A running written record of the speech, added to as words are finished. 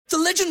The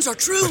legends are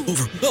true.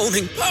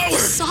 Overwhelming power!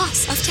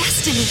 Sauce of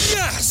destiny.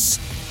 Yes!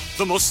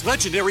 The most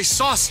legendary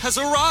sauce has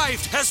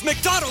arrived as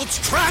McDonald's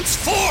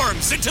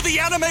transforms into the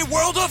anime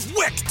world of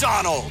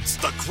WickDonald's.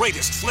 The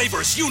greatest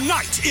flavors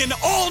unite in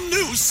all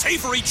new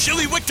savory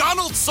chili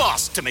McDonald's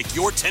sauce to make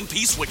your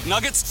 10-piece Wick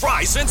Nuggets,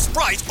 fries, and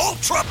Sprite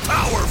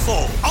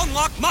ultra-powerful.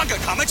 Unlock manga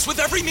comics with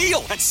every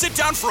meal and sit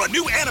down for a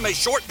new anime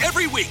short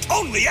every week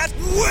only at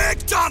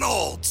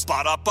WickDonald's.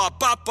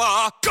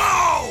 Ba-da-ba-ba-ba,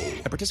 go!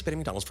 At participating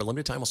McDonald's for a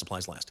limited time while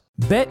supplies last.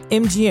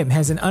 BetMGM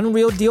has an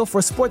unreal deal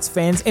for sports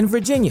fans in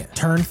Virginia.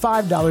 Turn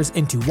 $5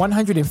 into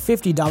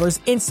 $150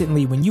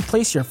 instantly when you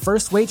place your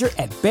first wager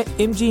at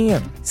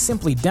BetMGM.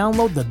 Simply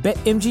download the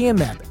BetMGM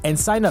app and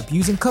sign up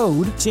using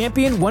code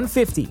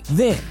Champion150.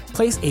 Then,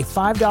 place a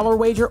 $5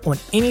 wager on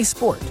any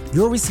sport.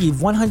 You'll receive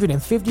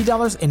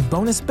 $150 in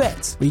bonus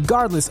bets,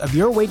 regardless of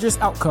your wager's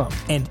outcome.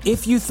 And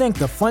if you think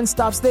the fun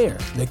stops there,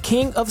 the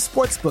King of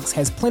Sportsbooks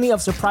has plenty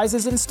of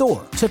surprises in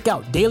store. Check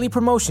out daily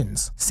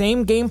promotions,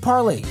 same-game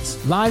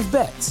parlays, live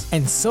bets,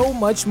 and so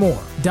much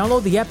more.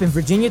 Download the app in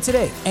Virginia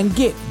today and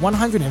get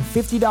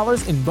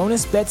 $150 in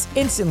bonus bets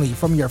instantly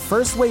from your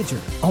first wager.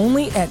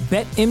 Only at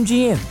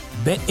BetMGM.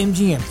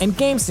 BetMGM and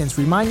GameSense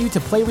remind you to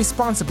play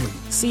responsibly.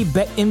 See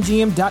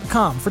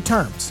BetMGM.com for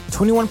terms.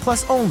 21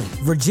 plus only.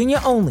 Virginia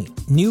only.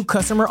 New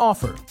customer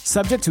offer.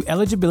 Subject to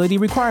eligibility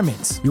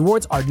requirements.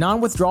 Rewards are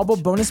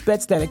non-withdrawable bonus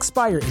bets that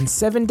expire in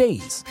 7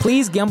 days.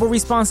 Please gamble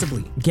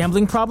responsibly.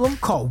 Gambling problem?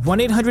 Call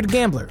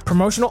 1-800-GAMBLER.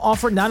 Promotional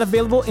offer not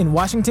available in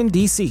Washington,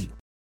 D.C.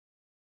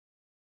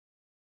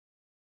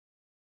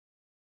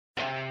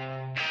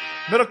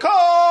 Middle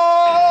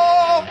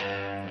call!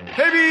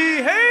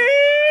 Baby, hey!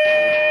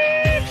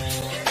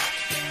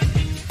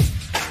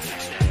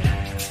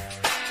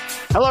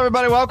 Hello,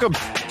 everybody. Welcome.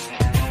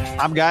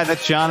 I'm Guy.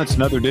 That's John. It's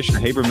another edition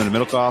of Haberman and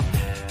Middlecoff.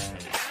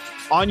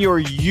 On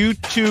your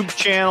YouTube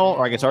channel,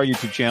 or I guess our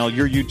YouTube channel,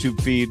 your YouTube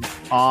feed,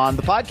 on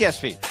the podcast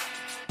feed.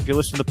 If you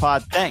listen to the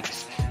pod,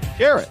 thanks.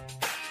 Share it.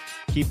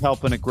 Keep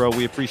helping it grow.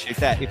 We appreciate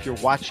that. If you're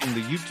watching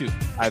the YouTube,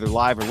 either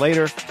live or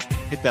later,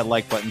 hit that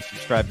like button,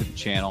 subscribe to the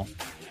channel.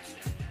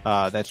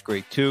 That's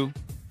great, too.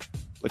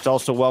 Let's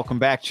also welcome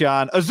back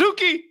John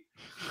Azuki.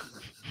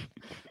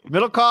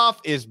 Middlecoff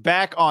is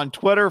back on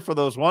Twitter, for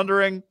those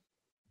wondering.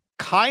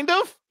 Kind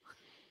of.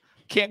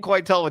 Can't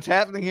quite tell what's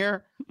happening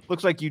here.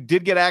 Looks like you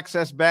did get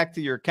access back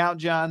to your account,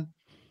 John,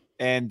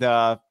 and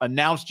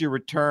announced your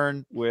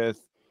return with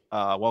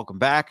Welcome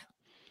Back,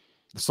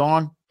 the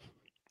song.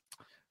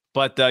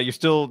 But you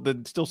still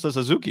says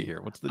Azuki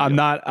here. What's the deal?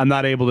 I'm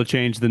not able to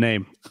change the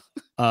name.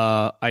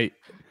 So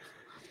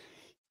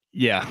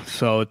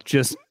it's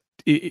just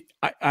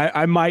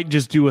I might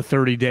just do a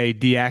 30-day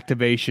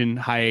deactivation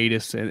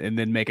hiatus and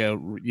then make a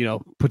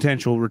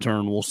potential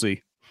return. We'll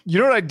see. You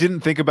know what I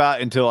didn't think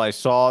about until I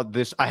saw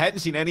this? I hadn't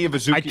seen any of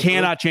Azuki. I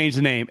cannot change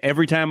the name.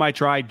 Every time I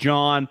try,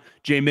 John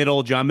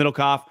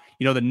Middlecoff,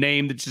 the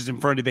name that's just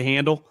in front of the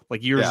handle,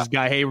 like yours is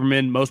Guy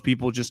Haberman. Most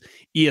people just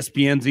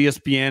ESPN's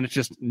ESPN. It's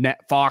just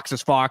Fox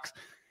is Fox.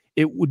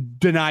 It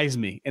denies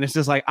me. And it's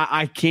just like,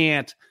 I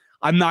can't.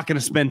 I'm not going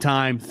to spend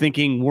time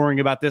worrying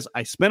about this.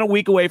 I spent a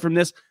week away from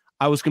this.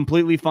 I was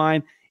completely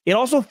fine. It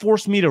also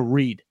forced me to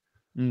read.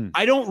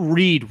 I don't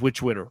read with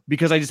Twitter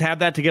because I just have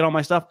that to get all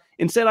my stuff.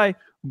 Instead, I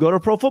go to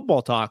Pro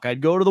Football Talk.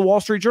 I'd go to the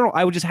Wall Street Journal.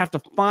 I would just have to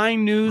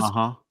find news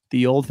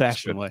the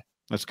old-fashioned way.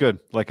 That's good.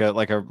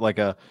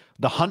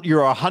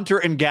 You're a hunter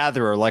and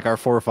gatherer like our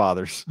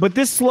forefathers. But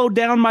this slowed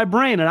down my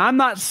brain, and I'm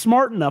not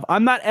smart enough.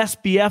 I'm not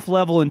SBF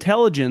level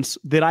intelligence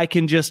that I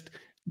can just.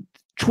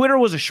 Twitter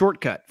was a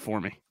shortcut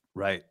for me.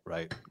 Right.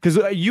 Because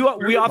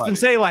we often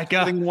say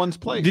one's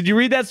place. Did you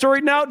read that story?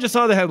 No, just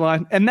saw the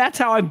headline, and that's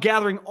how I'm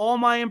gathering all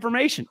my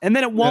information. And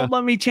then it won't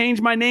let me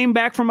change my name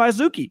back from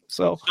Azuki.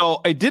 So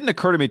it didn't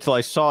occur to me until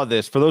I saw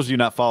this. For those of you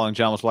not following,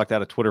 John was locked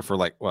out of Twitter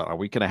for a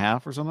week and a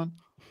half or something.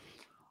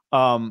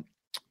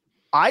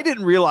 I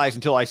didn't realize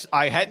until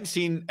I hadn't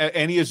seen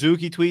any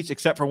Azuki tweets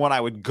except for when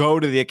I would go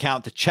to the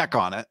account to check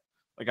on it.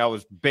 Like I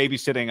was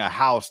babysitting a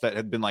house that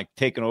had been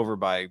taken over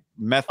by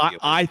meth dealers.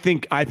 I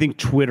think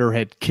Twitter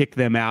had kicked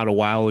them out a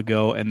while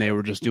ago, and they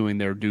were just doing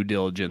their due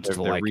diligence to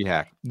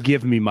rehack.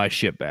 Give me my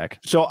shit back.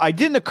 So it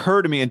didn't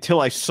occur to me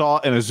until I saw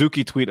an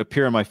Azuki tweet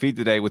appear on my feed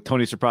today with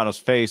Tony Soprano's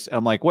face. And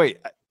I'm like, wait,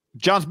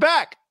 John's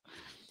back.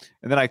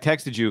 And then I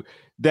texted you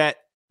that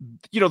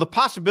the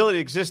possibility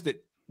exists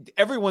that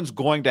everyone's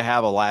going to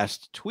have a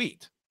last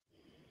tweet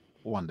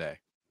one day.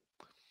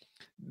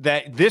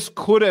 That this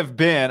could have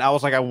been, I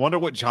was like, I wonder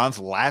what John's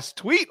last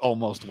tweet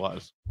almost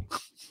was.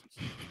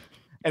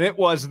 And it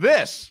was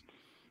this.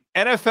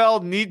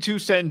 NFL need to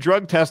send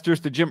drug testers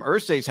to Jim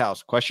Irsay's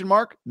house. ?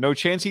 No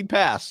chance he'd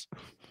pass.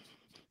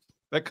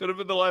 That could have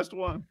been the last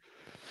one.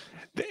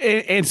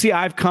 And see,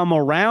 I've come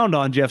around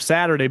on Jeff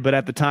Saturday, but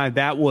at the time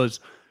that was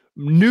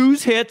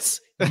news hits.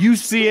 You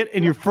see it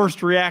in your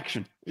first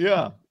reaction.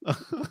 Yeah.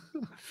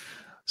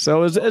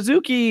 So as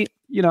Azuki,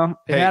 it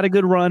had a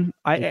good run.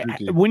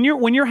 When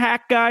you're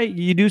hack guy,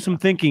 you do some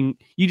thinking.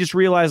 You just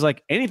realize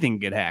anything can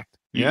get hacked.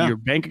 Your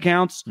bank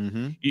accounts,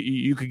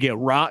 you could get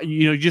robbed.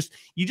 You just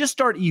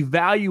start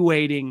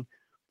evaluating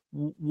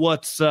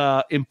what's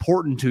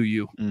important to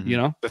you, you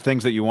know? The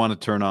things that you want to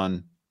turn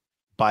on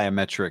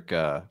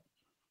biometric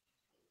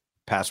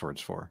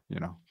passwords for, you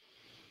know?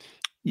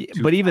 Yeah,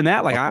 but even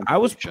that, like I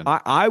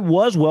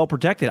was well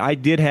protected. I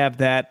did have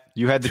that.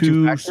 You had the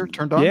two-factor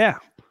turned on? Yeah.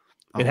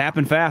 It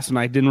happened fast, and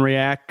I didn't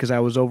react because I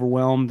was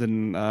overwhelmed,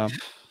 and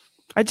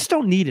I just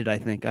don't need it, I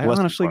think.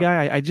 Honestly,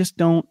 I just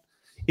don't.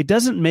 It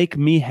doesn't make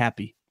me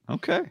happy.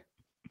 Okay.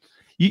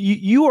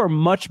 You are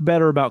much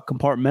better about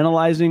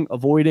compartmentalizing,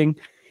 avoiding.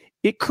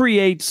 It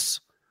creates.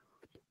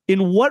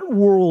 In what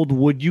world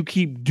would you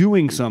keep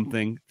doing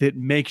something that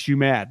makes you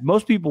mad?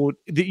 Most people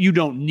that you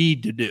don't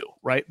need to do,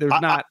 right?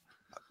 There's not.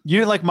 You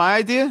didn't like my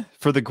idea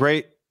for the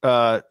great.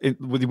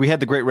 We had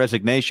the Great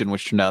Resignation,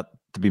 which turned out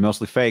to be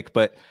mostly fake.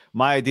 But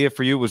my idea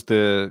for you was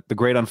the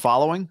Great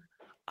Unfollowing.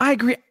 I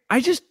agree. I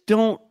just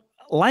don't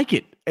like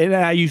it. And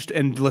I used to,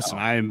 and listen,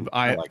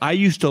 I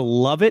used to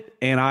love it,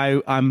 and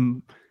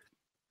I'm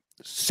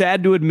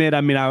sad to admit.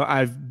 I mean,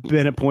 I've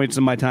been at points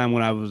in my time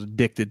when I was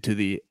addicted to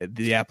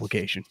the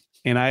application,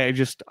 and I'm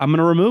going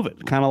to remove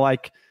it. Kind of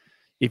like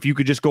if you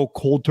could just go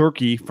cold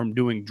turkey from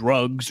doing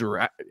drugs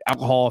or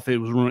alcohol, if it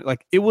was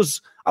like it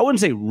was, I wouldn't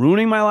say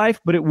ruining my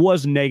life, but it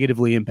was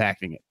negatively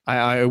impacting it.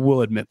 I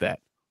will admit that.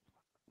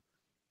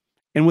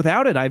 And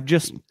without it,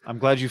 I'm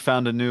glad you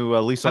found a new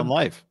lease on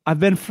life. I've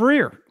been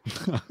freer.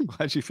 I'm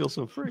glad you feel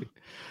so free.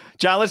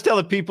 John, let's tell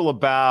the people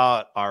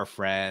about our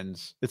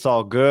friends. It's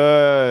all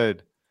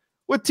good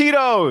with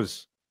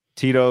Tito's.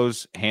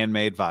 Tito's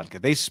Handmade Vodka.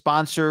 They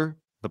sponsor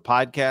the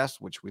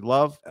podcast, which we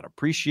love and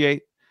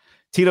appreciate.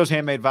 Tito's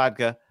Handmade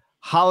Vodka.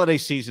 Holiday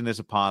season is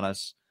upon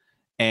us.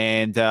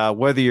 And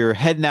whether you're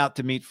heading out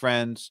to meet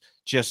friends,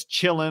 just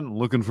chilling,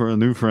 looking for a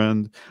new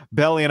friend,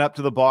 bellying up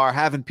to the bar,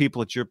 having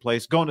people at your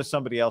place, going to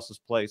somebody else's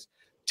place,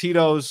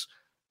 Tito's,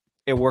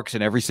 it works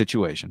in every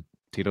situation.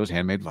 Tito's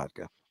Handmade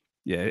Vodka.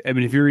 Yeah, I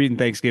mean, if you're eating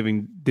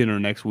Thanksgiving dinner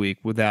next week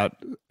without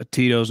a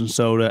Tito's and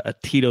soda, a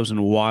Tito's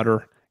and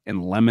water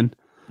and lemon,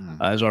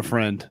 as our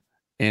friend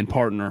and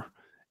partner,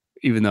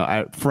 even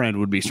though friend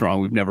would be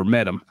strong, we've never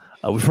met him.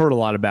 We've heard a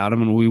lot about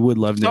him, and we would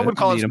love to. Some would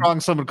call it strong.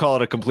 Some would call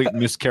it a complete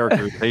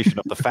mischaracterization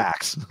of the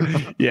facts.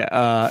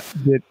 Yeah,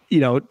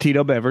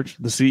 Tito Beverage,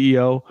 the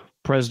CEO,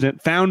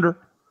 president, founder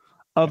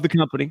of the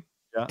company,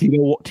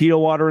 Tito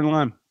Water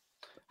and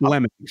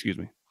Lemon. Excuse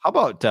me. How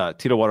about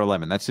Tito Water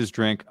Lemon? That's his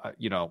drink.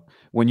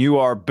 When you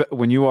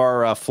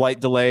are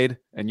flight delayed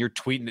and you're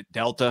tweeting at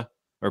Delta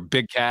or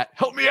Big Cat,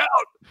 help me out.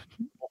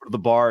 Over to the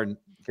bar and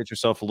get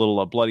yourself a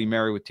little Bloody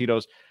Mary with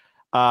Tito's.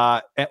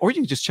 Or you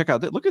can just check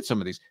out, look at some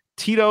of these.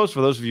 Tito's,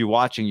 for those of you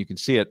watching, you can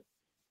see it.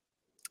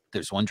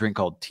 There's one drink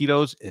called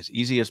Tito's As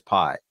Easy as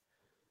Pie.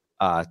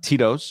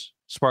 Tito's,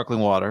 sparkling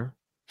water,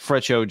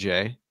 fresh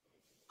OJ,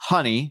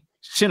 honey,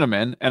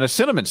 cinnamon, and a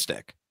cinnamon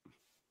stick.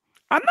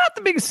 I'm not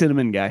the biggest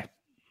cinnamon guy.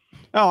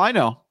 Oh, I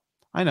know.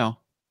 I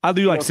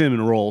do like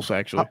cinnamon rolls,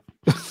 actually.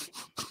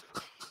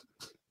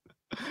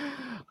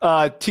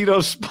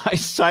 Tito's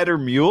Spice Cider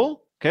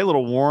Mule. Okay, a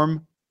little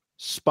warm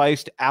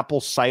spiced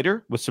apple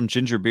cider with some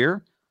ginger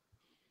beer.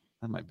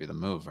 That might be the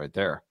move right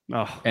there.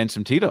 Oh. And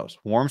some Tito's.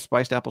 Warm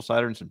spiced apple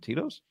cider and some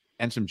Tito's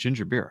and some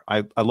ginger beer.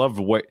 I love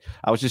the way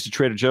I was just at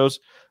Trader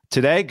Joe's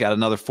today. Got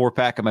another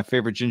 4-pack of my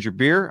favorite ginger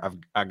beer.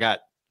 I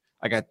got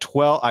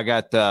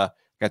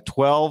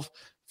 12,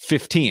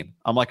 15.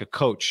 I'm like a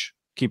coach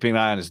keeping an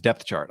eye on his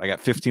depth chart. I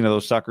got 15 of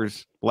those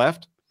suckers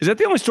left. Is that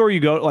the only store you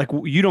go? Like,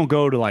 you don't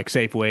go to like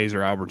Safeways or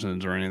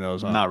Albertsons or any of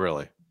those? Not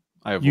really.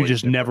 You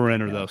just never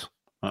enter those.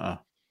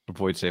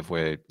 Avoid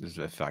Safeway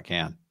if I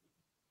can.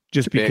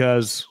 Just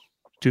because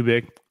too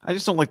big? I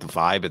just don't like the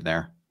vibe in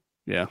there.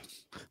 Yeah.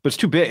 But it's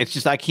too big. It's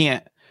just I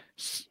can't.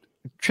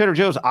 Trader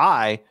Joe's,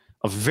 a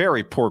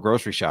very poor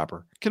grocery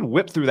shopper, can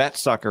whip through that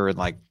sucker in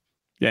like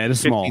it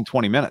is 15, small.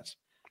 20 minutes.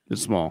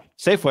 It's small.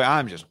 Safeway,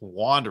 I'm just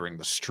wandering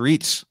the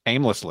streets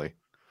aimlessly.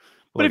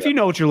 But if you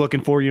know what you're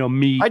looking for,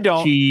 meat,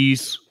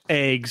 cheese,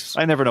 eggs.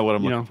 I never know what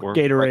I'm looking for.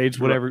 Gatorades,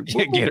 whatever.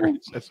 Yeah,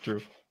 Gatorades. That's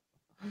true.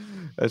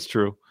 That's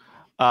true.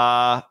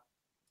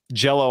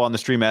 Jello on the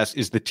stream asks,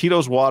 is the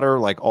Tito's water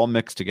like all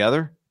mixed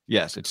together?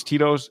 Yes, it's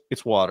Tito's,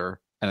 it's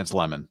water, and it's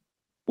lemon.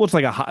 Well, it's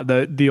like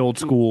the old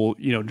school,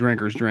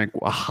 drinkers drink.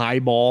 A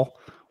highball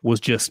was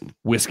just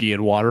whiskey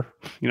and water.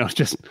 It's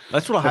just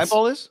that's what a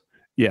highball is.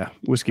 Yeah,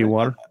 whiskey and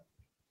water.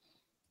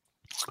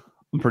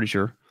 I'm pretty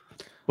sure,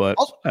 but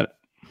also,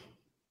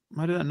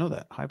 why did I know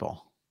that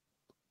highball?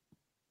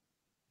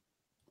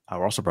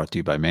 We're also brought to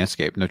you by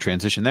Manscaped. No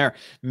transition there.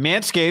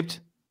 Manscaped,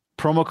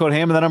 promo code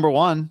HAM and the number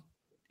 1.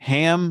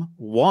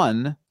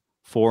 HAM1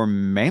 for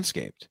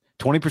Manscaped.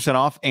 20%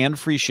 off and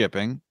free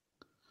shipping.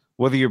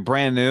 Whether you're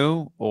brand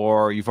new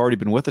or you've already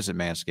been with us at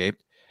Manscaped,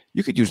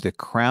 you could use the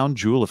crown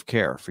jewel of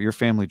care for your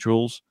family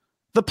jewels,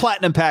 the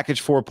Platinum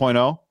Package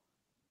 4.0.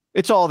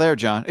 It's all there,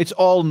 John. It's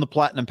all in the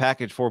Platinum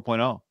Package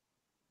 4.0.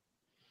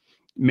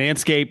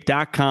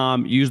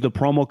 Manscaped.com. Use the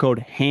promo code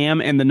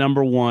HAM and the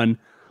number 1.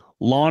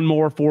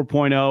 Lawnmower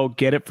 4.0.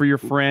 Get it for your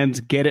friends.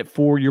 Get it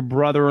for your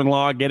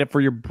brother-in-law. Get it for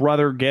your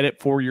brother. Get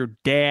it for your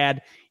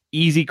dad.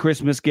 Easy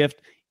Christmas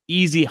gift.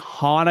 Easy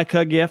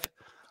Hanukkah gift.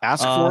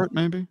 Ask for it,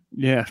 maybe.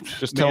 Yeah.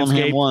 Just tell them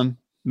Ham won.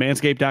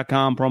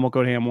 Manscaped.com, promo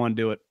code Ham1,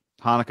 do it.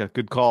 Hanukkah,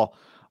 good call.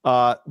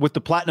 With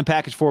the Platinum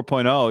Package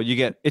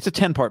 4.0, it's a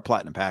 10-part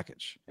Platinum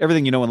Package.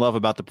 Everything you know and love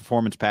about the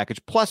Performance Package,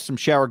 plus some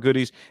shower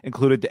goodies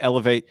included to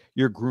elevate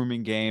your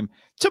grooming game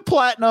to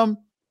Platinum.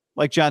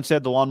 Like John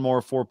said, the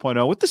Lawnmower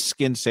 4.0 with the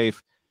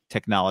skin-safe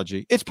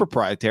technology. It's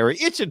proprietary.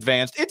 It's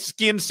advanced. It's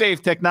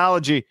skin-safe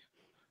technology.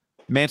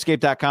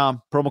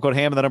 Manscaped.com, promo code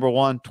Ham, the number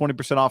 1,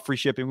 20% off, free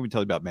shipping. We've been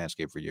telling you about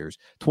Manscaped for years.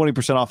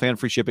 20% off and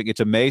free shipping.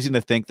 It's amazing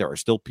to think there are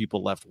still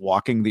people left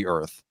walking the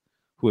earth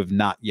who have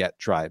not yet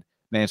tried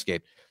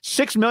Manscaped.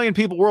 6 million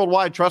people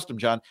worldwide trust them,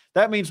 John.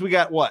 That means we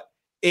got,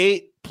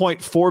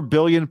 8.4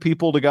 billion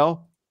people to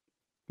go?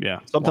 Yeah.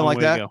 Something like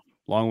that?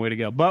 Long way to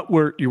go. But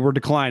we're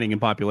declining in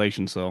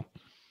population, so.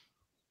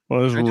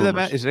 Well, Is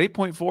it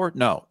 8.4?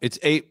 No, it's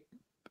 8.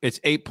 It's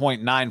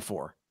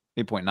 8.94.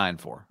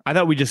 8.94. I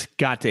thought we just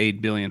got to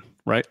 8 billion,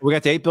 right? We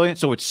got to 8 billion,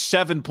 so it's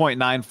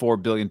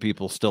 7.94 billion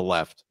people still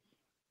left.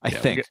 I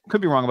think.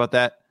 Could be wrong about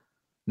that.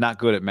 Not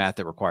good at math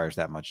that requires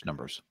that much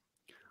numbers.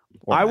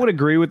 I would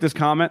agree with this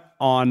comment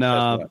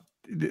on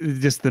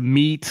just the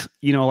meat.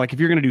 Like if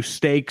you're going to do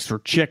steaks or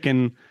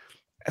chicken,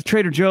 at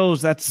Trader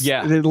Joe's, that's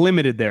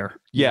limited there.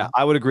 Yeah,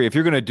 I would agree. If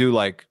you're going to do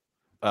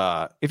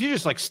if you're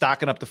just like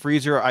stocking up the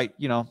freezer,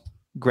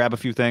 grab a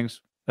few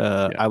things.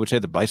 I would say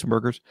the bison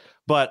burgers,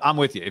 but I'm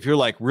with you. If you're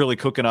like really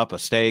cooking up a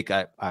steak,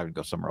 I would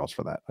go somewhere else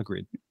for that.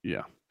 Agreed.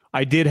 Yeah.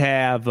 I did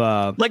have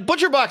like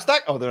Butcher Box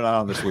stock. Oh, they're not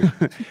on this week.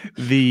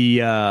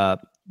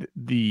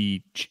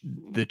 the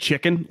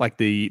chicken, like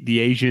the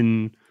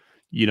Asian,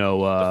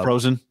 the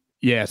frozen.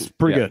 Yes,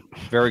 pretty good.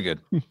 Very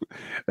good.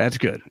 That's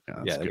good.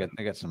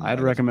 I got some.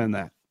 I'd recommend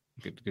that.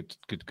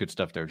 Good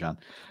stuff there, John.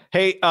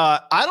 Hey,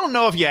 I don't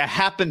know if you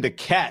happened to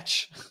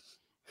catch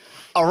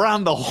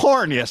Around the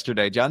Horn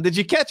yesterday, John. Did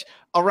you catch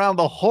Around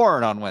the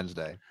Horn on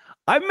Wednesday?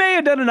 I may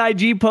have done an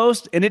IG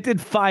post, and it did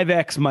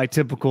 5x my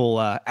typical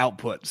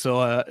output. So,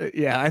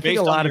 I think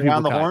a lot of people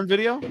Around the Horn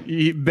video,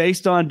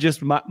 based on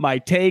just my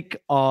take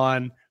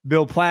on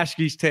Bill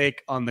Plaschke's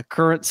take on the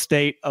current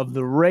state of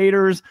the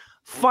Raiders'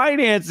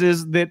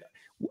 finances. That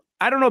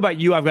I don't know about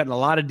you. I've gotten a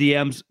lot of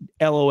DMs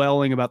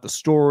LOLing about the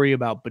story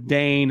about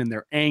Badane and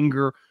their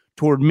anger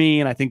toward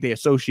me, and I think they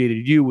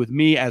associated you with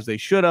me as they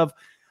should have.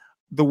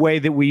 The way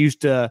that we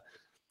used to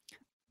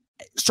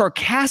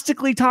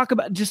sarcastically talk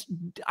about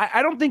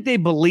I don't think they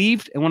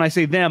believed. And when I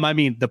say them, I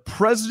mean the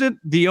president,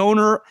 the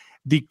owner,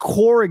 the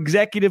core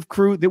executive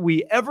crew, that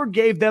we ever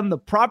gave them the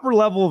proper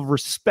level of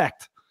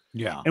respect.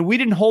 Yeah. And we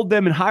didn't hold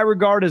them in high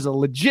regard as a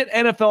legit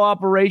NFL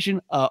operation,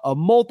 a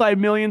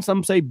multi-million,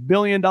 some say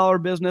billion-dollar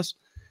business.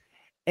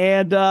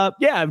 And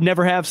I've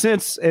never have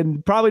since,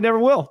 and probably never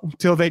will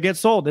until they get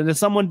sold. And as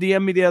someone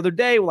DM'd me the other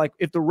day, like,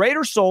 if the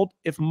Raiders sold,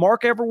 if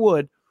Mark ever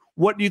would,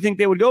 what do you think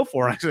they would go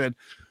for? I said,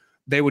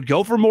 they would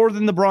go for more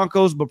than the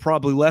Broncos, but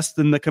probably less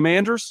than the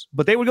Commanders.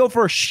 But they would go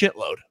for a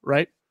shitload,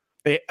 right?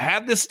 They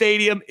have the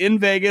stadium in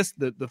Vegas,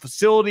 the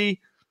facility.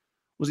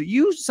 Was it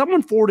you?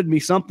 Someone forwarded me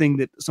something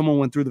that someone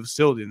went through the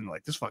facility and they're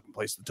like, this fucking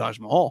place is the Taj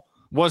Mahal.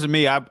 Wasn't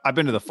me. I've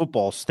been to the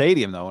football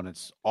stadium, though, and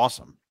it's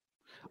awesome.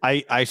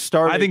 I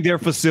think their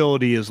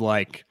facility is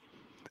like,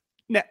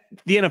 the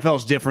NFL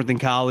is different than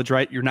college,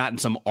 right? You're not in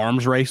some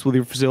arms race with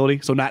your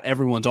facility, so not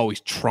everyone's always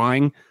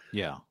trying.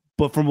 Yeah.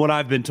 But from what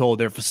I've been told,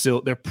 their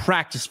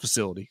practice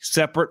facility,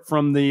 separate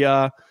from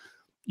the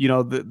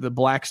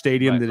black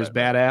stadium is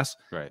badass.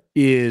 Right.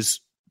 It's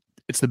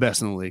the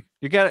best in the league.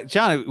 You got it,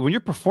 John. When you're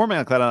performing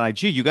like that on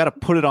IG, you got to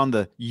put it on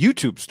the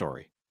YouTube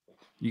story.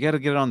 You got to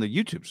get it on the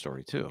YouTube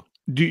story too.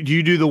 Do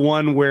you do the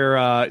one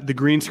where the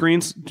green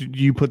screens? Do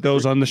you put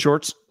those on the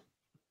shorts?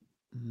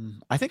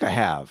 I think I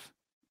have.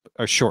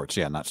 Or shorts,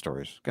 yeah, not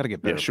stories. Got to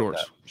get better. Yeah,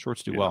 shorts.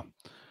 Shorts do well.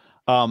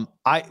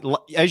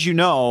 As you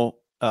know,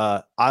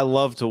 I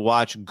love to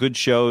watch good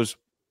shows.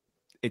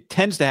 It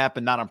tends to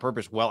happen not on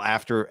purpose, well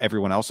after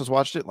everyone else has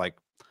watched it. Like,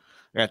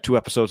 I got 2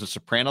 episodes of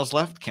Sopranos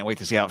left. Can't wait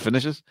to see how it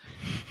finishes.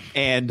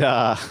 And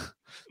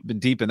been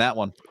deep in that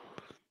one.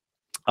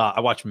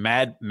 I watched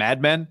Mad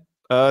Men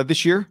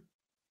this year.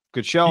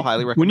 Good show.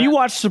 Highly recommend. When you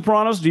watch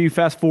Sopranos, do you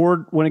fast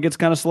forward when it gets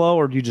kind of slow,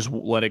 or do you just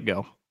let it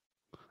go?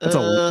 That's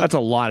a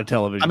lot of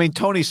television. I mean,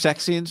 Tony's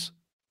sex scenes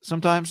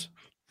sometimes.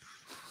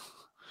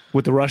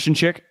 With the Russian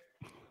chick?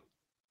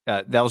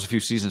 That was a few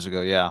seasons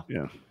ago, yeah.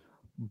 Yeah.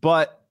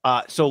 But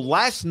so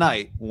last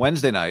night,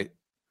 Wednesday night,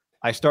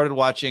 I started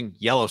watching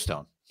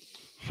Yellowstone.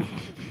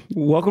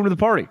 Welcome to the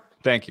party.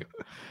 Thank you.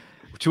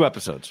 2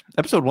 episodes.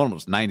 Episode 1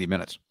 was 90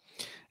 minutes.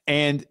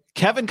 And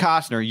Kevin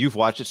Costner, you've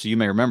watched it, so you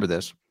may remember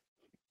this,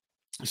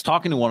 is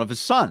talking to one of his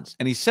sons.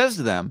 And he says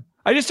to them,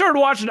 I just started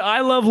watching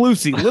I Love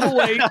Lucy. Little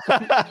late.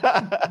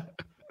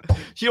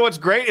 You know what's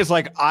great is,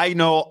 like, I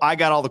know I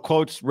got all the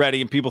quotes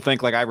ready and people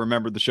think like I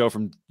remembered the show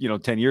from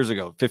 10 years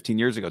ago, 15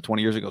 years ago,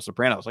 20 years ago,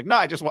 Sopranos. Like, no,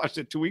 I just watched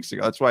it 2 weeks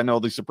ago. That's why I know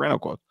the Soprano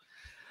quotes.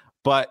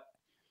 But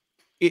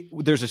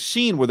there's a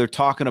scene where they're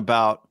talking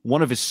about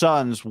one of his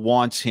sons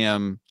wants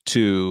him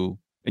to,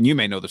 and you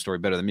may know the story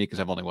better than me because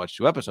I've only watched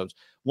 2 episodes,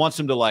 wants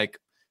him to, like,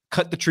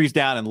 cut the trees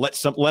down and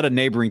let a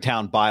neighboring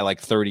town buy like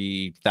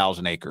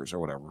 30,000 acres or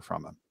whatever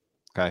from him.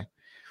 Okay.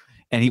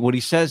 And what he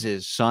says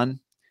is, son,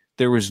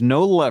 there is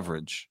no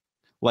leverage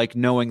like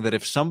knowing that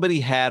if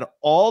somebody had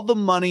all the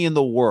money in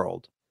the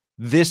world,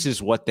 this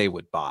is what they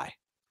would buy.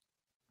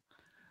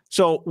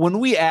 So when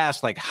we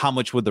asked, like, how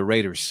much would the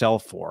Raiders sell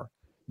for?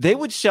 They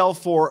would sell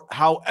for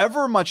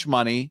however much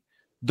money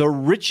the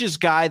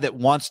richest guy that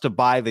wants to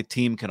buy the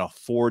team can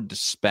afford to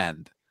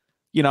spend.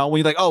 You know, when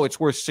you're like, oh, it's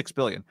worth $6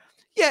 billion.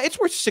 Yeah, it's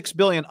worth $6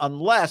 billion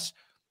unless,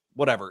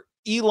 whatever,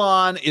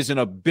 Elon is in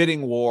a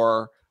bidding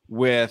war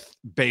with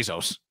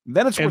Bezos.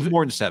 Then it's worth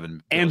more than $7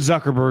 billion. And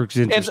Zuckerberg's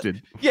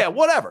interested. Yeah,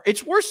 whatever.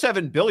 It's worth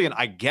 $7 billion,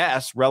 I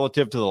guess,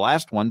 relative to the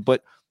last one.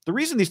 But the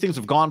reason these things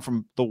have gone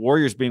from the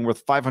Warriors being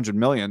worth $500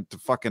 million to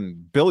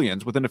fucking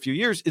billions within a few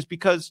years is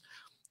because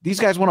these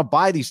guys want to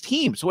buy these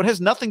teams. So it has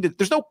nothing to,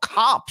 there's no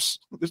comps.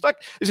 This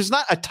is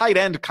not a tight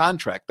end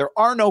contract. There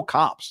are no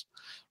comps,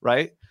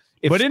 right?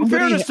 But in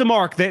fairness to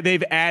Mark,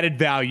 they've added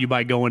value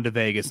by going to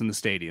Vegas in the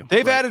stadium.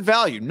 They've added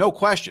value, no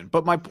question.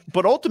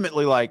 But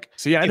ultimately, like,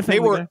 if they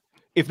were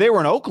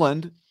in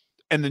Oakland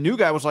and the new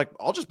guy was like,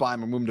 I'll just buy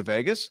him and move him to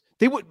Vegas,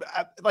 they would,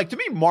 like, to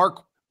me,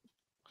 Mark.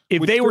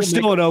 If they were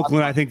still in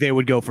Oakland, I think they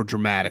would go for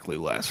dramatically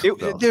less.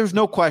 There's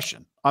no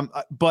question.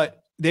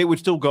 But they would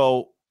still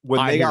go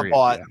when they got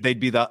bought. Yeah. They'd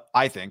be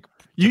I think.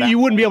 You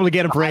wouldn't be able to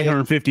get him for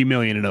 $850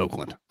 million in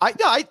Oakland.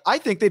 I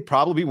think they'd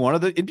probably be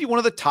it'd be one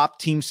of the top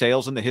team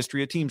sales in the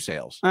history of team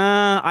sales.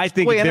 I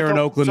think if they're in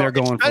Oakland, they're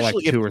going for like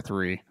 2 or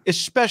 3.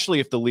 Especially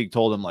if the league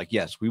told them, like,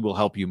 yes, we will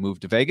help you move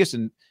to Vegas,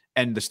 and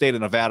the state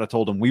of Nevada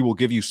told them we will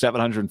give you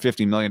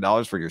 $750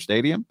 million for your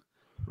stadium,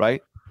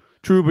 right?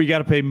 True, but you got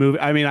to pay move.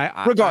 I mean,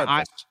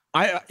 regardless,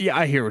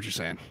 I hear what you're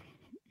saying.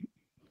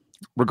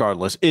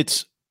 Regardless,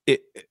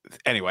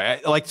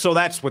 anyway. So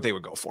that's what they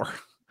would go for.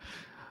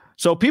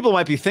 So people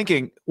might be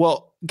thinking,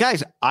 well,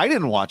 guys, I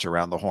didn't watch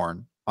Around the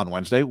Horn on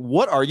Wednesday.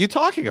 What are you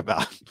talking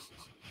about?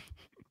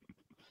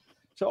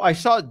 So I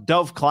saw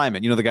Dove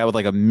Kleiman, the guy with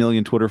like 1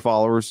 million Twitter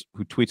followers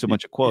who tweets a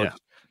bunch of quotes,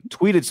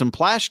 tweeted some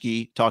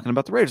Plaschke talking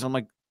about the Raiders. I'm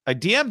like, I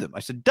DM'd him.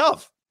 I said,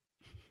 Dove,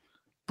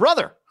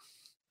 brother,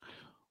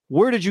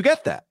 where did you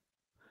get that?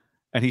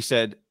 And he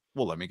said,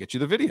 well, let me get you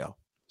the video.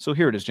 So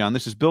here it is, John.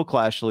 This is Bill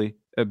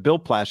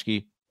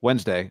Plaschke,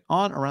 Wednesday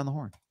on Around the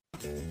Horn.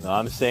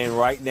 I'm saying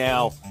right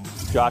now,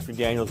 Josh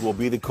McDaniels will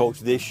be the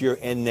coach this year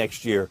and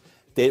next year.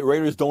 The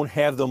Raiders don't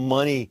have the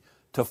money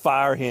to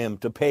fire him,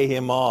 to pay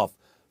him off.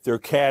 They're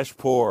cash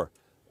poor.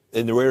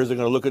 And the Raiders are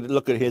going to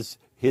look at his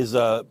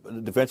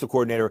defensive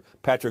coordinator,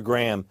 Patrick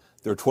Graham.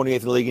 They're 28th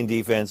in the league in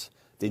defense.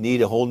 They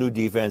need a whole new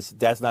defense.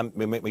 That's not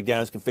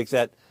McDaniels can fix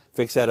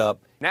that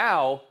up.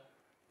 Now,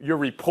 you're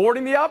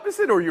reporting the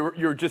opposite, or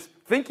you're just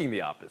thinking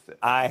the opposite?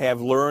 I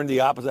have learned the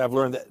opposite. I've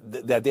learned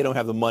that they don't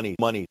have the money.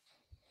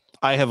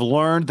 I have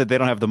learned that they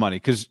don't have the money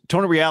because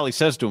Tony Reali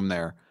says to him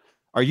there,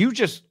 are you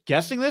just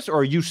guessing this,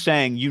 or are you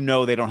saying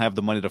they don't have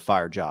the money to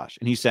fire Josh?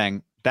 And he's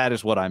saying, that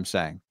is what I'm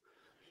saying.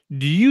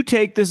 Do you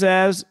take this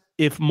as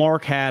if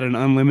Mark had an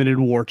unlimited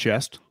war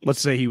chest,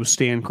 let's say he was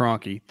Stan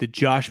Kroenke, that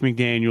Josh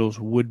McDaniels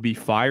would be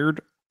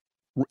fired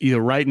either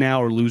right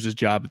now or lose his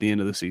job at the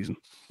end of the season?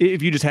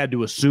 If you just had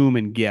to assume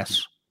and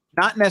guess.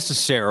 Not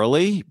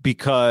necessarily,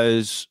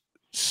 because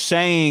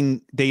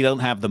saying they don't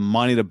have the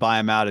money to buy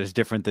him out is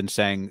different than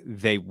saying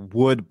they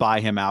would buy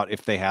him out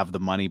if they have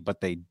the money,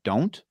 but they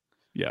don't.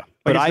 Yeah.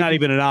 But it's not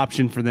even an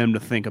option for them to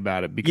think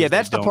about it. Because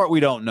that's the part we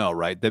don't know,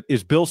 right?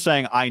 Is Bill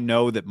saying, I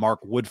know that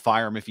Mark would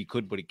fire him if he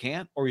could, but he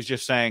can't? Or he's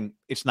just saying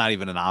it's not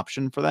even an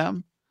option for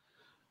them?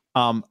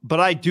 But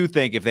I do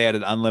think if they had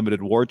an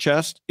unlimited war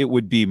chest, it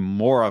would be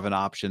more of an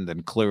option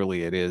than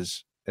clearly it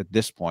is at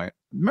this point.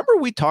 Remember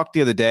we talked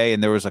the other day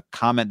and there was a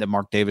comment that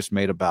Mark Davis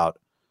made about,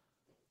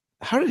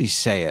 how did he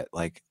say it?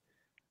 Like,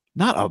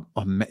 not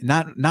kind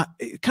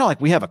of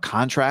like we have a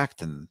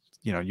contract and,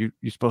 you're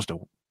supposed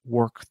to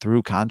work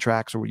through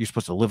contracts, or you're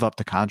supposed to live up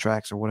to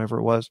contracts or whatever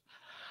it was.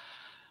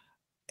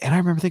 And I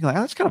remember thinking, like,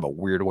 that's kind of a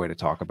weird way to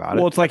talk about it.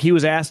 Well, it's like he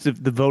was asked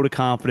if the vote of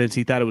confidence.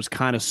 He thought it was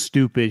kind of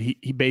stupid.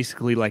 He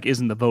basically, like,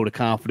 isn't the vote of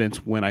confidence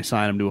when I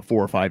sign him to a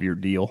 4 or 5 year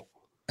deal?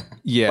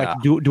 Yeah.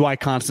 Like, do I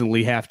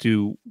constantly have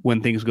to,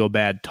 when things go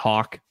bad,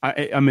 talk?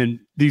 I mean,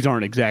 these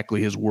aren't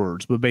exactly his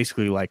words, but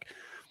basically, like,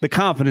 the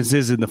confidence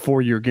is in the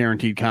 4-year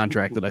guaranteed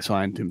contract that I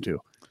signed him to.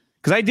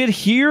 Because I did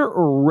hear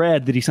or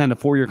read that he signed a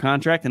 4-year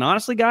contract. And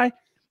honestly, Guy,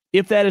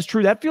 if that is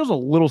true, that feels a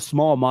little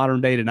small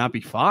modern day to not be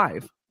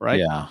 5, right?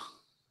 Yeah.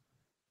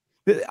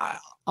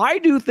 I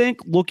do think,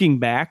 looking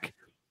back,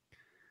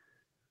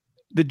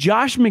 the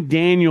Josh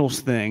McDaniels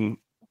thing,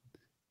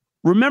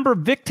 remember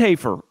Vic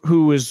Tafur,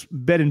 who has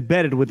been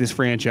embedded with this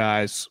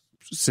franchise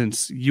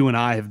since you and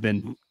I have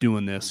been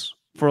doing this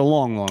for a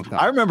long, long time.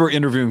 I remember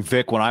interviewing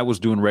Vic when I was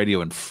doing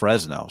radio in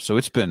Fresno. So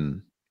it's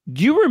been...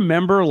 Do you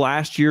remember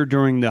last year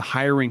during the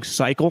hiring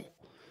cycle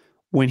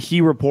when he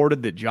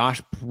reported that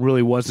Josh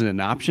really wasn't an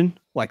option,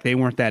 like they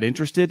weren't that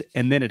interested,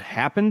 and then it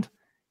happened?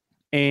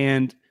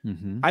 And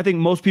I think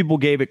most people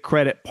gave it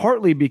credit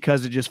partly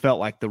because it just felt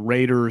like the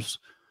Raiders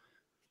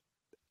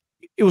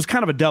it was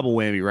kind of a double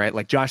whammy, right?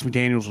 Like Josh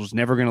McDaniels was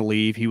never going to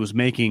leave. He was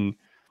making,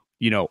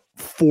 $4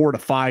 to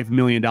 $5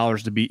 million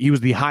to be. He was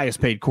the highest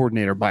paid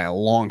coordinator by a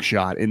long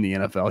shot in the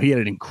NFL. He had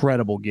an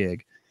incredible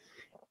gig,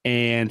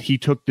 and he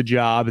took the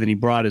job. And then he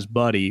brought his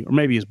buddy, or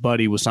maybe his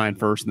buddy was signed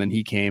first, and then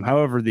he came.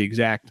 However, the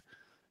exact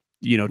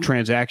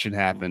transaction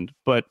happened,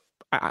 but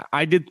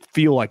I did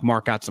feel like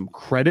Mark got some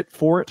credit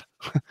for it.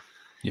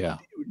 Yeah.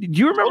 Do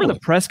you remember the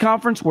press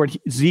conference where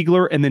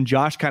Ziegler and then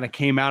Josh kind of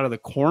came out of the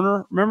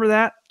corner? Remember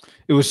that?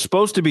 It was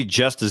supposed to be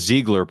just a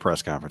Ziegler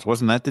press conference.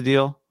 Wasn't that the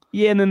deal?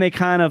 Yeah, and then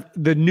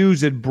the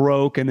news had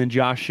broke, and then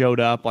Josh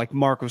showed up. Like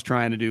Mark was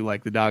trying to do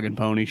like the dog and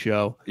pony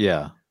show.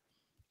 Yeah.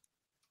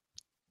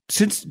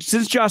 Since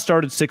Josh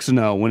started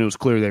 6-0 when it was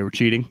clear they were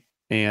cheating,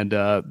 and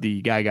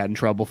the guy got in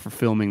trouble for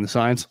filming the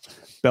signs,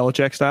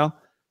 Belichick style,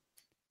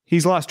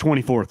 he's lost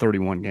 24 or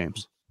 31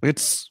 games.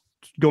 It's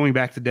going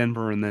back to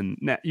Denver, and then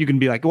you can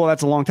be like, well,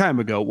 that's a long time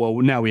ago. Well,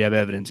 now we have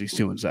evidence he's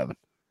 2-7.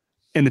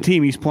 And the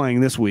team he's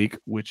playing this week,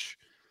 which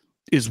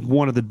is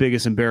one of the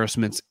biggest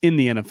embarrassments in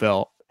the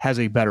NFL, has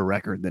a better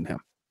record than him.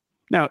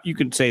 Now, you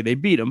can say they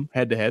beat him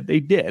head-to-head. They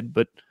did,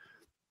 but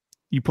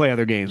you play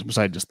other games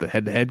besides just the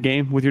head-to-head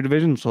game with your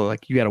division, so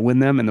like you got to win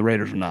them, and the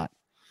Raiders are not.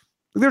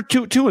 They're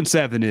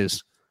 2-7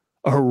 is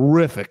a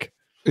horrific.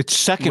 It's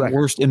second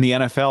worst in the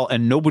NFL,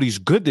 and nobody's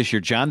good this year,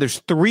 John. There's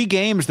 3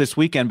 games this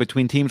weekend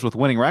between teams with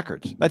winning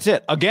records. That's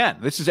it. Again,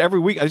 this is every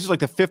week. This is like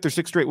the 5th or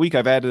 6th straight week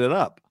I've added it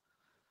up.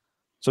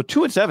 So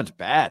 2-7 is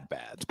bad.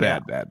 It's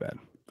bad.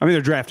 I mean,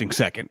 they're drafting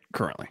second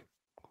currently.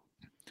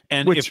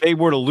 And if they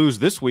were to lose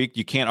this week,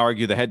 you can't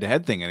argue the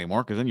head-to-head thing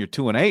anymore, because then you're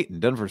 2-8, and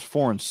Denver's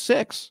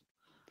 4-6.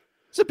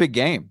 It's a big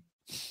game.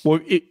 Well,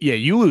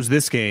 you lose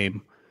this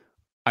game.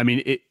 I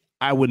mean,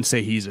 I wouldn't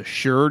say he's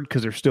assured,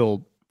 because they're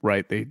still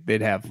right.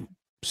 They'd have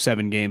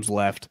 7 games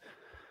left,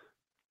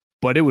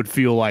 but it would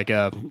feel like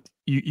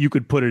you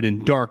could put it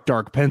in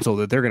dark pencil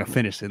that they're going to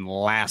finish in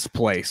last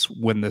place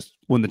when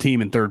the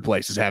team in third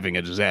place is having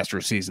a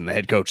disastrous season. The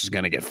head coach is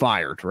going to get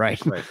fired,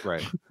 right?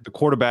 Right. The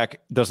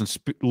quarterback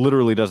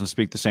literally doesn't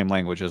speak the same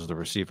language as the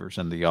receivers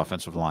and the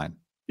offensive line.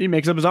 He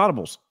makes up his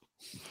audibles.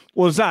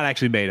 Well, it's not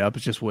actually made up.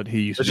 It's just what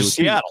he used to do with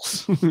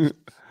Seattle's.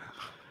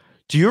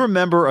 Do you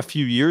remember a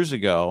few years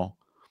ago,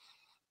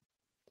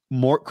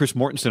 Chris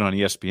Mortensen on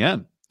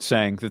ESPN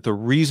saying that the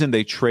reason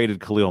they traded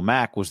Khalil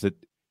Mack was that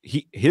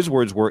his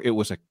words were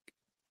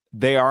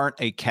they aren't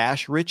a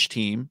cash-rich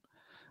team.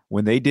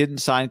 When they didn't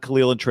sign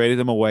Khalil and traded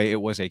him away, it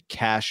was a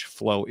cash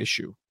flow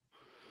issue.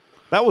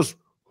 That was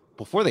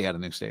before they had a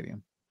new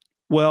stadium.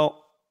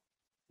 Well,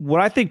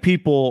 what I think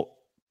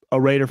a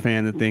Raider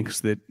fan that thinks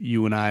that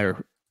you and I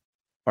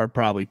are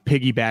probably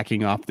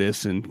piggybacking off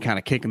this and kind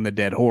of kicking the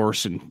dead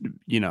horse and,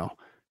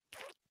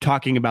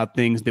 talking about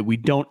things that we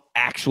don't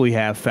actually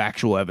have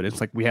factual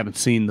evidence, like we haven't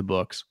seen the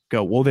books,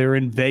 go, well, they're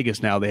in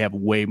Vegas now. They have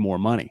way more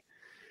money.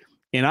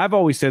 And I've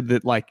always said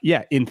that, like,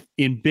 yeah,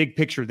 in big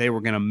picture, they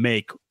were going to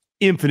make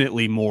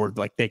infinitely more.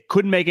 Like, they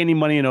couldn't make any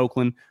money in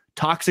Oakland.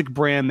 Toxic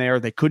brand there.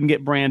 They couldn't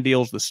get brand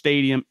deals. The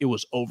stadium, it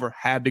was over,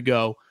 had to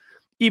go.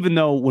 Even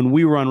though when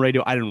we were on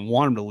radio, I didn't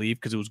want him to leave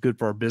because it was good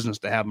for our business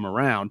to have him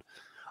around.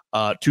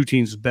 2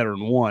 teams is better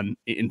than 1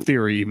 in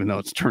theory, even though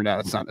it's turned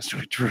out it's not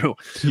necessarily true.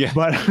 Yeah.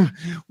 But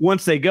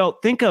once they go,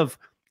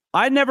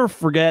 I never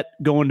forget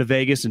going to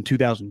Vegas in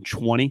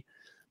 2020.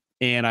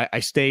 And I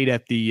stayed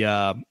at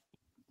the,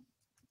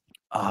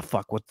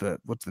 what's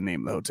the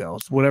name of the hotel?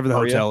 It's whatever the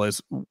hotel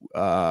is.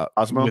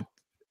 Osmo?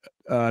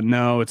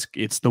 No,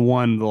 it's the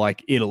one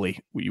like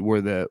Italy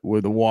where the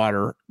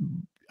water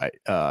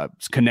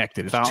it's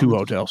connected. It's Fountains? 2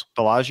 hotels.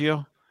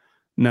 Bellagio?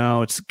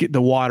 No, it's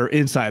the water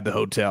inside the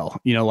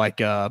hotel, like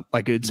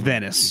it's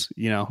Venice,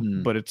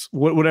 but it's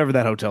whatever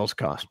that hotel's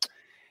cost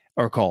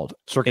or called.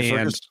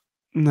 Circus.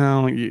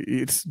 No,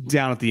 it's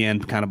down at the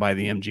end, kind of by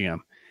the MGM.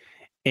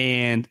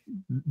 And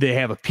they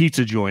have a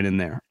pizza joint in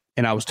there.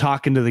 And I was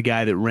talking to the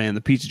guy that ran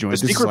the pizza joint.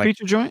 The secret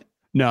pizza joint?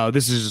 No,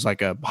 this is just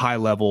like a high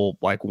level,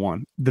 like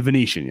one. The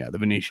Venetian, yeah, the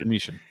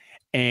Venetian.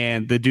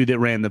 And the dude that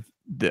ran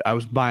I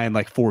was buying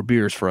like 4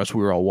 beers for us.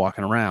 We were all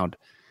walking around.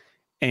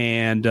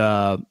 And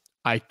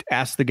I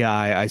asked the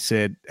guy, I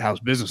said, how's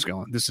business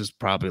going? This is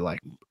probably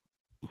like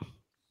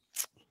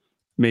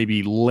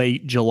maybe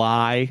late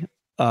July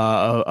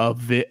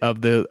of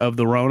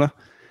the Rona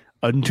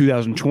in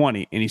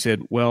 2020. And he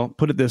said, well,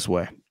 put it this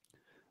way.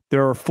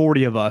 There are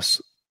 40 of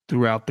us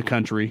throughout the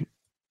country.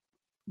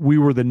 We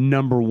were the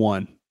number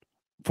 1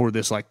 for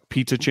this like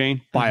pizza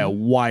chain by a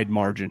wide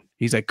margin.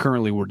 He's like,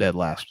 currently we're dead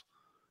last.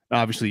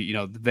 Obviously,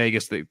 the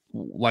Vegas, they,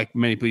 like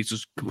many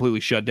places,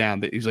 completely shut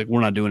down. He's like,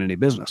 we're not doing any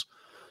business.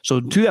 So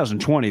in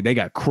 2020, they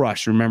got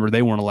crushed. Remember,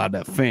 they weren't allowed to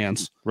have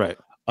fans. Right.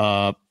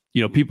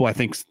 People I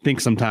think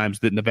sometimes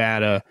that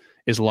Nevada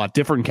is a lot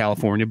different in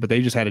California, but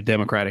they just had a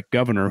Democratic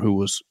governor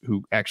who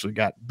actually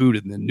got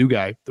booted, and the new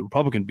guy, the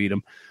Republican, beat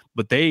him.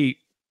 But the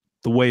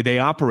way they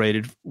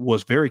operated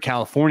was very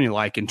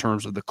California-like in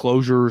terms of the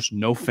closures,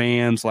 no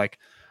fans. And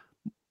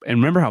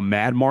remember how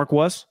mad Mark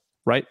was,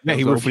 right? Yeah,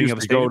 he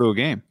refused to go to a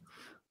game.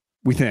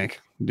 We think.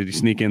 Did he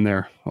sneak in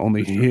there?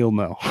 Only he'll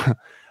know.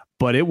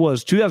 But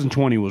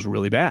 2020 was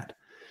really bad.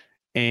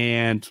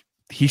 and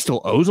he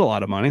still owes a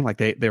lot of money. Like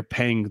they're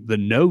paying the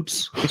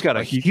notes. He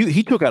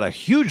took out a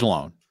huge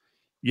loan.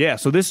 Yeah.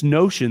 So this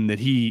notion that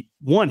he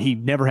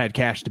never had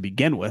cash to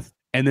begin with,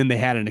 and then they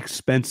had an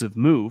expensive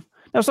move.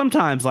 Now,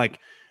 sometimes like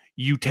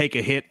you take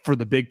a hit for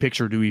the big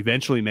picture to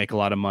eventually make a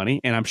lot of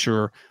money. And I'm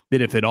sure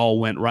that if it all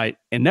went right,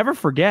 and never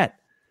forget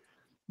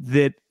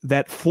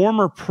that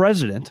former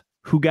president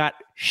who got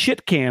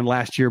shit canned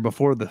last year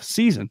before the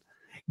season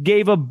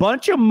gave a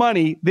bunch of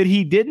money that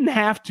he didn't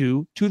have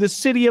to the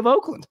city of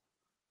Oakland.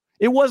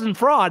 It wasn't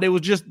fraud. It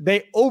was just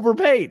they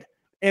overpaid.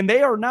 And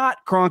they are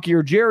not Kroenke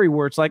or Jerry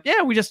where it's like,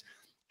 yeah, we just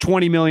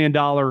 $20 million,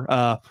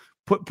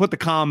 put the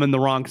comm in the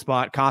wrong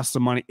spot, cost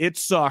some money. It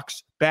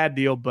sucks. Bad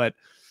deal, but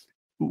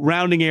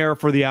rounding error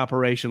for the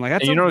operation. Like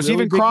that's really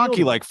even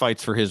Kroenke like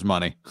fights for his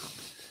money.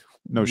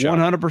 No shot.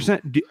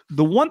 100%.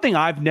 The one thing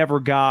I've never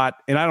got,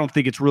 and I don't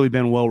think it's really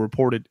been well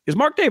reported, is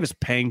Mark Davis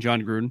paying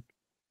John Gruden?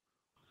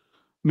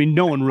 I mean,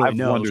 no one really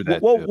knows.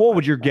 What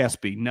would your guess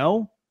be?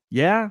 No?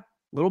 Yeah? A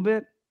little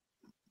bit?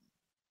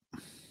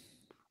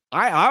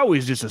 I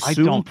always just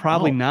assume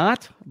probably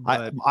not.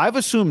 I've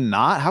assumed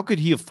not. How could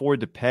he afford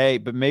to pay?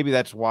 But maybe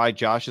that's why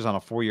Josh is on a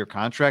 4-year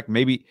contract.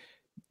 Maybe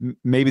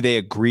they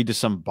agreed to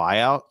some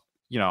buyout.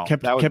 You know,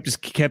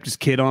 kept his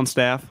kid on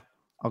staff.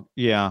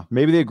 Yeah,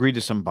 maybe they agreed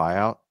to some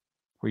buyout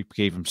where he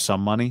gave him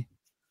some money.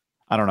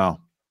 I don't know.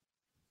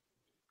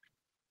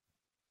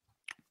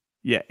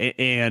 Yeah,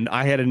 and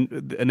I had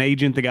an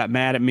agent that got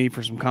mad at me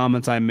for some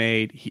comments I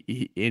made,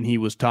 he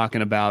was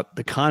talking about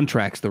the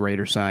contracts the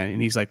Raiders sign,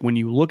 and he's like, when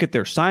you look at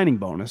their signing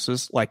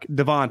bonuses, like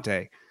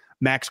Devontae,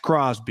 Max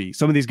Crosby,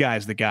 some of these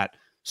guys that got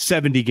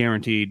 70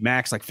 guaranteed,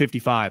 Max like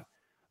 55,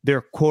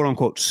 their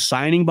quote-unquote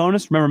signing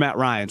bonus, remember Matt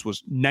Ryan's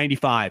was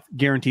 95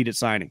 guaranteed at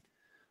signing.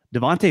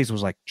 Devontae's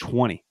was like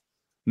 20.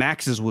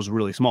 Max's was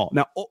really small.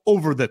 Now,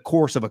 over the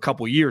course of a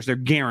couple of years, they're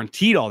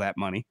guaranteed all that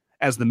money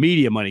as the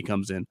media money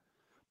comes in.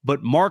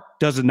 But Mark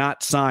does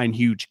not sign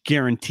huge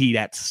guaranteed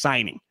at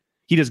signing.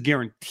 He does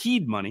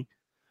guaranteed money,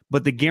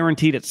 but the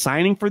guaranteed at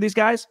signing for these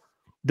guys,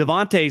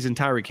 Devontae's and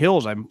Tyreek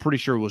Hill's, I'm pretty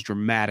sure was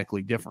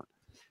dramatically different.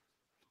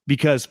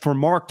 Because for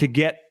Mark to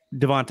get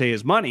Devontae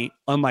his money,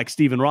 unlike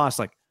Stephen Ross,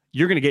 like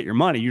you're going to get your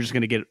money, you're just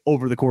going to get it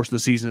over the course of the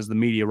season as the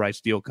media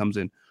rights deal comes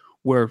in,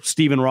 where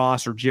Stephen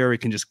Ross or Jerry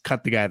can just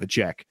cut the guy the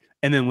check.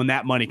 And then when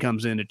that money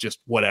comes in, it's just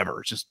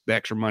whatever. It's just the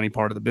extra money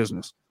part of the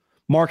business.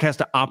 Mark has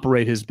to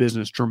operate his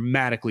business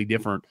dramatically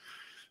different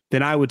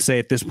than I would say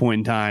at this point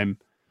in time,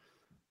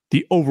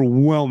 the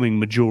overwhelming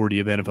majority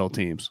of NFL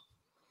teams.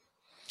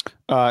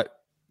 I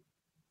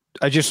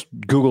just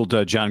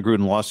Googled John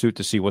Gruden lawsuit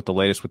to see what the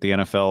latest with the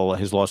NFL,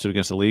 his lawsuit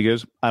against the league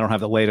is. I don't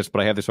have the latest,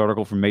 but I have this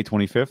article from May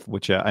 25th,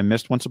 which I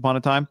missed once upon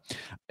a time.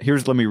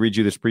 Let me read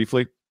you this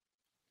briefly.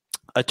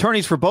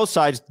 Attorneys for both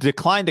sides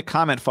declined to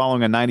comment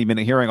following a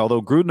 90-minute hearing,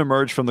 although Gruden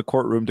emerged from the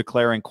courtroom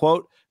declaring,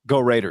 quote,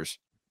 "Go Raiders."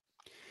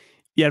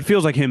 Yeah, it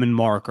feels like him and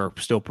Mark are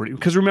still pretty,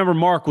 because remember,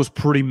 Mark was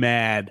pretty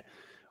mad.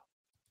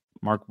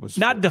 Mark was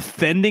not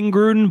defending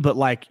Gruden, but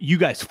like, you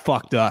guys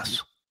fucked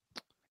us.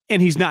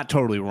 And he's not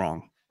totally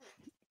wrong.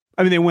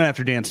 I mean, they went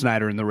after Dan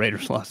Snyder and the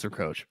Raiders lost their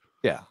coach.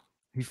 Yeah.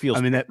 He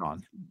feels that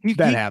on.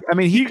 That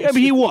happened.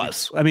 He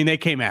was. I mean, they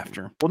came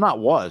after him. Well, not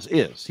was,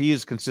 is. He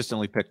is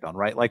consistently picked on,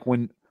 right? Like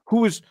when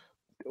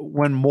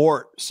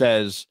Mort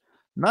says,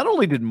 not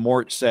only did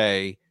Mort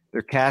say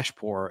they're cash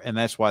poor and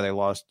that's why they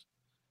lost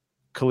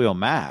Khalil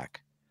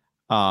Mack,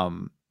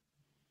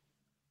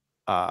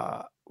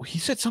 he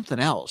said something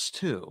else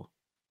too.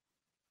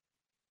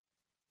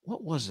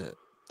 What was it?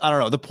 I don't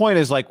know. The point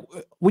is, like,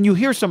 when you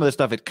hear some of this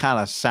stuff, it kind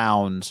of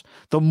sounds,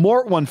 the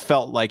Mort one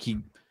felt like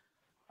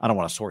I don't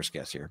want to source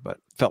guess here, but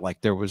felt like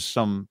there was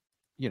some,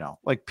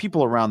 like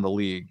people around the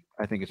league,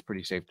 I think it's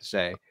pretty safe to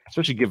say,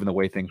 especially given the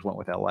way things went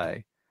with LA,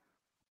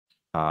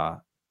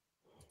 are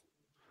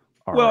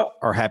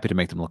happy to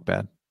make them look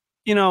bad.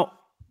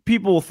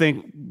 People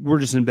think we're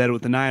just in bed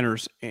with the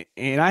Niners,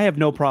 and I have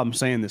no problem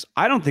saying this.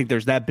 I don't think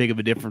there's that big of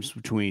a difference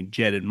between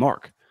Jed and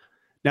Mark.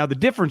 Now, the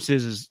difference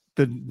is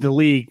the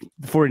league,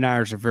 the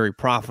 49ers are very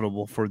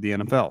profitable for the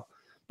NFL.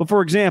 But,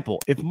 for example,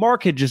 if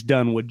Mark had just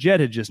done what Jed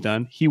had just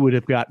done, he would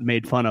have got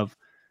made fun of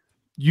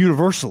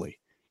universally.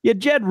 Yet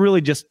Jed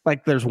really just,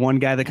 like, there's one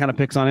guy that kind of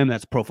picks on him.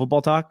 That's Pro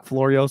Football Talk.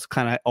 Florio's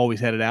kind of always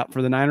headed out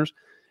for the Niners.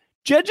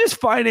 Jed just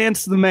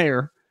financed the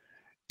mayor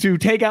to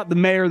take out the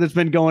mayor that's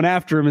been going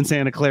after him in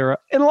Santa Clara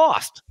and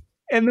lost.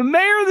 And the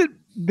mayor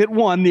that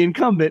won, the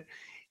incumbent,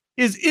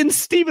 is in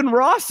Stephen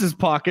Ross's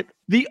pocket,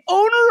 the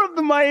owner of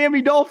the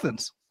Miami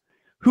Dolphins,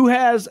 who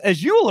has,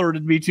 as you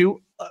alerted me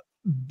to,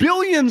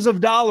 billions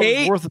of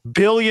dollars worth of $8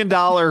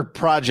 billion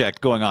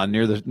project going on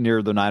near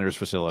the Niners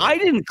facility. I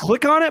didn't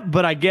click on it,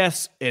 but I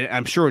guess,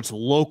 I'm sure it's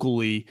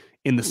locally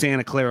in the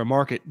Santa Clara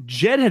market.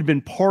 Jed had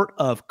been part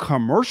of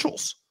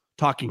commercials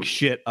talking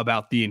shit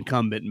about the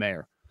incumbent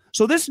mayor.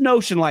 So this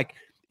notion, like,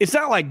 it's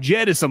not like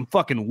Jed is some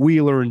fucking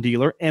wheeler and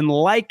dealer. And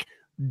like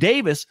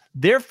Davis,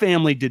 their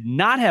family did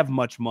not have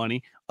much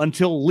money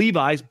until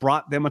Levi's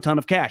brought them a ton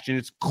of cash. And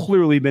it's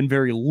clearly been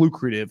very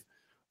lucrative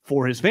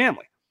for his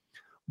family.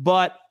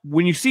 But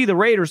when you see the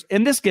Raiders,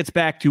 and this gets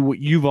back to what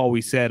you've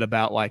always said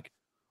about like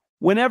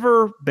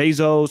whenever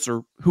Bezos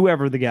or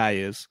whoever the guy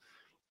is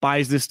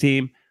buys this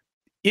team,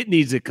 it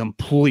needs a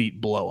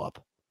complete blow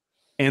up.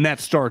 And that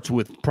starts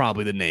with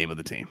probably the name of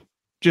the team.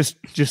 Just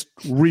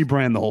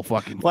rebrand the whole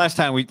fucking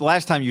thing.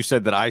 Last time you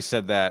said that I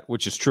said that,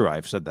 which is true.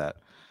 I've said that.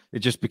 It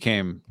just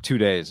became 2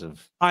 days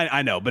of.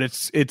 I know, but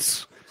it's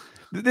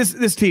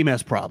this team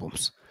has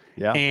problems.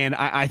 Yeah. And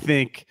I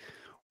think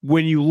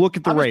when you look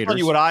at the Raiders, telling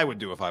you what I would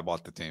do if I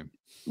bought the team.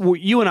 Well,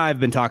 you and I have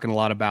been talking a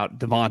lot about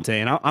Devontae,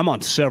 and I'm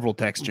on several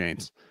text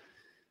chains.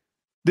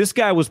 This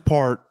guy was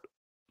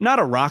not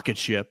a rocket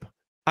ship.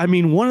 I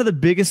mean, one of the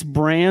biggest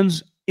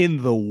brands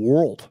in the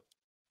world.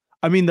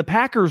 I mean, the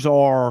Packers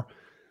are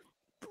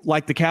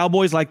like the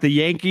Cowboys, like the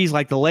Yankees,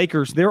 like the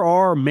Lakers. There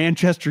are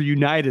Manchester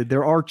United.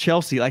 There are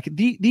Chelsea. Like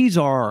these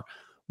are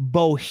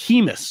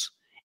behemoths.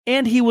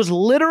 And he was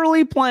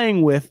literally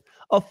playing with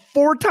a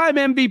 4-time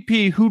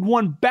MVP who'd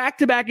won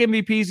back-to-back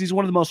MVPs. He's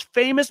one of the most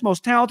famous,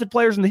 most talented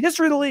players in the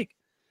history of the league.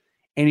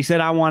 And he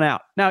said, I want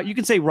out. Now, you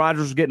can say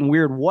Rodgers was getting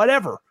weird,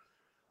 whatever.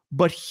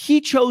 But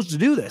he chose to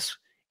do this.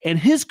 And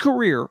his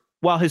career,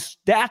 while his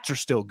stats are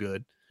still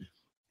good,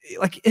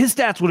 like his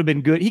stats would have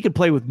been good. He could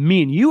play with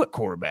me and you at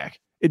quarterback.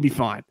 It'd be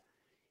fine.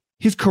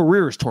 His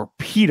career is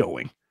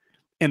torpedoing.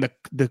 And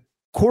the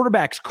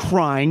quarterback's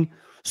crying.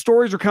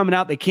 Stories are coming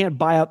out. They can't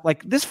buy up.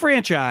 Like this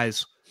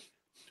franchise,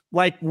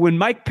 like when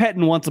Mike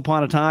Pettin once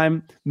upon a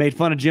time made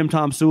fun of Jim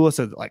Tom Sula,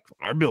 said like,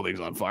 our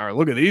building's on fire.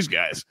 Look at these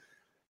guys.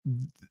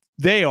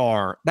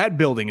 That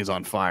building is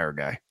on fire,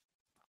 guy.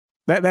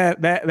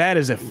 That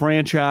is a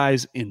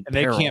franchise in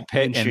peril. They can't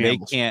pay,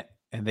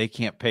 and they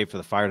can't pay for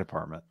the fire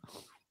department.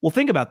 Well,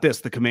 think about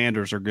this. The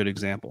Commanders are a good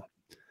example.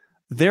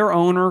 Their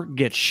owner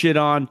gets shit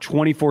on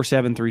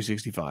 24/7,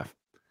 365.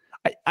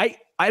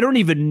 I don't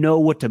even know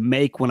what to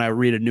make when I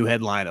read a new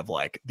headline of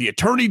like the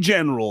Attorney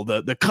General,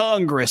 the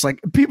Congress, like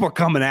people are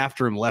coming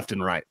after him left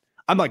and right.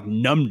 I'm like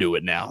numb to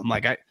it now. I'm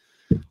like,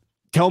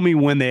 tell me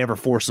when they ever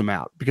force him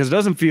out, because it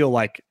doesn't feel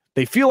like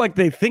they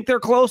think they're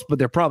close, but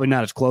they're probably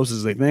not as close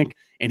as they think.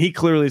 And he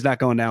clearly is not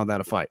going down without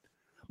a fight.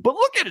 But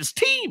look at his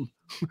team.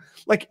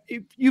 Like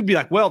you'd be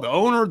like, well, the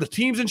owner, the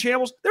team's in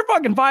shambles. They're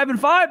fucking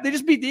 5-5. They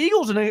just beat the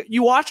Eagles, and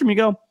you watch them, you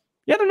go,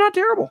 yeah, they're not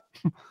terrible.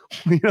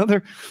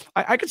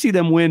 I could see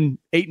them win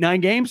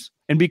 8-9 games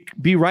and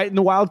be right in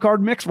the wild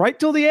card mix right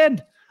till the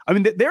end. I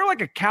mean, they're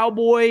like a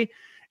Cowboy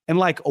and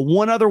like a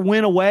one other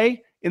win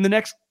away in the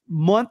next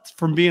month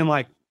from being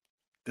like,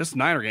 this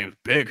Niner game is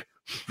big,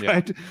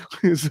 right?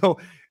 So,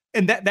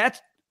 and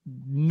that's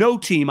no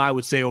team I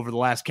would say over the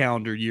last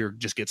calendar year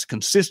just gets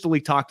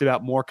consistently talked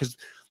about more because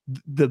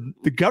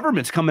the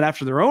government's coming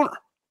after their owner.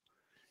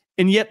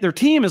 And yet their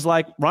team is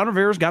like, Ron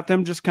Rivera's got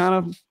them just kind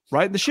of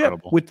riding the ship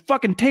with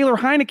fucking Taylor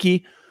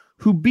Heineke,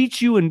 who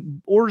beats you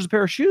and orders a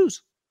pair of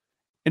shoes.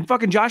 And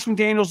fucking Josh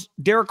McDaniels,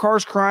 Derek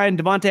Carr's crying,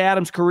 Devontae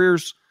Adams'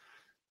 career's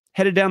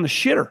headed down the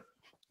shitter.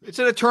 It's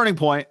at a turning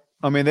point.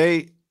 I mean,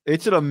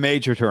 it's at a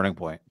major turning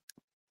point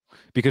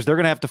because they're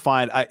going to have to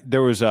find. I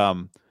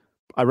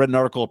read an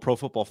article of Pro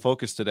Football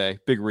Focus today.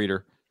 Big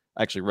reader.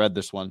 I actually read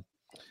this one.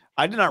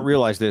 I did not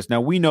realize this.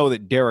 Now, we know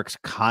that Derek's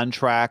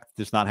contract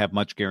does not have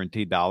much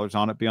guaranteed dollars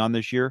on it beyond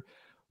this year,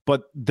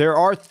 but there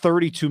are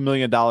 $32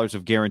 million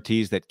of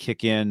guarantees that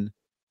kick in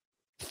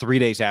 3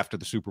 days after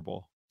the Super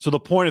Bowl. So the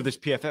point of this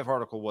PFF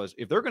article was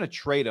if they're going to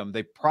trade him,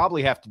 they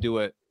probably have to do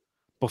it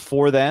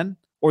before then,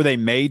 or they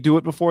may do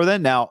it before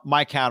then. Now,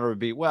 my counter would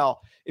be,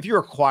 well, if you're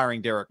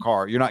acquiring Derek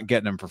Carr, you're not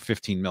getting him for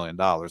 $15 million.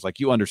 Like,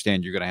 you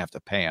understand you're going to have to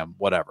pay him,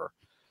 whatever.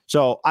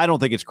 So I don't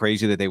think it's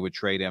crazy that they would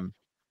trade him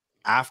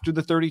after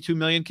the $32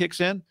 million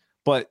kicks in.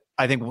 But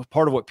I think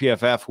part of what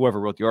PFF, whoever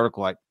wrote the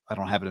article, I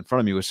don't have it in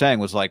front of me, was saying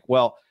was like,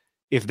 well,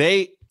 if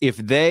they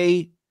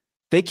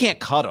can't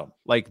cut him,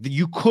 like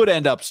you could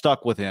end up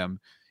stuck with him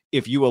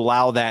if you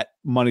allow that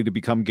money to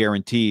become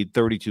guaranteed,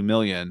 $32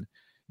 million,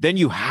 then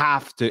you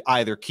have to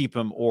either keep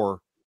him or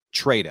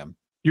trade him.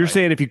 You're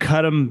saying if you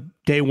cut him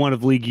day one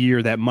of league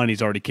year, that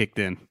money's already kicked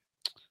in.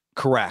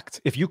 Correct.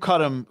 If you cut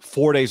him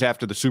 4 days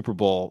after the Super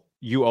Bowl,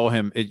 you owe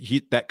him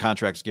that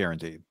contract's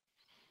guaranteed.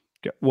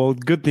 Well,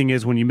 good thing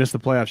is when you miss the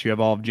playoffs, you have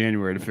all of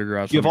January to figure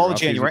out. You have all of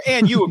January,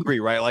 and you agree,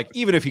 right? Like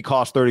even if he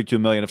costs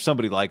 $32 million, if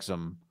somebody likes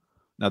him,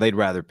 now they'd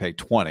rather pay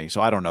 20. So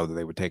I don't know that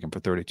they would take him for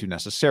 32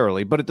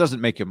 necessarily, but it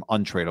doesn't make him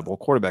untradeable.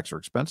 Quarterbacks are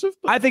expensive.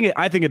 I think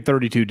at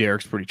 32,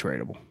 Derek's pretty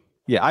tradable.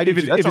 Yeah, if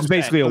it's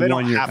basically a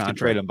 1 year contract, to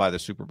trade him by the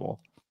Super Bowl.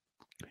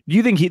 Do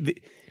you think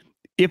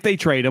if they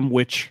trade him,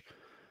 which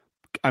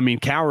I mean,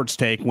 Coward's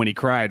take when he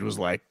cried was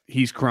like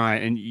he's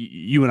crying, and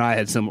you and I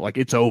had some like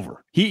it's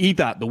over. He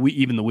thought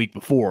even the week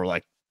before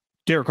like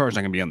Derek Carr's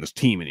not going to be on this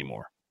team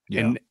anymore.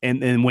 Yeah.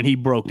 And when he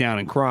broke down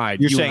and cried,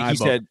 you're saying he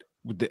said,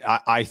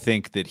 I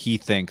think that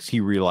he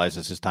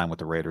realizes his time with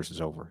the Raiders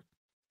is over.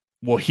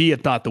 Well, he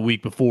had thought the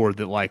week before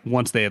that like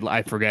once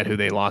I forget who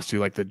they lost to,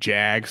 like the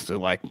Jags, so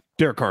like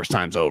Derek Carr's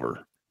time's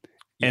over.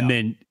 Yeah.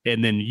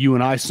 And then you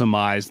and I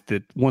surmised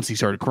that once he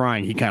started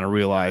crying, he kind of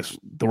realized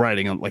the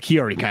writing on like he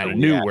already kind of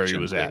knew where he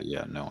was at.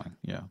 Yeah, knowing.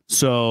 Yeah.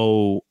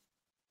 So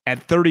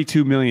at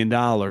 $32 million.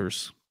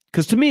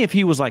 Because to me, if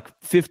he was like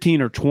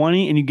 15 or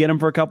 20 and you get him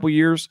for a couple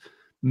years,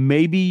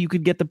 maybe you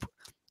could get the.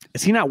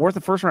 Is he not worth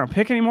a first round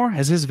pick anymore?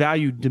 Has his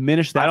value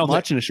diminished that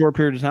much in a short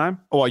period of time?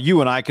 Well,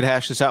 you and I could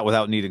hash this out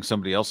without needing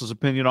somebody else's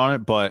opinion on it,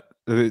 but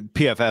the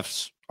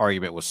PFF's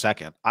argument was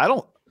second.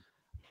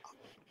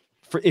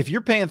 If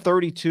you're paying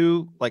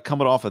 32, like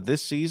coming off of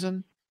this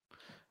season,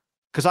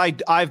 because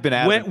I've been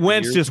at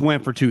Wentz just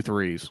went for 2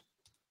 threes.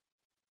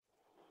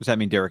 Does that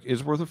mean Derek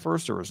is worth a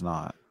first or is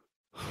not?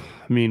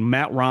 I mean,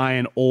 Matt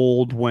Ryan,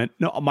 old, went.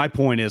 No, my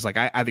point is, like,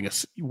 I think,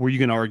 were you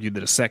going to argue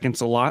that a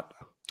second's a lot?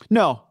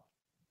 No.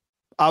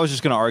 I was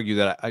just going to argue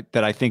that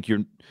I think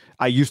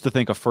I used to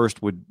think a first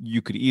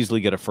you could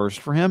easily get a first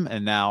for him.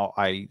 And now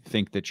I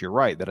think that you're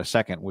right, that a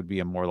second would be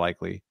a more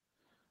likely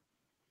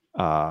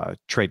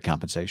trade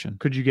compensation.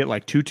 Could you get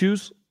like 2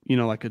 2s?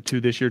 Like a 2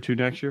 this year, 2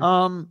 next year?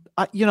 Not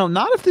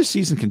if this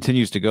season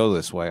continues to go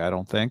this way, I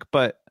don't think,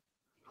 but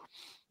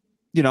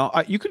you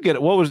could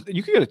get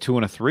you could get a 2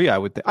 and a 3. I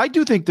would think. I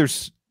do think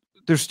there's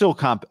still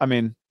I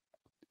mean,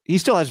 he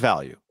still has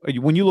value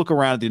when you look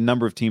around at the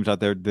number of teams out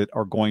there that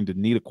are going to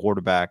need a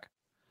quarterback.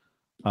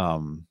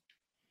 Do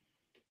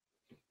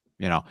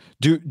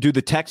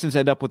the Texans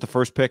end up with the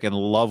first pick and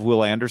love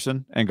Will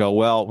Anderson and go,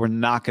 well, we're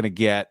not going to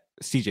get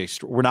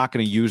we're not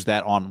going to use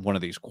that on one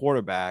of these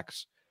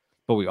quarterbacks,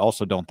 but we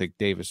also don't think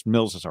Davis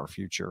Mills is our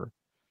future.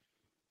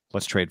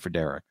 Let's trade for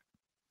Derek.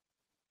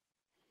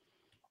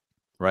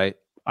 Right?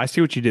 I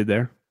see what you did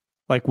there.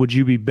 Like, would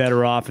you be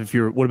better off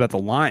what about the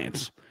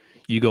Lions?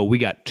 You go, we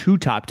got 2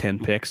 top 10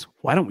 picks.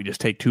 Why don't we just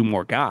take 2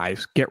 more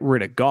guys, get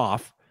rid of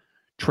Goff,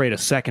 trade a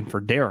second for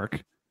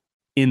Derek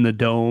in the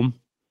dome?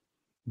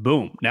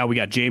 Boom. Now we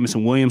got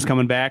Jameson Williams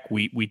coming back.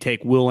 We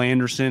take Will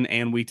Anderson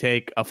and we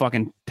take a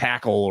fucking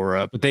tackle or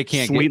a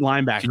sweet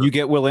linebacker. Can you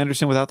get Will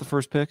Anderson without the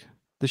first pick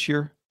this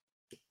year?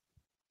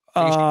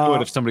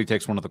 Good if somebody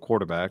takes one of the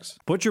quarterbacks.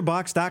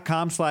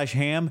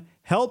 ButcherBox.com/ham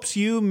helps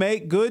you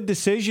make good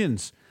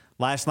decisions.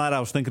 Last night I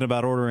was thinking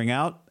about ordering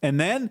out, and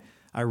then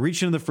I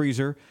reached into the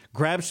freezer,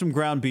 grabbed some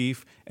ground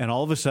beef, and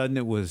all of a sudden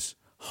it was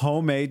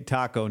homemade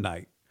taco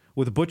night.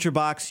 With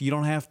ButcherBox, you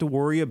don't have to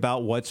worry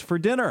about what's for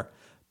dinner.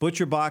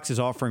 ButcherBox is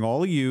offering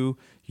all of you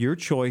your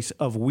choice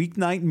of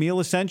weeknight meal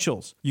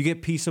essentials. You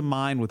get peace of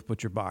mind with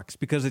ButcherBox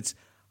because it's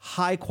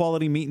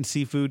high-quality meat and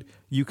seafood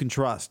you can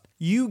trust.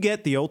 You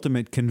get the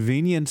ultimate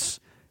convenience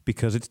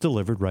because it's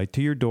delivered right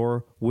to your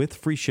door with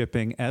free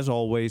shipping, as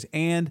always,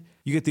 and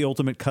you get the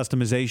ultimate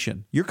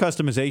customization. Your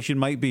customization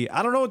might be,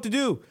 I don't know what to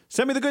do.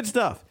 Send me the good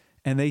stuff.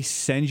 And they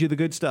send you the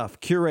good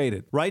stuff,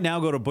 curated. Right now,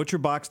 go to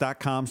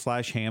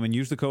butcherbox.com/ham and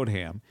use the code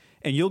HAM,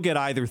 and you'll get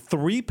either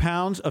 3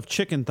 pounds of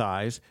chicken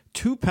thighs,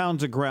 2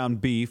 pounds of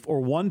ground beef,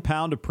 or 1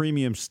 pound of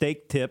premium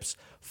steak tips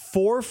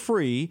for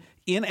free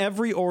in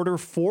every order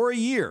for a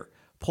year.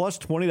 Plus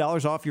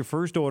 $20 off your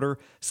first order.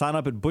 Sign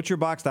up at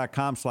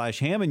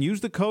butcherbox.com/ham and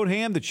use the code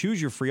HAM to choose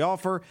your free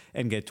offer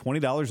and get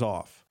 $20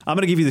 off. I'm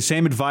going to give you the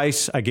same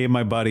advice I gave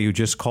my buddy who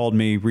just called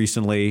me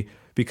recently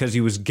because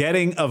he was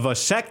getting a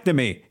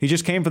vasectomy. He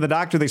just came from the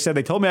doctor. They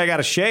told me I got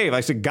to shave.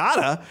 I said,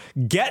 gotta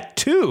get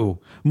 2,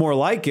 more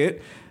like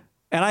it.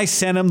 And I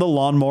sent him the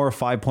Lawnmower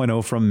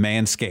 5.0 from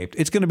Manscaped.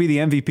 It's going to be the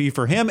MVP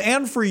for him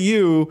and for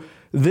you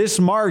this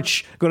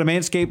March. Go to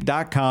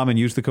manscaped.com and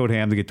use the code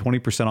HAM to get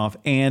 20% off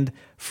and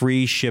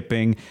free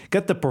shipping.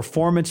 Get the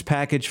Performance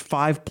Package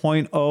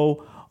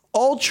 5.0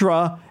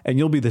 Ultra, and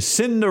you'll be the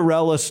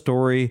Cinderella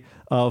story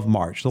of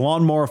March. The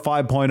Lawnmower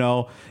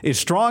 5.0 is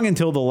strong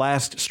until the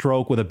last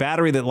stroke with a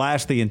battery that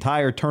lasts the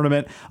entire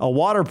tournament, a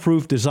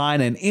waterproof design,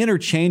 and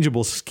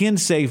interchangeable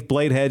skin-safe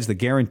blade heads that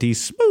guarantee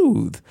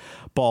smooth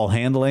ball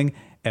handling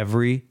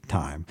every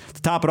time.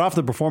 To top it off,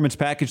 the Performance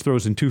Package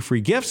throws in 2 free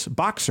gifts,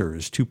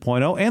 Boxers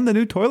 2.0, and the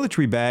new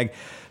toiletry bag.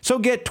 So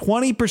get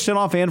 20%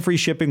 off and free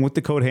shipping with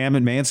the code HAM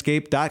at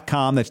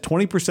manscaped.com. That's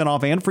 20%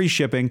 off and free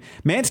shipping.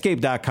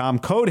 Manscaped.com,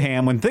 code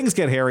HAM. When things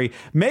get hairy,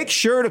 make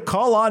sure to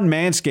call on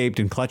Manscaped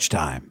in clutch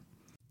time.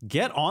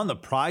 Get on the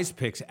Prize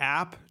Picks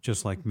app,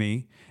 just like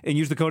me, and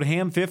use the code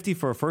HAM50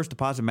 for a first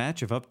deposit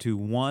match of up to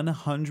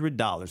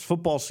 $100.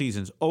 Football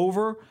season's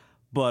over,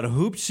 but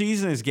hoop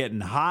season is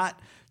getting hot.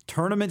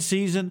 Tournament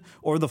season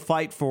or the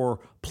fight for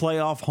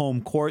playoff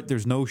home court,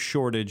 there's no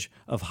shortage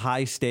of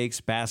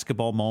high-stakes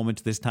basketball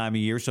moments this time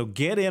of year. So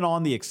get in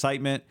on the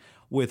excitement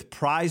with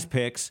Prize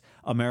Picks,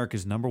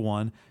 America's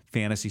 #1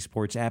 fantasy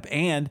sports app.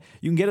 And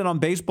you can get it on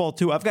baseball,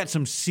 too. I've got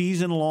some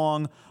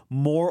season-long,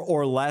 more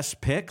or less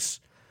picks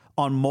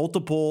on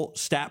multiple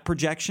stat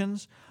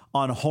projections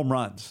on home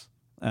runs.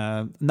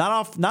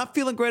 Not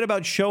feeling great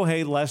about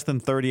Shohei less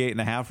than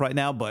 38.5 right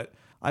now, but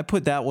I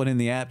put that one in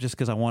the app just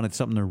because I wanted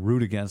something to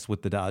root against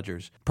with the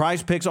Dodgers.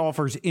 Prize Picks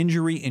offers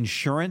injury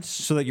insurance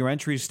so that your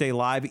entries stay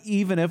live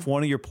even if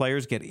one of your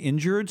players get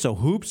injured. So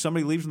hoops,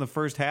 somebody leaves in the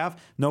first half,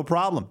 no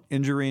problem.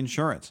 Injury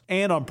insurance.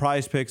 And on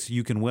Prize Picks,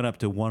 you can win up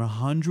to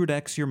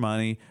 100x your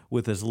money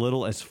with as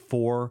little as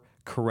 4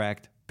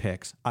 correct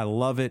picks. I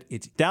love it.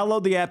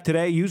 Download the app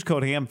today. Use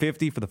code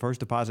HAM50 for the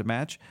first deposit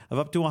match of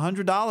up to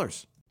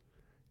 $100.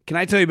 Can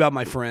I tell you about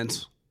my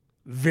friends?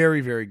 Very,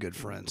 very good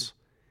friends.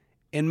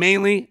 And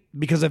mainly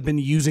because I've been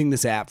using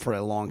this app for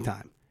a long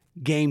time.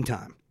 Game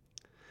Time.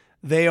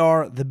 They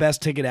are the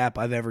best ticket app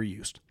I've ever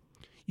used.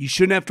 You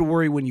shouldn't have to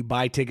worry when you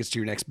buy tickets to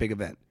your next big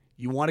event.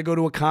 You want to go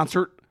to a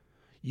concert?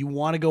 You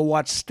want to go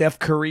watch Steph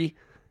Curry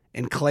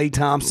and Klay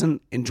Thompson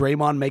and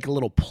Draymond make a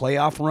little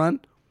playoff run?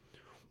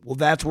 Well,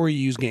 that's where you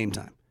use Game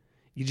Time.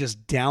 You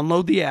just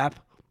download the app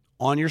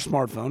on your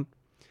smartphone,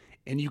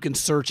 and you can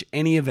search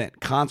any event,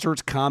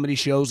 concerts, comedy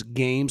shows,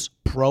 games,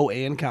 pro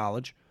and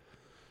college.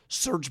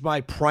 Search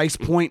by price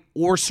point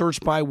or search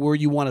by where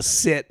you want to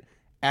sit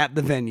at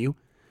the venue.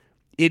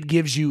 It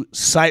gives you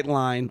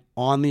sightline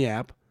on the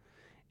app,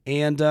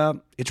 and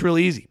it's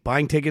really easy.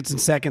 Buying tickets in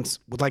seconds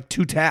with like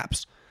 2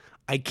 taps.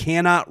 I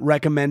cannot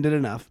recommend it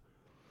enough.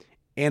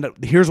 And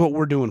here's what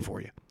we're doing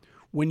for you.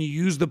 When you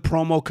use the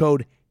promo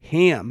code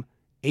HAM,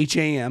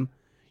 H-A-M,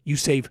 you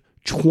save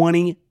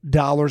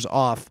 $20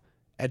 off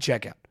at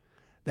checkout.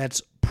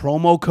 That's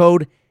promo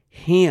code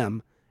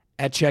HAM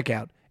at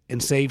checkout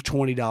and save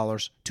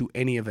 $20 to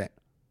any event.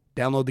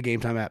 Download the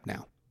Game Time app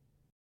now.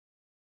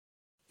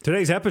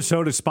 Today's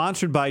episode is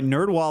sponsored by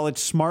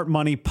NerdWallet's Smart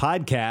Money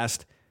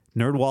Podcast.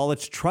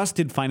 NerdWallet's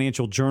trusted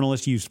financial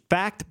journalists use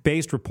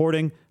fact-based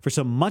reporting for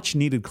some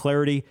much-needed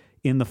clarity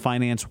in the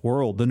finance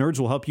world. The nerds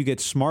will help you get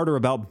smarter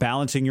about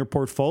balancing your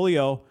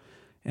portfolio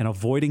and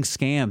avoiding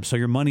scams so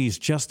your money is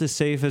just as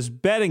safe as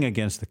betting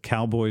against the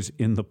Cowboys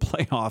in the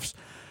playoffs.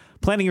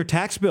 Planning your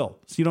tax bill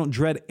so you don't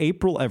dread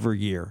April every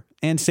year.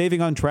 And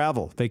saving on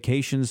travel.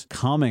 Vacations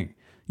coming.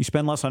 You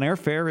spend less on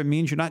airfare. It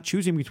means you're not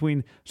choosing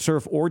between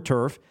surf or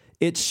turf.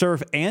 It's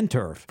surf and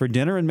turf for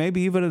dinner and maybe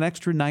even an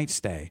extra night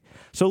stay.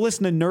 So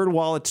listen to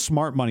NerdWallet's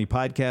Smart Money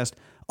Podcast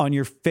on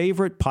your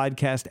favorite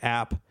podcast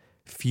app.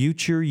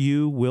 Future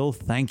you will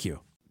thank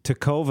you.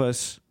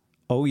 Tecovas,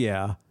 oh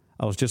yeah.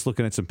 I was just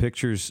looking at some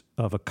pictures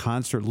of a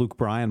concert Luke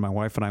Bryan, my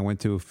wife and I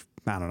went to,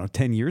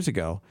 10 years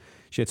ago.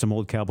 She had some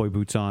old cowboy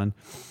boots on.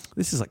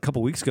 This is like a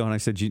couple weeks ago, and I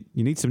said, you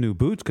need some new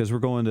boots because we're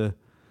going to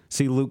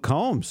see Luke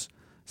Combs.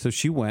 So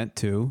she went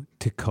to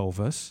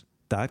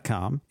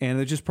tecovas.com, and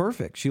they're just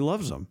perfect. She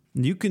loves them.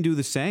 You can do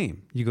the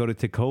same. You go to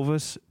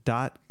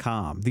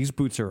tecovas.com. These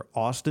boots are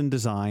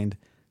Austin-designed,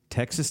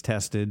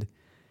 Texas-tested,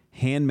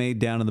 handmade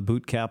down in the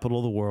boot capital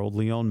of the world,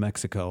 Leon,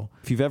 Mexico.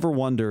 If you've ever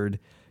wondered,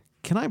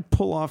 can I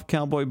pull off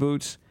cowboy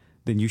boots?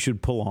 Then you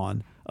should pull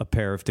on a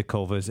pair of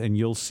Tecovas, and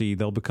you'll see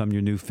they'll become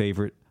your new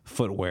favorite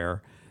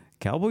footwear.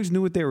 Cowboys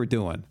knew what they were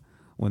doing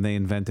when they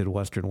invented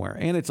Western wear,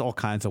 and it's all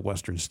kinds of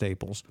Western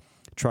staples.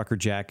 Trucker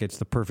jackets,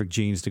 the perfect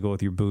jeans to go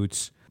with your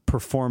boots,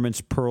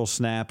 performance pearl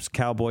snaps,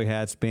 cowboy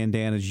hats,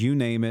 bandanas, you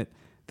name it,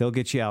 they'll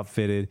get you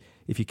outfitted.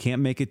 If you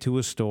can't make it to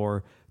a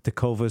store,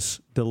 Tecovas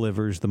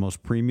delivers the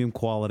most premium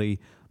quality,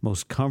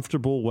 most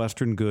comfortable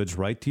Western goods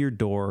right to your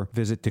door.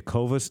 Visit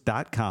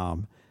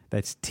tecovas.com.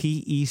 That's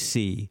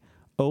TECOVAS.com.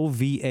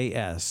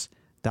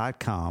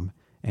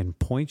 and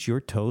point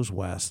your toes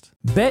west.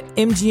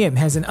 BetMGM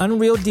has an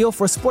unreal deal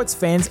for sports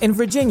fans in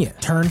Virginia.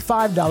 Turn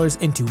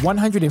 $5 into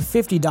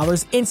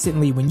 $150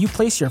 instantly when you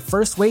place your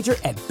first wager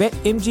at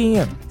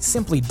BetMGM.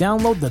 Simply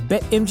download the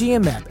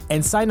BetMGM app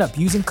and sign up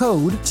using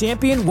code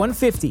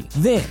Champion150.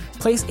 Then,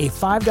 place a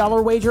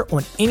 $5 wager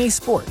on any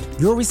sport.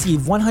 You'll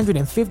receive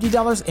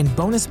 $150 in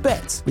bonus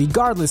bets,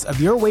 regardless of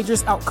your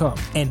wager's outcome.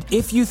 And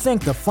if you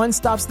think the fun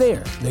stops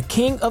there, the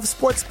king of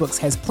sportsbooks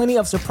has plenty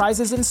of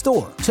surprises in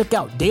store. Check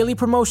out daily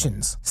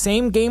promotions,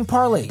 same-game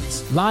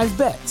parlays, live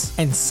bets,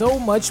 and so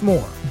much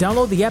more.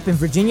 Download the app in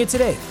Virginia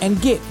today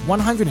and get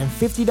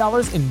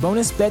 $150 in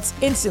bonus bets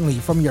instantly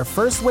from your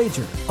first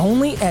wager.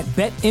 Only at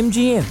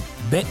BetMGM.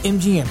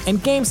 BetMGM and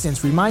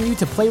GameSense remind you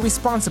to play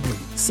responsibly.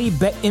 See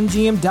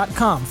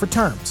BetMGM.com for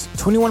terms.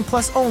 21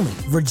 plus only.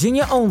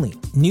 Virginia only.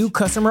 New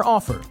customer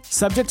offer.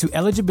 Subject to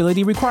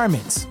eligibility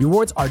requirements.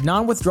 Rewards are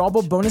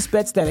non-withdrawable bonus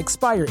bets that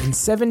expire in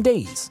 7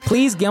 days.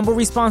 Please gamble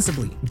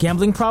responsibly.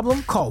 Gambling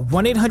problem? Call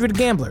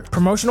 1-800-GAMBLER.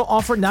 Promotional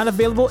offer not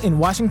available in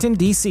Washington,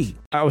 D.C.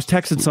 I was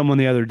texting someone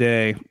the other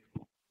day.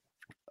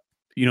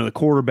 The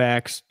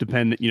quarterbacks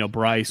depend,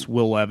 Bryce,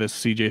 Will Levis,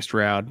 CJ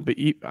Stroud. But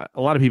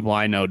a lot of people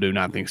I know do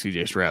not think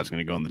CJ Stroud is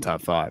going to go in the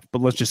top 5.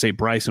 But let's just say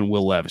Bryce and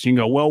Will Levis. You can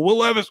go, well, Will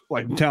Levis,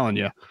 like I'm telling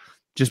you,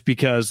 just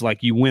because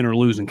like you win or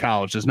lose in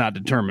college does not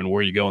determine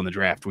where you go in the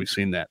draft. We've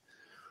seen that.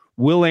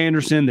 Will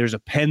Anderson, there's a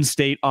Penn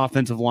State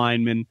offensive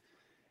lineman,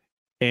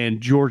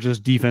 and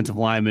Georgia's defensive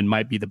lineman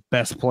might be the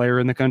best player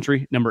in the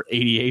country, number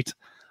 88.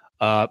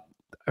 I've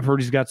heard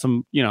he's got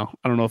some, I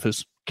don't know if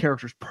his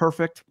character's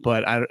perfect,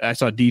 but I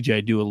saw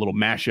DJ do a little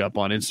mashup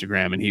on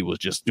Instagram, and he was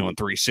just doing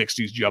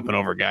 360s, jumping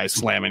over guys,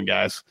 slamming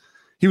guys.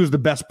 He was the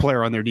best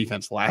player on their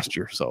defense last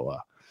year. So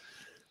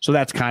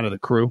that's kind of the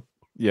crew.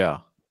 Yeah.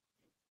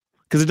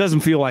 Because it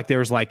doesn't feel like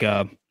there's like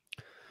a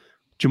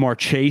Jamar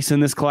Chase in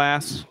this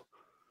class.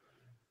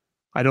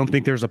 I don't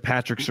think there's a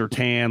Patrick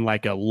Surtain,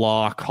 like a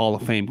lock Hall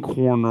of Fame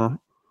corner.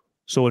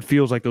 So it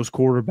feels like those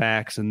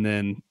quarterbacks and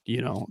then,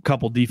 a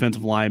couple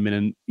defensive linemen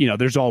and,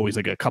 there's always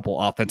like a couple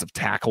offensive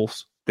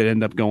tackles that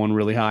end up going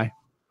really high.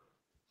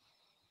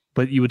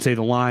 But you would say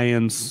the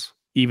Lions,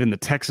 even the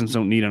Texans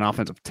don't need an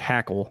offensive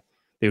tackle.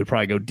 They would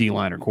probably go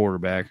D-line or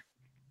quarterback.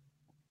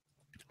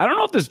 I don't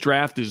know if this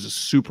draft is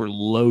super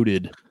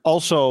loaded.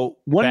 Also,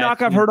 one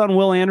knock I've heard on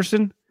Will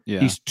Anderson,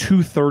 he's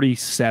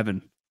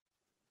 237.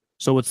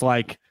 So it's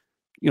like,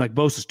 like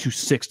Bosa's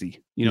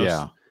 260.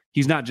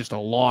 He's not just a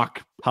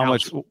lock. How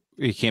much?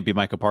 He can't be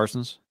Micah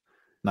Parsons?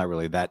 Not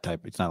really that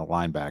type. It's not a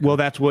linebacker. Well,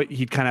 that's what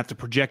he'd kind of have to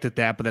project at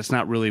that, but that's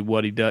not really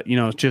what he does.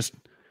 It's just,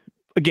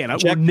 again, we're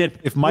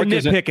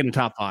nitpicking in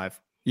top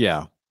 5.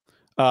 Yeah.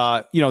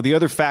 The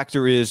other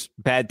factor is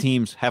bad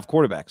teams have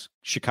quarterbacks.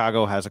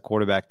 Chicago has a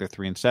quarterback. They're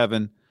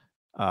 3-7.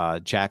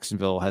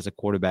 Jacksonville has a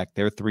quarterback.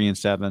 They're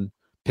 3-7.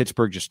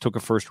 Pittsburgh just took a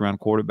first-round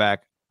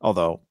quarterback.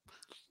 Although,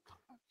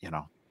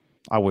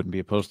 I wouldn't be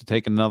opposed to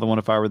taking another one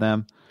if I were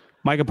them.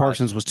 Micah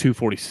Parsons was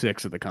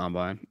 246 at the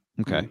combine.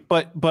 Okay.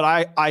 But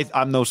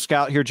I'm no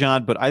scout here,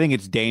 John, but I think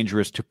it's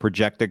dangerous to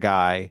project a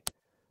guy,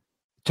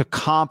 to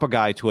comp a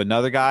guy to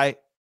another guy.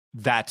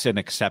 That's an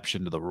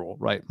exception to the rule,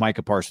 right?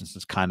 Micah Parsons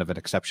is kind of an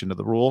exception to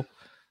the rule.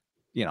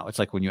 It's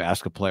like when you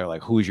ask a player,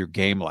 like, who is your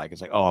game like?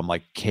 It's like, oh, I'm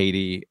like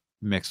Katie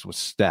mixed with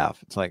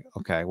Steph. It's like,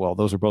 okay, well,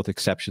 those are both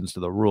exceptions to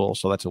the rule.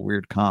 So that's a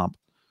weird comp.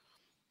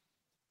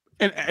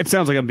 And it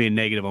sounds like I'm being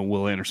negative on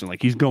Will Anderson.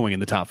 Like, he's going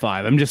in the top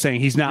 5. I'm just saying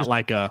he's not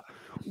like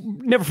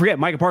never forget,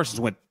 Micah Parsons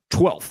went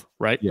 12th,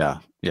 right? Yeah.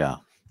 Yeah.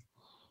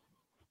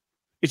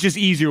 It's just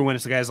easier when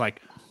it's the guys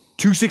like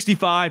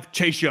 265,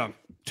 Chase Young,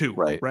 2,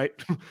 right? Right.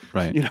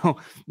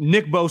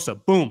 Nick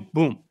Bosa, boom,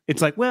 boom.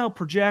 It's like, well,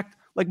 project.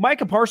 Like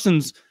Micah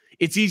Parsons,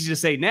 it's easy to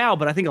say now,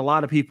 but I think a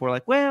lot of people are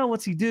like, well,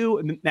 what's he do?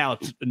 And now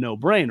it's a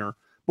no-brainer.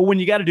 But when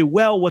you got to do,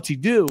 well, what's he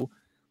do?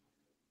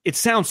 It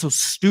sounds so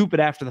stupid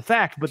after the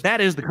fact, but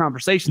that is the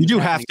conversation. You do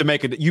have to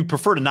make it. You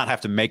prefer to not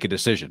have to make a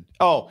decision.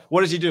 Oh,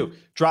 what does he do?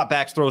 Drop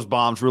backs, throws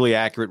bombs, really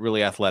accurate,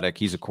 really athletic.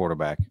 He's a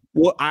quarterback.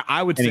 Well,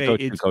 I would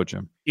say coach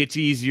him. It's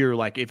easier.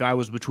 Like if I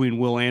was between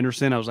Will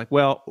Anderson, I was like,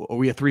 well, are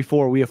we a 3-4?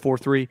 Are we a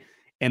 4-3?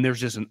 And there's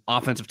just an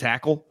offensive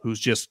tackle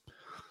who's just,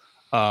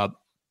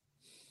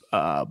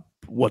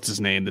 what's his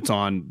name? That's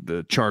on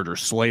the Chargers,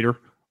 Slater.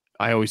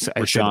 I say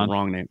the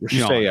wrong name.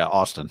 You say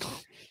Austin.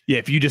 Yeah,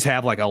 if you just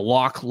have like a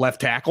lock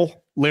left tackle,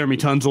 Laramie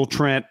Tunzel,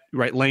 Trent,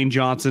 right, Lane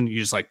Johnson, you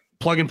just like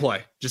plug and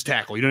play, just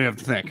tackle. You don't even have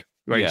to think.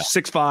 Right,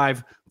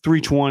 6'5",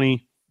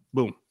 320,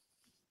 boom.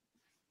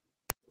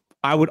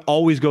 I would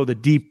always go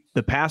the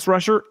pass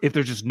rusher if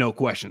there's just no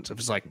questions. If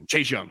it's like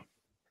Chase Young,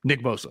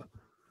 Nick Bosa.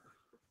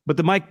 But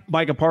the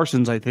Micah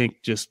Parsons, I think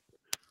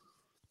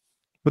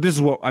but this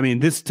is what, I mean,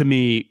 this to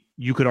me,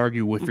 you could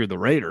argue if you're the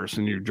Raiders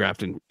and you're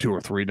drafting 2 or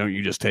 3, don't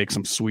you just take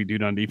some sweet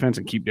dude on defense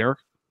and keep Derek?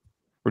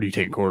 Or do you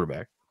take a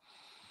quarterback?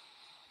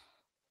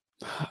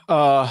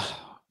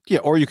 Yeah,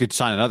 or you could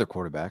sign another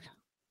quarterback.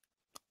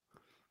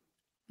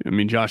 I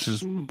mean, Josh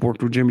has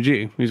worked with Jimmy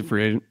G. He's a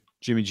free agent.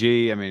 Jimmy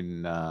G. I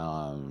mean,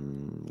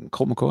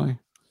 Colt McCoy.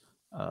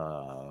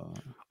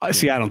 I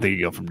don't think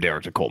you go from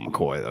Derek to Colt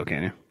McCoy, though,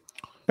 can you?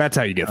 That's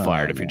how you get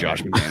fired if you're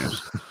Josh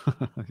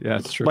McDaniels. Yeah,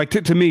 that's true. Like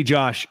to me,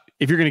 Josh,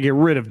 if you're going to get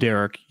rid of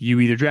Derek, you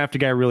either draft a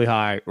guy really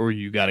high or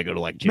you got to go to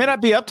like Jimmy. May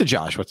not be up to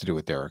Josh what to do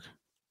with Derek.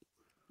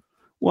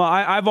 Well,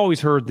 I've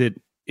always heard that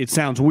it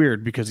sounds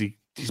weird because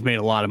he's made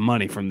a lot of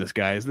money from this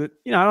guy. Is that,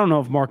 I don't know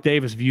if Mark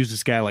Davis views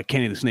this guy like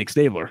Kenny the Snake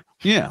Stabler.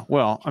 Yeah,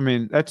 well, I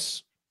mean,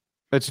 that's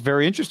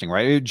very interesting,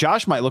 right?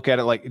 Josh might look at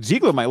it like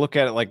Ziegler might look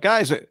at it like,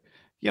 guys,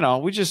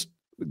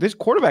 this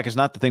quarterback is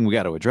not the thing we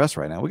got to address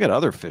right now. We got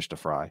other fish to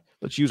fry.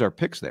 Let's use our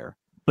picks there.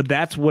 But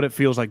that's what it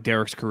feels like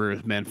Derek's career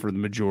has meant for the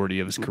majority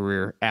of his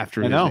career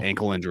after his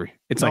ankle injury.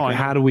 It's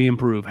how do we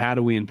improve? How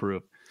do we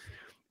improve?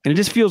 And it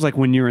just feels like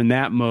when you're in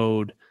that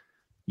mode,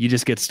 you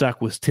just get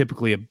stuck with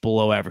typically a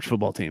below average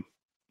football team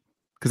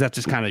because that's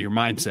just kind of your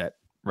mindset.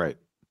 Right.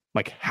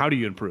 Like, how do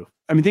you improve?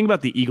 I mean, think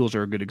about the Eagles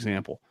are a good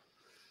example.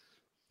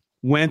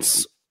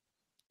 Wentz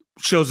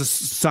shows a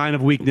sign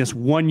of weakness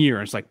 1 year.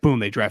 And it's like, boom,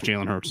 they draft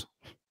Jalen Hurts.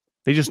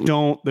 They just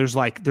don't. There's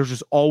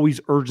just always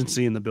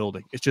urgency in the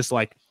building. It's just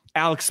like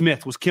Alex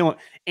Smith was killing.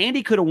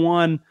 Andy could have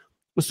won,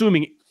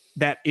 assuming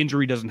that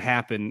injury doesn't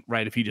happen,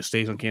 right, if he just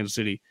stays on Kansas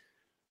City.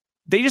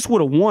 They just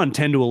would have won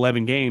 10 to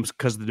 11 games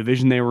because of the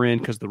division they were in,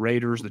 because the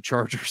Raiders, the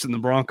Chargers, and the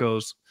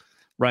Broncos,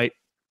 right?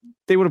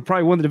 They would have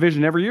probably won the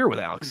division every year with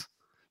Alex.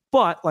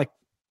 But,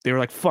 they were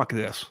like, fuck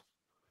this.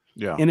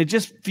 Yeah. And it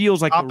just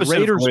feels like opposite the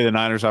Raiders. Of the way the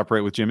Niners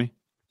operate with Jimmy.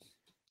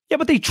 Yeah,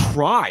 but they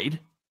tried,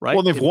 right?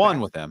 Well, they've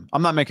won with him.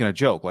 I'm not making a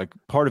joke. Like,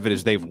 part of it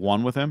is they've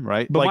won with him,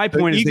 right? But my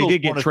point is they did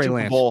get Trey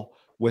Lance.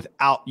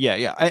 Without,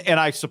 and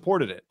I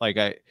supported it. Like,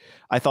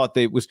 I thought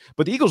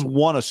but the Eagles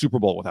won a Super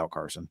Bowl without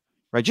Carson,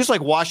 right? Just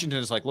like Washington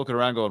is like looking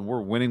around going,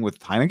 we're winning with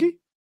Heineke?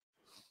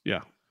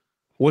 Yeah.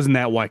 Wasn't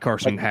that why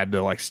Carson had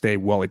to stay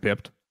Wally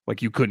pipped?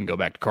 Like, you couldn't go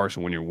back to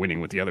Carson when you're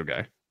winning with the other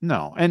guy.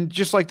 No. And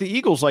just like the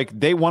Eagles,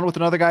 they won with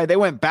another guy. They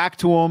went back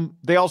to him.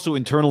 They also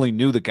internally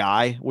knew the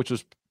guy, which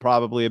was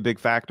probably a big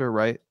factor,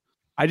 right?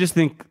 I just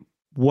think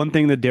one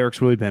thing that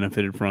Derek's really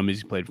benefited from is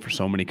he played for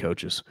so many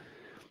coaches.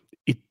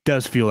 It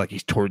does feel like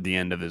he's toward the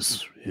end of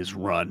his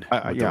run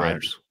with the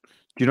Raiders.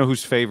 Do you know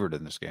who's favored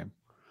in this game?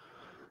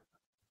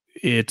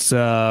 It's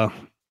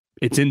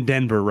in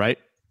Denver, right?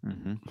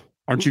 Mm-hmm.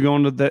 Aren't you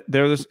going to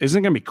there? Isn't it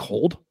going to be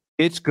cold?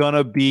 It's going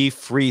to be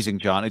freezing,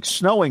 John. It's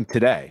snowing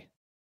today.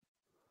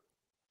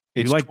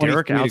 You like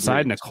Derek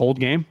outside in a cold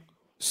game?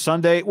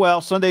 Sunday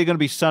going to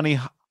be sunny,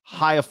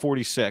 high of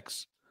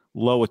 46,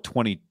 low of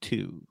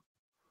 22.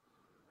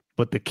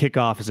 But the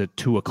kickoff is at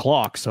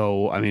 2:00.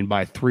 So, I mean,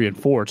 by 3 and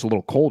 4, it's a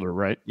little colder,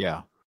 right?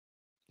 Yeah.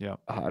 Yeah.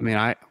 I mean,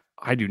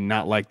 I do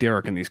not like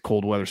Derek in these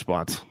cold weather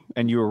spots.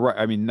 And you were right.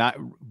 I mean,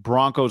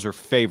 Broncos are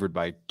favored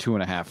by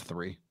 2.5,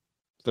 3.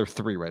 They're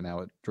 3 right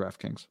now at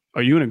DraftKings.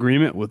 Are you in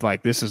agreement with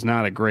this is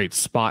not a great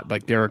spot,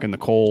 like Derek in the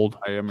cold?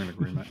 I am in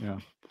agreement, yeah.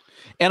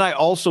 And I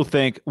also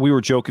think we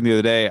were joking the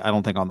other day, I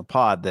don't think on the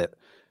pod, that,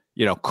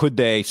 could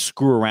they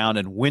screw around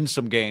and win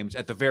some games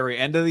at the very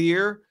end of the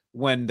year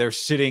when they're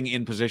sitting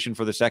in position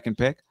for the second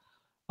pick?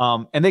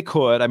 And they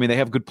could. I mean, they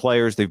have good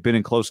players. They've been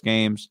in close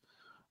games.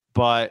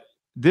 But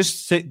this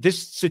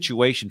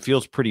situation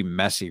feels pretty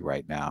messy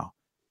right now.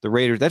 The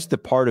Raiders, that's the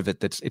part of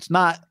it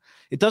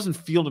it doesn't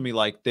feel to me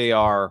like they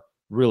are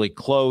really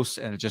close,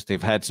 and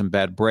they've had some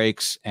bad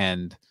breaks,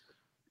 and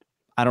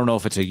I don't know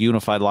if it's a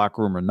unified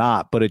locker room or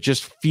not, but it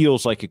just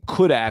feels like it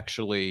could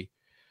actually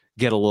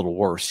get a little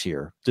worse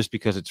here just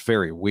because it's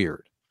very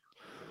weird.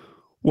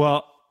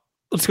 Well,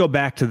 let's go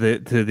back to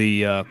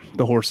the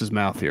horse's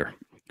mouth here.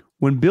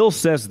 When Bill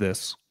says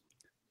this,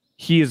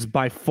 he is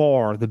by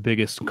far the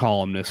biggest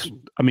columnist.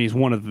 I mean, he's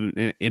one of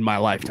them in my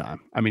lifetime.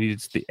 I mean,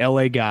 he's the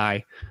LA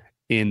guy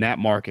in that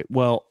market.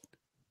 Well,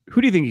 who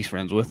do you think he's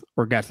friends with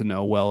or got to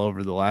know well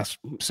over the last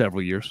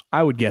several years?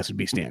 I would guess it'd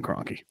be Stan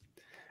Kroenke.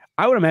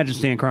 I would imagine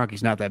Stan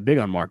Kroenke's not that big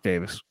on Mark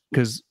Davis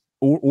because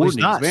he's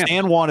not.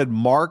 Stan wanted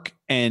Mark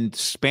and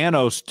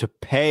Spanos to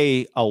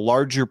pay a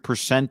larger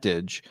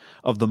percentage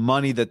of the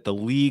money that the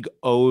league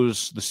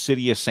owes the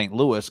city of St.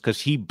 Louis because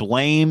he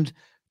blamed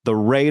the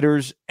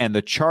Raiders and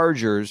the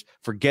Chargers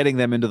for getting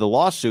them into the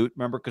lawsuit.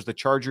 Remember, because the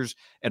Chargers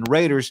and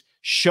Raiders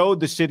showed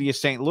the city of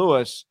St.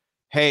 Louis,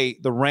 hey,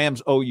 the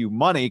Rams owe you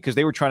money, because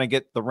they were trying to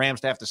get the Rams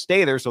to have to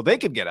stay there so they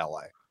could get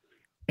LA.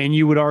 And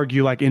you would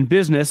argue, like in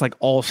business, like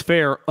all's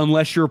fair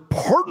unless you're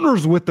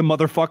partners with the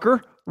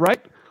motherfucker,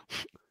 right?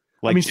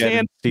 Like, I mean,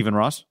 Stan, Stephen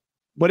Ross?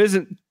 But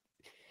isn't...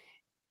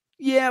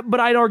 Yeah, but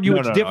I'd argue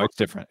it's different. No, it's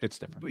different. It's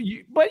different.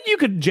 But you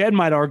could... Jed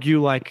might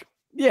argue like,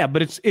 yeah,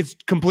 but it's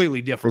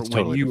completely different it's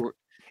totally different.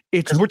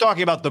 Because we're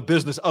talking about the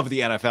business of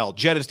the NFL.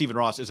 Jed and Stephen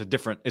Ross is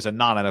a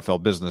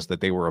non-NFL business that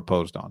they were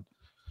opposed on.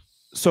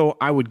 So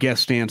I would guess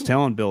Stan's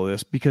telling Bill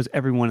this because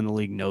everyone in the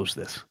league knows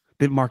this,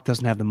 that Mark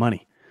doesn't have the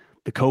money.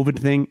 The COVID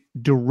thing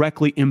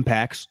directly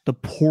impacts the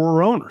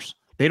poorer owners.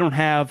 They don't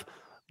have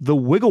the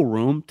wiggle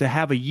room to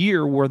have a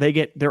year where they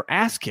get their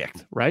ass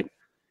kicked, right?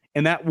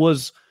 And I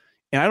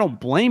don't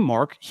blame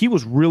Mark. He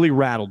was really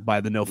rattled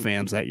by the no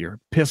fans that year.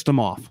 Pissed him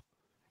off.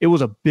 It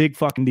was a big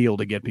fucking deal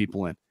to get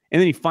people in. And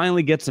then he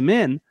finally gets them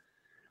in.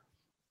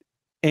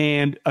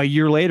 And a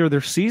year later,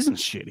 their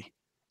season's shitty.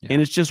 Yeah.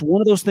 And it's just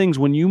one of those things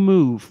when you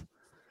move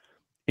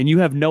and you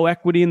have no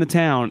equity in the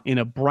town, in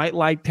a bright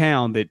light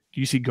town that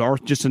you see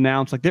Garth just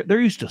announced, like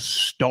they're used to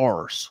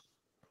stars,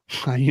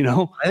 you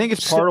know? I think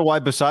it's part of why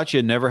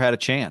Bisaccia never had a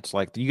chance.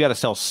 Like, you got to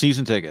sell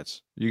season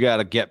tickets. You got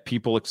to get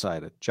people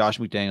excited. Josh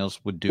McDaniels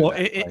would do that.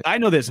 Right? I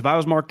know this. If I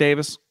was Mark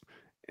Davis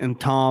and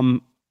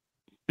Tom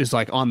is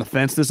like on the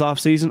fence this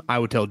offseason, I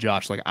would tell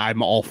Josh, like,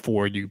 I'm all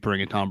for you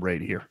bringing Tom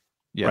Brady here.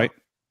 Yeah. Right?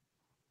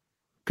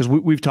 Because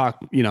we've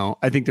talked,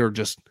 I think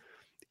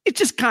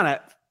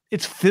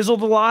it's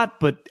fizzled a lot,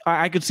 but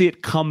I could see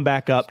it come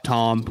back up.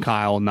 Tom,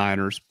 Kyle,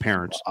 Niners,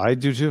 parents. I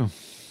do too.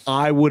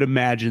 I would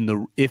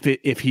imagine if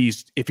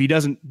he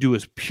doesn't do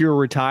his pure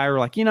retire,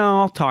 like,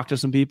 I'll talk to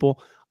some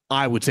people.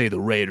 I would say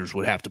the Raiders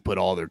would have to put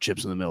all their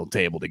chips in the middle of the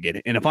table to get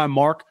it. And if I'm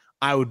Mark,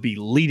 I would be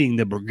leading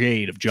the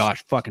brigade of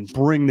Josh. Fucking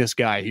bring this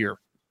guy here.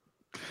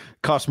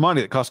 Costs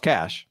money. That costs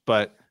cash.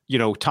 But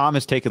Tom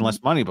has taken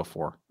less money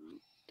before.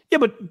 Yeah,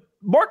 but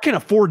Mark can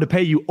afford to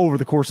pay you over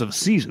the course of a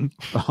season,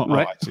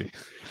 right? I see.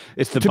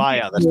 It's the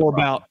buyout. That's more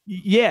about.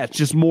 Yeah, it's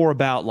just more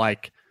about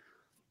like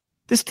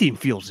this team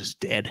feels just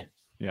dead.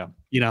 Yeah,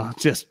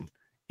 just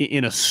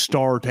in a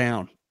star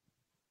town.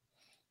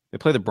 They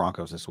play the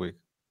Broncos this week,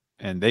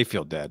 and they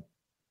feel dead.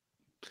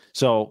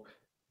 So,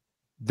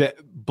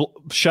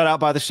 shut out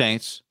by the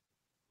Saints,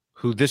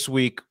 who this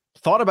week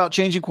thought about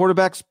changing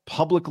quarterbacks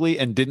publicly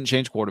and didn't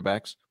change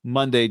quarterbacks.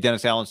 Monday,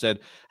 Dennis Allen said,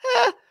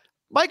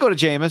 might go to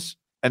Jameis.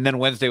 And then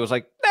Wednesday was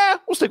like,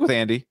 we'll stick with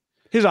Andy.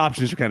 His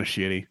options are kind of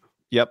shitty.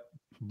 Yep.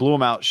 Blew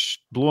him out,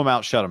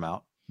 shut him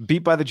out. Beat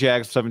by the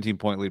Jags,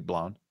 17-point lead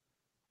blown.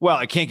 Well,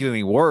 it can't get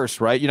any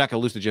worse, right? You're not going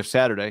to lose to Jeff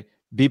Saturday.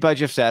 Beat by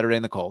Jeff Saturday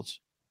and the Colts.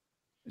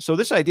 So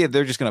this idea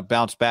they're just going to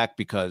bounce back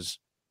because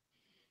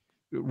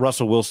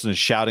Russell Wilson is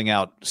shouting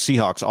out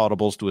Seahawks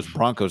audibles to his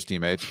Broncos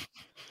teammates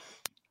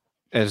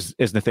as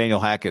Nathaniel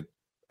Hackett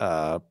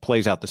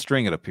plays out the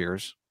string, it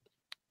appears.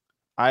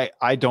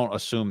 I don't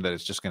assume that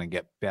it's just going to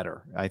get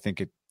better. I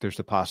think there's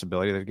the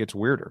possibility that it gets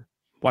weirder.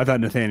 Well, I thought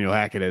Nathaniel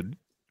Hackett had,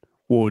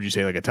 what would you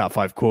say, like a top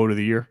 5 quote of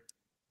the year?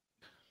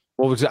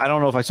 What was it? I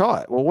don't know if I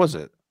saw it. What was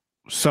it?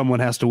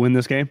 Someone has to win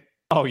this game.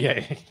 Oh,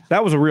 yeah.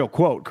 That was a real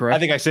quote, correct? I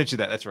think I sent you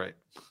that. That's right.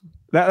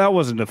 That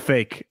wasn't a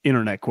fake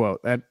internet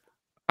quote.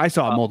 I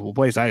saw it multiple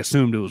places. I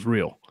assumed it was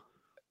real.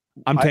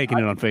 I'm taking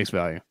it on face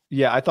value.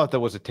 Yeah, I thought that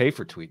was a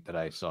Tafer tweet that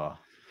I saw.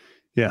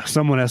 Yeah,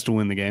 someone has to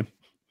win the game.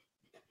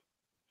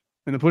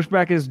 And the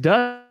pushback is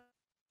done.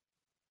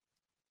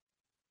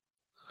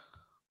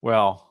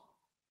 Well,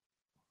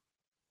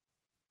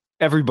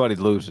 everybody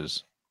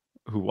loses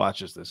who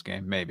watches this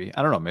game, maybe.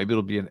 I don't know. Maybe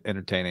it'll be an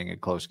entertaining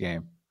and close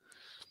game.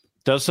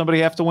 Does somebody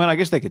have to win? I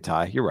guess they could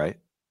tie. You're right.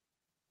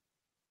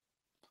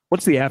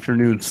 What's the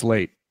afternoon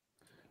slate?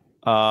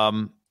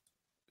 Got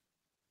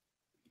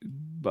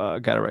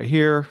it right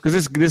here.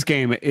 Because this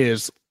game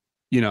is,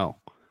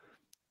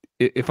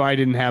 if I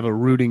didn't have a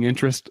rooting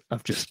interest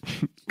of just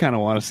kind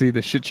of want to see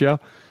the shit show.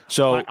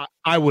 So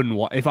I wouldn't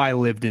want, if I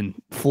lived in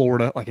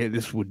Florida, like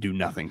this would do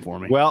nothing for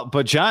me. Well,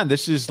 but John,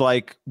 this is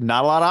like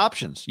not a lot of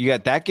options. You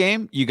got that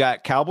game. You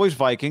got Cowboys,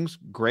 Vikings,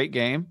 great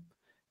game,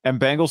 and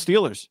Bengals,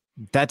 Steelers.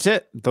 That's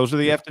it. Those are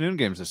the afternoon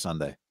games this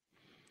Sunday.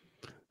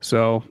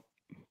 So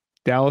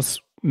Dallas,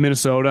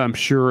 Minnesota, I'm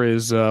sure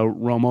is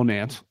Romo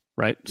Nance,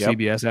 right? Yep.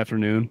 CBS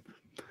afternoon.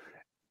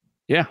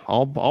 Yeah,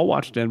 I'll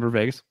watch Denver,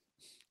 Vegas.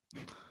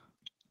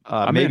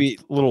 Maybe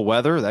a little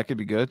weather. That could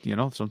be good.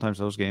 Sometimes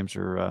those games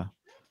are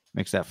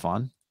makes that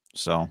fun.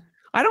 So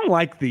I don't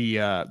like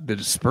the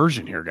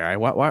dispersion here, guy.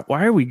 Why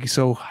are we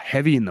so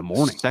heavy in the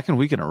morning? Second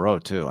week in a row,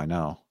 too. I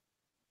know.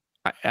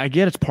 I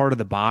get it's part of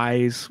the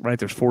buys, right?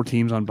 There's 4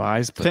 teams on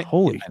buys, but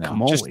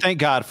come on. Just thank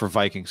God for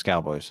Vikings,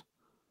 Cowboys.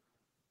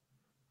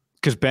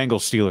 Because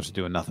Bengals, Steelers are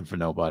doing nothing for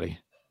nobody.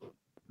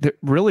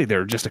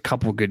 They're just a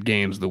couple of good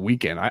games the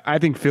weekend. I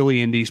think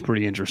Philly, Indy's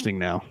pretty interesting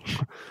now.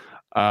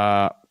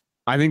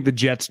 I think the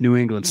Jets, New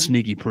England,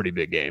 sneaky, pretty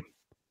big game.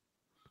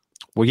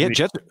 Well, yeah,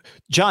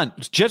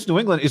 Jets, New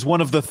England is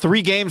one of the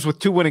 3 games with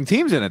 2 winning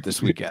teams in it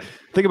this weekend.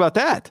 Think about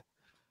that.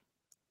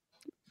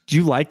 Do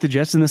you like the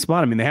Jets in this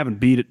spot? I mean, they haven't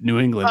beat New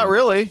England not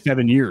really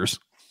 7 years.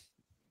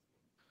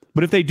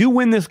 But if they do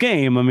win this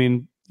game, I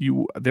mean,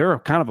 they're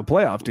kind of a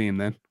playoff team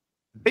then.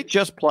 They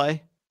just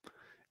play.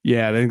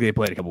 Yeah, I think they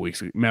played a couple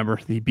weeks ago. Remember,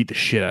 he beat the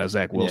shit out of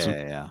Zach Wilson.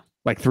 Yeah.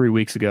 Like 3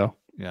 weeks ago.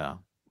 Yeah.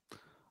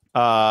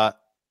 Yeah,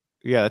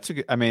 that's a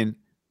good. I mean,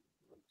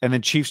 and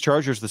then Chiefs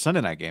Chargers the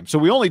Sunday night game. So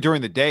we only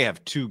during the day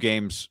have 2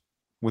 games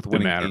with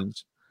winning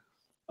teams.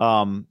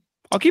 I'll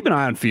keep an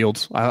eye on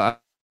Fields.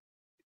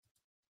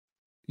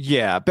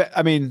 Yeah, but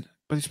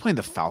he's playing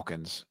the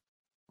Falcons.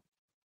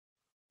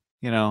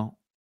 He's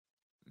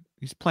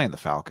playing the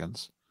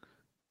Falcons.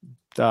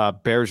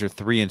 Bears are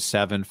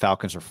 3-7.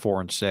 Falcons are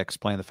 4-6.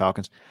 Playing the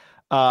Falcons.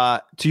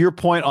 To your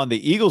point on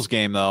the Eagles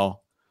game,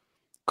 though,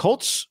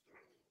 Colts.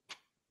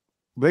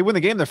 They win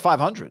the game, they're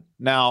 500.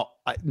 Now,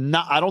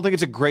 I don't think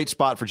it's a great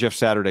spot for Jeff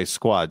Saturday's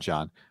squad,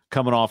 John,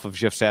 coming off of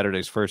Jeff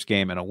Saturday's first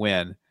game and a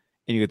win, and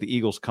you get the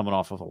Eagles coming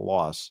off of a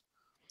loss.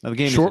 Now, the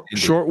game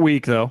short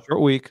week, though.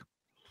 Short week.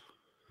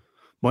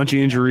 Bunch of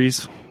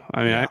injuries.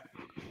 I mean,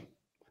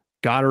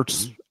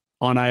 Goddard's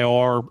on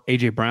IR.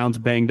 A.J. Brown's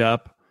banged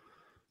up.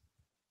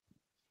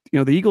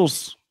 The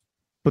Eagles,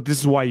 but this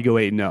is why you go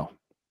 8-0.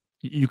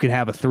 You can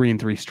have a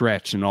 3-3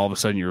 stretch, and all of a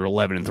sudden you're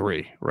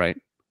 11-3, right?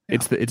 Yeah.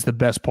 It's the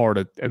best part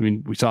of. I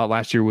mean, we saw it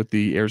last year with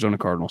the Arizona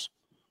Cardinals.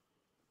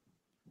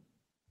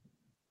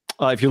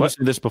 If you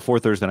listen to this before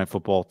Thursday Night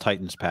Football,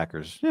 Titans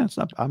Packers. Yeah, it's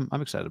not.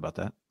 I'm excited about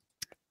that.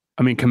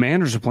 I mean,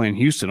 Commanders are playing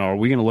Houston. Are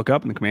we going to look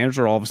up and the Commanders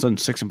are all of a sudden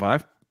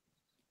 6-5?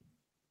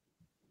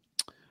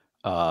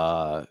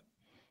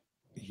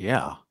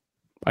 Yeah.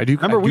 I do.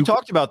 Remember, we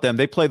talked about them.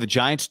 They play the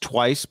Giants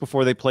twice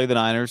before they play the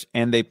Niners,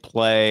 and they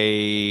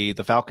play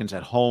the Falcons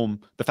at home.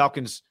 The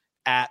Falcons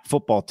at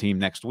football team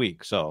next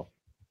week. So.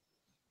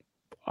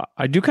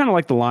 I do kind of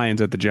like the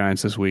Lions at the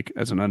Giants this week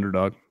as an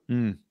underdog.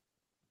 I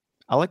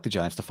like the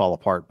Giants to fall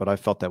apart, but I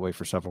felt that way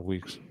for several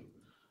weeks.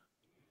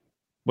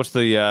 What's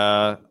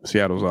the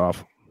Seattle's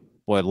off.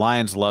 Boy,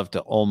 Lions love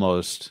to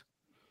almost.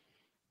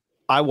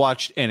 I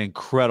watched an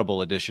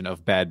incredible edition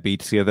of Bad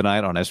Beats the other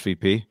night on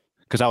SVP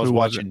because I was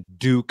watching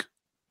Duke.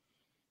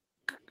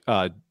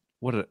 It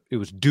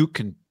was Duke,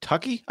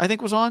 Kentucky, I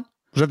think was on.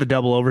 Was that the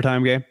double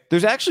overtime game?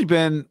 There's actually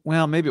been,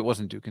 maybe it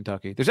wasn't Duke,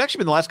 Kentucky. There's actually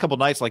been the last couple of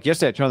nights, like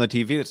yesterday, I turned on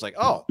the TV. It's like,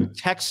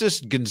 Texas,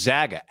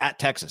 Gonzaga at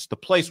Texas. The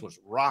place was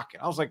rocking.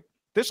 I was like,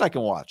 this I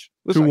can watch.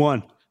 Who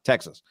won?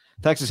 Texas.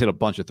 Texas hit a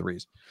bunch of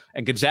threes.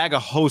 And Gonzaga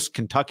hosts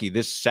Kentucky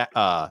this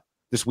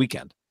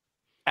weekend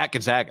at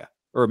Gonzaga.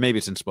 Or maybe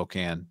it's in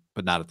Spokane,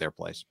 but not at their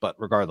place. But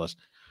regardless.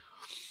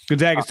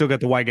 Gonzaga still got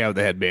the white guy with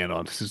the headband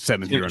on. This is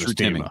 7th year on his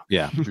team.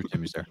 Yeah, Drew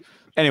Timmy's there.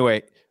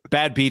 Anyway,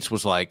 Bad Beats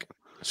was like,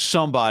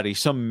 some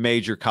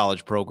major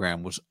college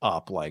program was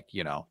up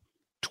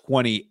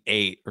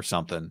 28 or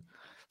something.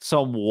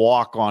 Some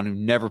walk-on who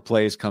never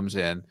plays comes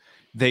in.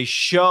 They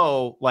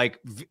show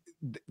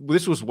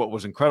this was what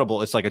was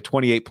incredible. It's like a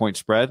 28-point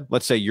spread.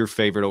 Let's say you're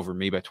favored over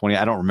me by 20.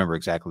 I don't remember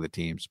exactly the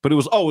teams, but it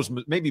was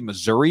maybe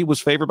Missouri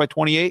was favored by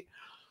 28.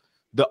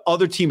 The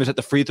other team is at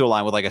the free throw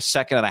line with like a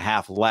second and a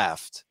half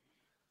left.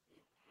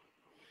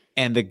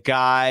 And the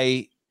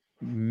guy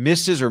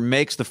misses or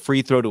makes the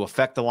free throw to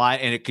affect the line,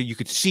 and you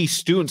could see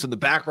students in the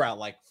background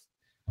like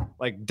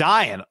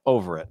dying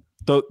over it.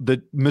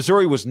 The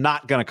Missouri was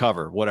not going to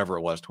cover whatever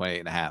it was, 28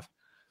 and a half.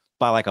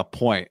 by like a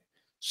point.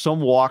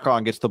 Some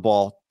walk-on gets the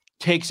ball,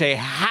 takes a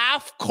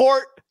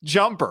half-court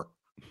jumper,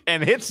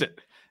 and hits it.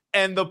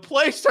 And the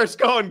place starts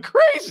going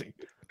crazy.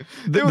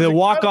 The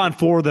walk-on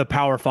for the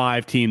Power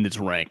 5 team that's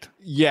ranked.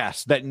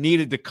 Yes, that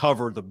needed to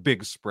cover the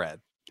big spread.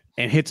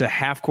 And hits a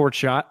half-court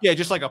shot? Yeah,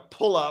 just like a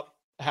pull-up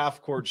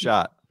half-court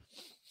shot.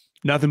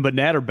 Nothing but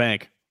net or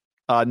bank?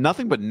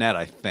 Nothing but net,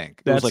 I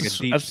think. That's pretty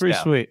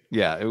step. sweet.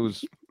 Yeah, it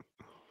was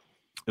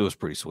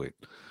pretty sweet.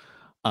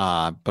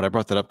 But I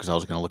brought that up because I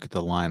was going to look at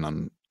the line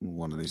on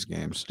one of these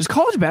games. Does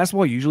college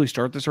basketball usually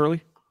start this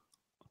early?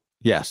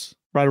 Yes.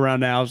 Right around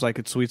now is like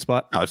its sweet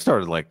spot? No, it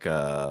started like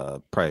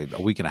probably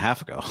a week and a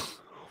half ago.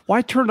 Well,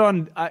 I turned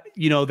on,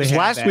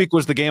 last week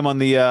was the game on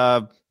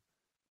the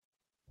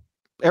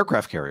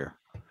aircraft carrier.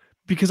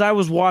 Because I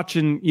was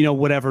watching,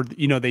 whatever,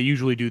 they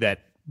usually do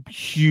that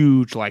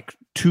huge, like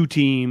 2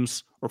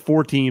 teams or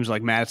 4 teams,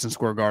 like Madison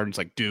Square Gardens,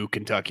 like Duke,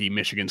 Kentucky,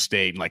 Michigan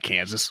State, and like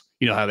Kansas.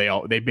 You know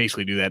how they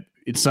basically do that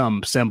in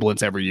some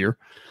semblance every year.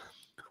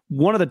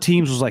 One of the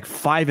teams was like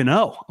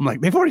 5-0. I'm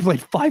like, they've already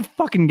played 5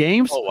 fucking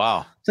games. Oh,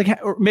 wow. It's like,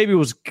 or maybe it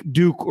was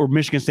Duke or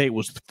Michigan State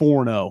was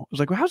 4-0. I was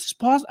like, well, how's this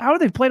possible? How have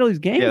they played all these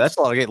games? Yeah, that's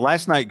a lot of games.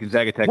 Last night,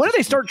 Gonzaga, Texas. When do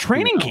they start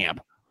training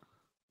camp?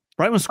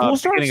 Right when school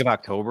starts? Beginning of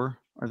October,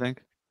 I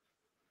think.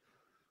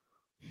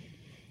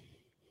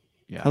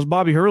 Yeah. How's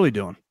Bobby Hurley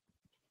doing?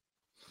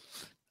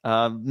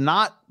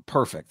 Not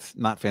perfect.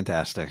 Not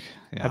fantastic.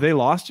 Yeah. Have they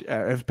lost?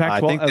 Pac-12, I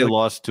think they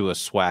lost to a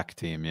SWAC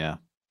team, yeah.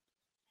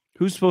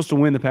 Who's supposed to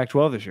win the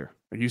Pac-12 this year?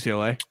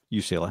 UCLA?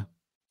 UCLA.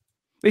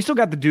 They still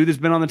got the dude that's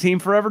been on the team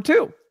forever,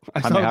 too.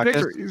 I saw a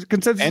picture. He's a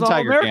consensus and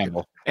Tiger All-American.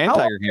 Campbell. And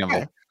Tiger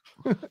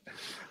Campbell.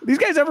 These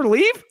guys ever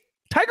leave?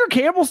 Tiger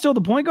Campbell's still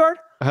the point guard?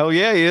 Hell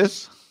yeah, he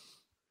is.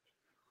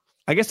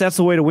 I guess that's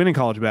the way to win in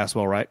college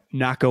basketball, right?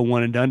 Not go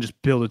one and done. Just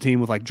build a team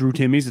with like Drew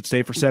Timmeys that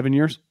stay for 7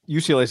 years.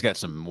 UCLA's got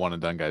some one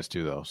and done guys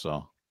too, though.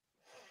 So,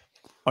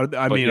 are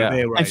they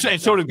right?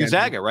 And so did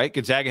Gonzaga, right?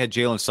 Gonzaga had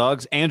Jalen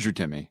Suggs, Andrew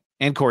Timme,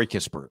 and Corey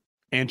Kispert,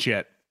 and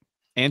Chet,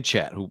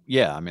 Who,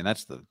 yeah, I mean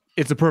it's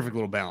a perfect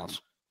little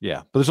balance.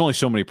 Yeah, but there's only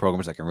so many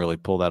programs that can really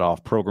pull that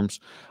off.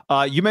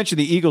 You mentioned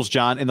the Eagles,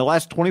 John. In the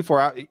last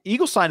 24 hours,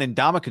 Eagles signed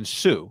Ndamukong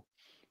Suh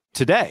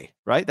today,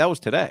 right? That was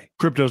today.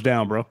 Crypto's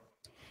down, bro.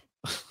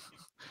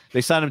 They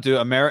signed him to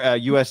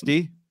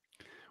USD.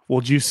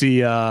 Well, did you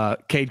see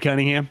Cade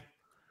Cunningham?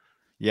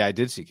 Yeah, I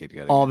did see Cade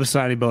Cunningham. All of a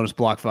signing bonus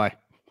BlockFi.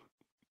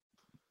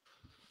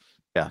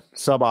 Yeah,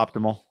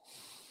 suboptimal.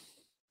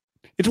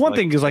 It's one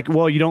thing is like,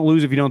 well, you don't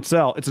lose if you don't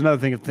sell. It's another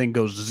thing if the thing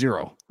goes to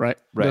zero, right?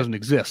 It doesn't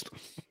exist.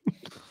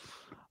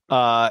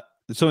 So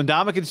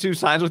Ndamukong Suh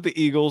signs with the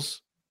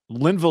Eagles.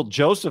 Linville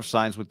Joseph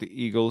signs with the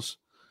Eagles.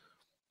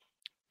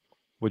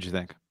 What'd you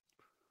think?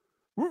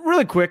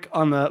 Really quick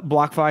on the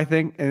BlockFi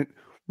thing. And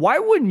why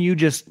wouldn't you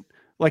just,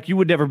 like, you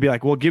would never be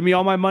like, well, give me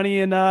all my money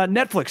in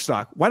Netflix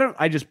stock. Why don't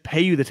I just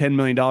pay you the $10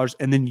 million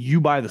and then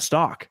you buy the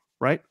stock,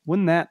 right?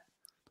 Wouldn't that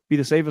be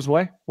the safest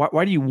way?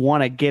 Why do you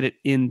want to get it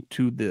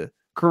into the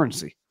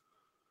currency?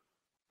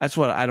 That's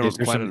what I don't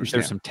quite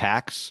understand. There's some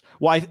tax.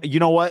 Well, you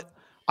know what?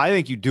 I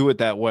think you do it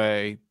that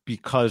way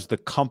because the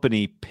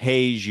company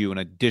pays you an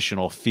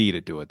additional fee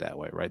to do it that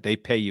way, right? They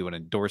pay you an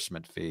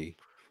endorsement fee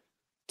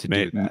to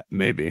do that.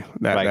 Maybe.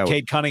 Right.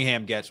 Cade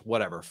Cunningham gets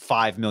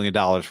 $5 million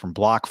from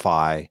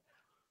BlockFi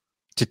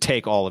to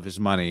take all of his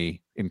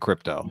money in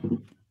crypto.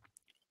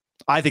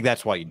 I think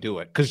that's why you do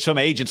it. Because some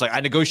agent's like, I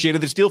negotiated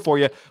this deal for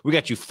you. We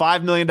got you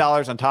 $5 million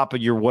on top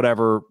of your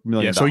whatever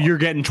million. Yeah, so you're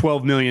getting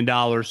 $12 million,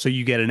 so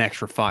you get an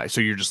extra 5. So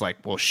you're just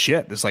like, well,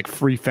 shit, this is like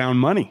free found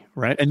money,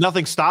 right? And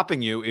nothing's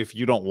stopping you if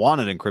you don't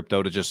want it in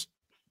crypto to just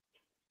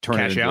turn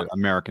Cash it into out.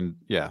 American,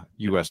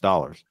 US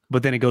dollars.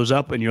 But then it goes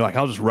up and you're like,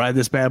 I'll just ride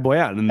this bad boy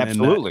out. And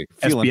absolutely.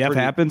 then SBF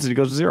happens and it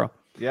goes to zero.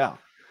 Yeah.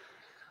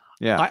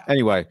 Yeah.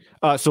 Anyway,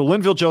 so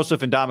Linville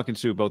Joseph and Ndamukong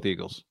Suh, both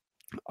Eagles.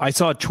 I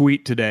saw a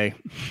tweet today,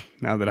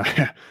 now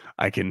that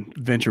I can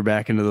venture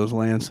back into those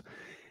lands.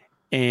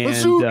 And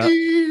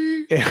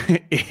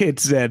it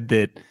said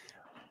that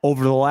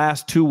over the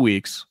last 2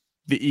 weeks,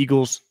 the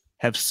Eagles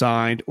have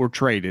signed or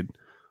traded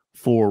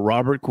for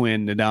Robert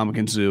Quinn,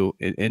 Ndamukong Suh,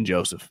 and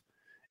Joseph.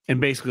 And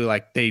basically,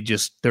 like,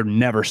 they're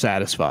never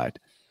satisfied.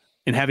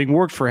 And having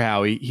worked for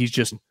Howie, they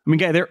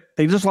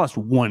just lost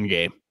one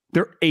game.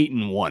 They're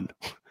 8-1.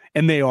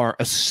 And they are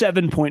a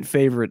 7-point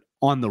favorite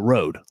on the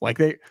road. Like,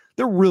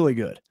 they're really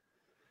good.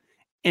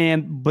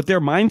 But their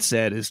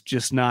mindset is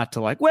just not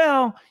to like,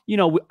 well,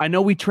 I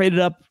know we traded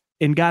up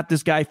and got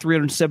this guy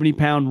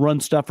 370-pound run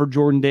stuffer,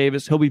 Jordan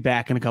Davis. He'll be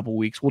back in a couple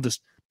weeks. We'll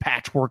just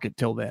patchwork it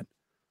till then.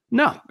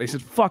 No, they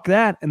said, fuck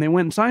that. And they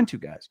went and signed 2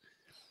 guys.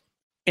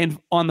 And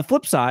on the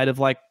flip side of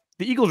like,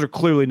 the Eagles are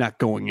clearly not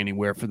going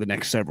anywhere for the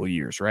next several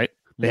years, right?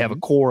 They have a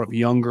core of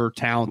younger,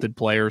 talented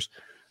players.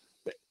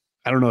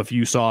 I don't know if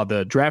you saw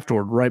the draft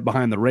order right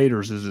behind the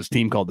Raiders is this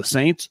team called the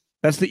Saints.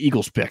 That's the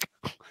Eagles pick.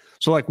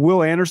 So like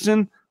Will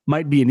Anderson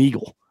might be an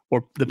Eagle,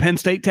 or the Penn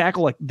State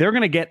tackle. Like they're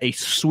going to get a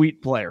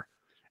sweet player.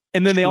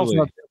 And then they also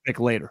have their pick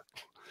later.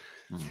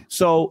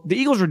 So the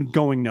Eagles are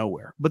going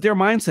nowhere, but their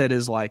mindset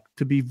is like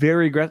to be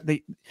very aggressive.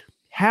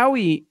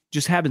 Howie,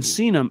 just haven't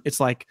seen them. It's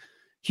like,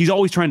 he's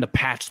always trying to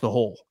patch the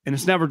hole. And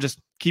it's never just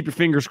keep your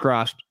fingers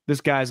crossed.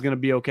 This guy's going to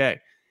be okay.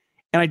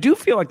 And I do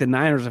feel like the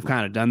Niners have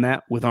kind of done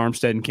that with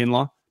Armstead and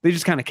Kinlaw. They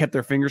just kind of kept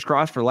their fingers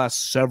crossed for the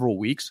last several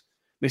weeks.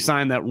 They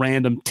signed that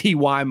random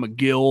T.Y.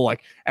 McGill,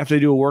 like after they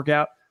do a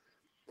workout.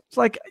 It's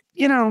like,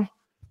 we'll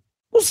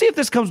see if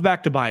this comes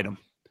back to bite them,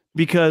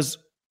 because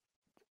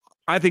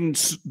I think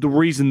the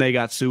reason they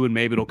got sued, and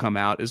maybe it'll come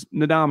out, is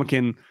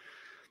Ndamukong,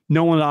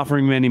 no one's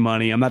offering him any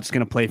money. I'm not just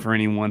going to play for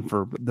anyone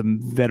for the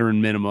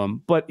veteran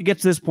minimum. But it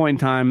gets to this point in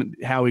time,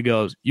 how he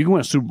goes, you can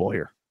win a Super Bowl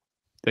here.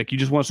 Like, you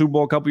just won a Super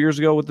Bowl a couple years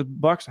ago with the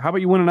Bucs. How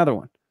about you win another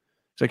one?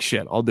 It's like,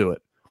 shit, I'll do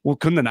it. Well,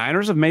 couldn't the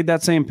Niners have made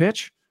that same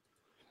pitch?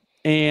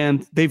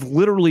 And they've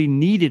literally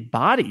needed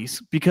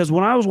bodies, because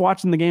when I was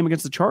watching the game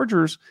against the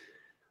Chargers,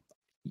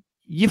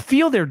 you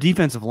feel their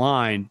defensive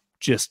line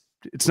just,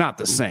 it's not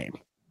the same.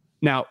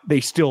 Now, they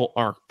still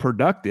are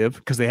productive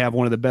because they have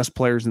one of the best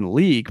players in the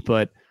league,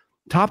 but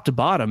top to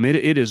bottom,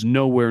 it is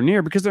nowhere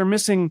near, because they're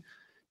missing,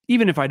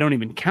 even if I don't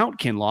even count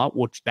Kinlaw,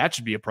 which that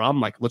should be a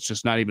problem. Like, let's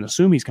just not even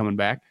assume he's coming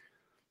back.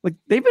 Like,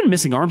 they've been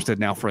missing Armstead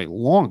now for a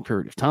long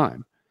period of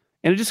time.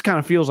 And it just kind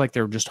of feels like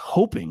they're just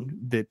hoping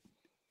that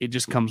it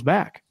just comes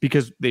back,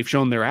 because they've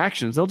shown their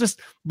actions. They'll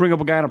just bring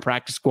up a guy on a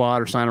practice squad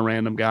or sign a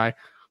random guy.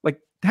 Like,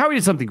 Howie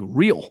did something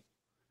real,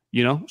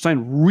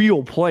 sign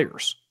real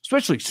players,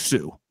 especially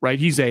Sue, right?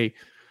 He's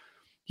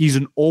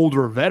an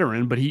older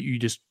veteran, but he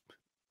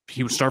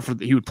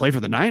would play for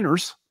the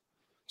Niners.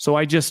 So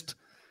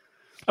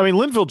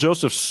Linville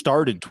Joseph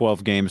started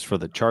 12 games for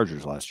the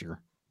Chargers last year.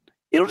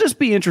 It'll just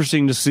be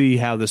interesting to see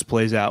how this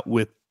plays out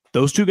with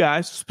those two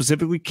guys.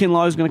 Specifically,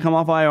 Kinlaw is going to come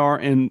off IR,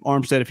 and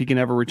Armstead, if he can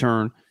ever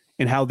return,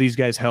 and how these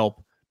guys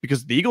help.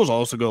 Because the Eagles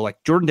also go,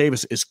 like, Jordan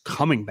Davis is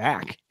coming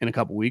back in a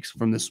couple weeks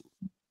from this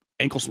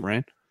ankle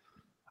sprain.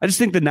 I just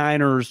think the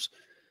Niners,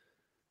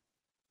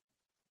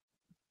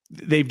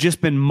 they've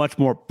just been much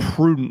more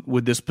prudent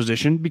with this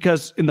position,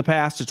 because in the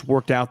past it's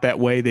worked out that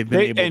way. They've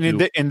been able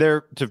to. And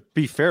they're, to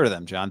be fair to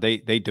them, John, they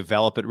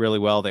develop it really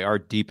well. They are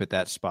deep at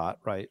that spot,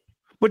 right?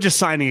 But just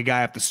signing a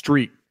guy off the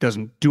street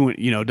doesn't do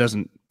it,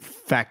 doesn't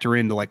factor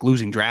into like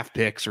losing draft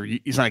picks, or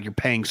it's not like you're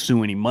paying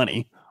Sue any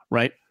money,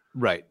 right?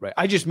 Right.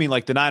 I just mean,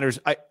 like, the Niners,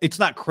 it's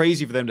not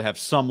crazy for them to have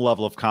some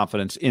level of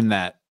confidence in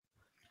that,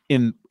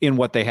 in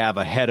what they have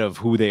ahead of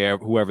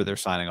whoever they're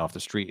signing off the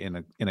street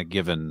in a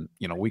given,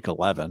 week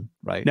 11,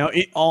 right? Now,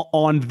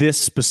 on this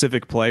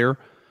specific player,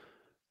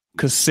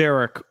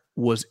 Kasarik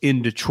was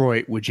in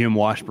Detroit with Jim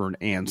Washburn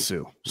and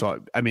Sue.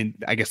 So,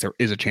 I guess there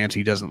is a chance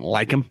he doesn't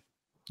like him.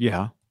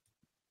 Yeah,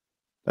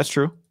 that's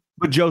true.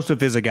 But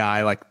Joseph is a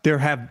guy, like, there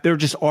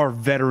just are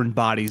veteran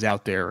bodies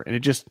out there, and it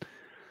just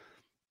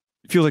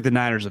feels like the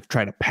Niners have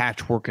tried to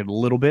patchwork it a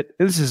little bit.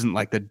 And this isn't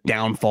like the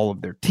downfall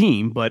of their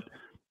team, but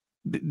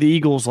the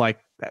Eagles, like,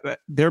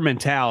 their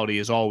mentality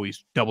is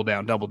always double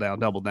down, double down,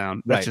 double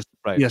down. That's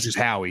That's just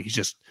Howie.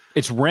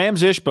 It's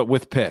Rams-ish, but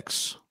with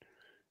picks.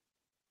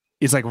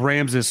 It's like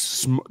Rams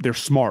they're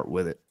smart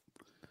with it.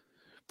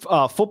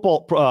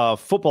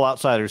 Football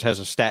Outsiders has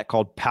a stat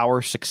called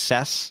power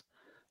success,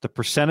 the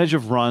percentage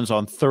of runs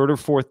on third or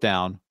fourth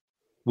down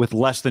with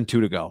less than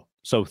 2 to go.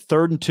 So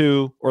 3rd and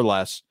 2 or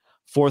less,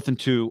 4th and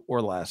 2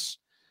 or less,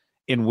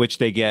 in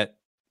which it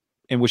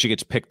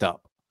gets picked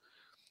up.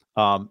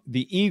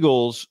 The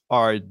Eagles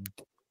are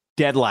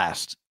dead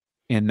last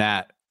in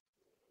that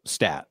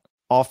stat.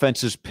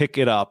 Offenses pick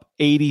it up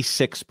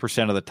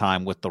 86% of the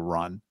time with the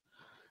run.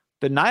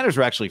 The Niners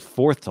are actually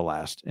 4th to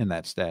last in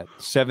that stat,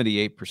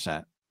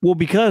 78%. Well,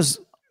 because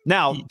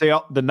now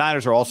the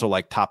Niners are also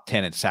like top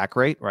 10 in sack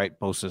rate, right?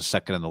 Bosa's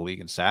second in the league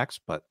in sacks,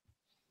 but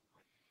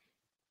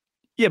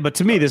yeah, but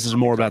to me, this is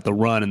more about the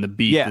run and the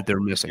beat that they're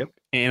missing. Yep.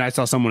 And I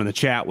saw someone in the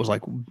chat was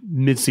like,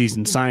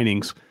 midseason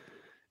signings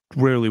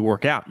rarely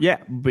work out. Yeah,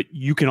 but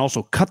you can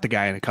also cut the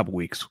guy in a couple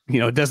weeks.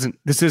 You're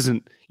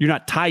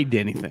not tied to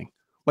anything.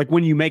 Like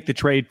when you make the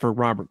trade for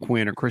Robert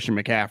Quinn or Christian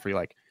McCaffrey,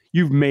 like,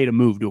 you've made a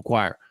move to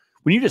acquire.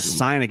 When you just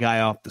sign a guy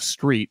off the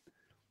street,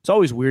 it's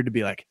always weird to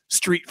be like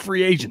street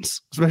free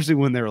agents, especially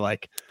when they're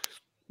like,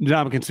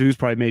 Ndamukong Suh's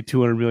probably made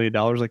 $200 million.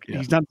 Like,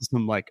 he's not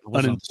some like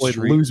unemployed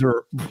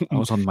loser. I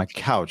was on my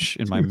couch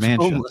in my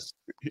mansion.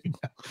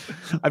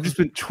 I've just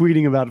been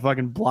tweeting about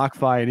fucking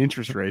BlockFi and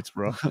interest rates,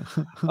 bro.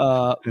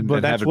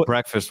 But having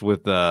breakfast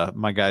with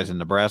my guys in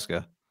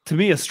Nebraska. To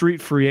me, a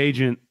street free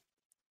agent,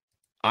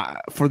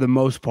 for the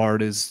most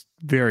part, is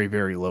very,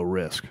 very low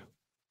risk,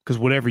 because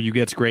whatever you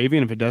get's gravy,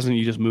 and if it doesn't,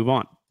 you just move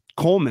on.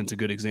 Coleman's a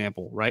good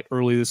example, right?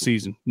 Early this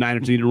season,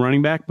 Niners needed a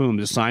running back. Boom,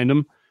 just signed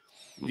him.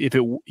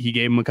 He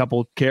gave him a couple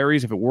of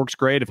carries. If it works,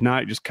 great. If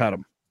not, you just cut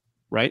him,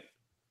 right?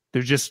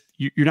 They're just,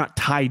 you're not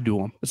tied to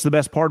them. That's the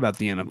best part about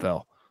the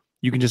NFL.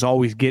 You can just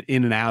always get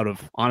in and out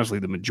of, honestly,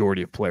 the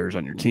majority of players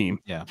on your team.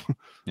 Yeah.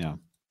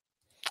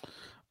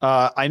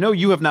 I know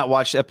you have not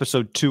watched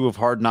episode 2 of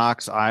Hard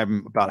Knocks.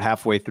 I'm about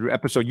halfway through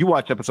you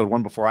watched episode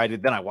 1 before I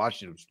did. Then I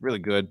watched it. It was really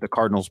good. The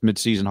Cardinals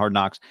midseason Hard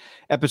Knocks.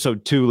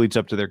 Episode 2 leads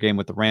up to their game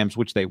with the Rams,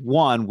 which they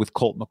won with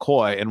Colt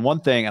McCoy. And one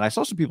thing, and I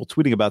saw some people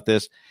tweeting about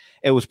this,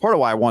 it was part of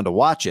why I wanted to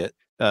watch it,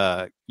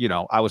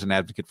 I was an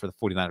advocate for the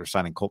 49ers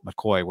signing Colt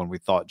McCoy when we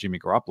thought Jimmy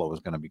Garoppolo was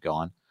going to be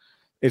gone,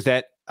 is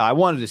that I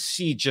wanted to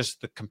see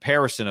just the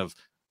comparison of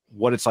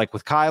what it's like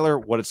with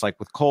Kyler, what it's like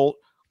with Colt.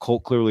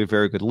 Colt clearly a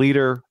very good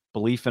leader,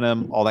 belief in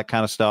him, all that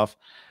kind of stuff.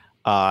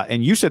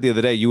 And you said the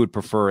other day you would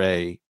prefer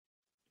a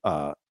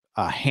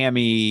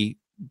hammy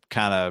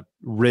kind of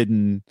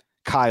ridden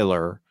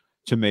Kyler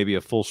to maybe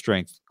a full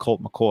strength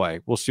Colt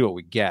McCoy. We'll see what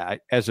we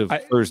get as of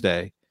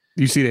Thursday.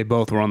 You see, they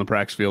both were on the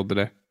practice field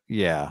today.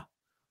 Yeah.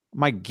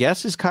 My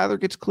guess is Kyler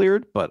gets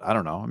cleared, but I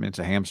don't know. I mean, it's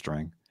a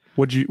hamstring.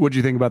 What'd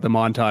you think about the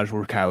montage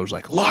where Kyler's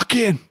like, lock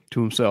in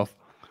to himself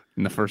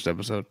in the first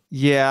episode?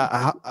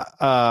 Yeah.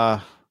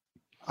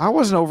 I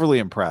wasn't overly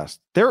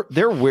impressed. They're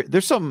weird.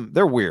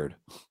 They're weird.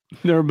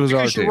 They're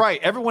bizarre. You're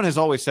right. Everyone has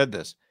always said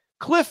this.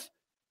 Cliff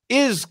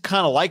is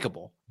kind of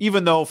likable,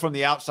 even though from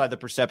the outside, the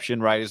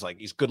perception, right, is like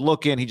he's good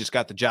looking. He just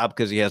got the job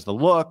because he has the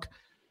look.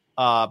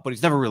 But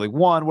he's never really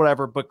won,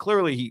 whatever. But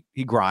clearly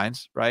he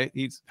grinds, right?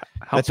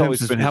 How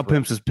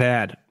Pimps is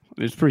bad.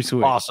 It's pretty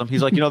sweet. Awesome.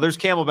 He's like, there's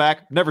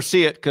Camelback. Never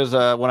see it because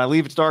when I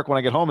leave, it's dark. When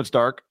I get home, it's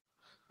dark.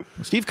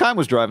 Steve Keim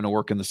was driving to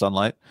work in the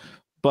sunlight.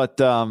 But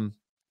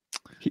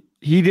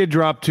he did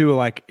drop to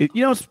like,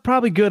 it's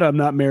probably good I'm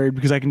not married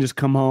because I can just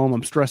come home.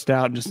 I'm stressed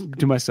out and just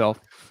do myself.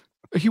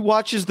 He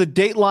watches the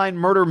Dateline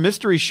murder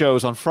mystery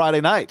shows on Friday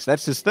nights.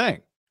 That's his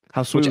thing.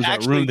 How sweet was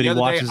that room that he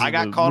watches? I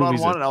got caught on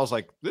one and I was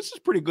like, this is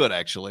pretty good,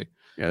 actually.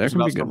 Yeah, there's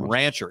about some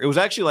rancher. It was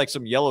actually like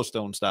some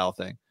Yellowstone style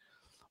thing.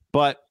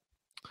 But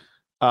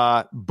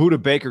Buda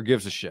Baker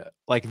gives a shit.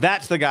 Like,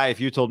 that's the guy, if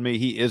you told me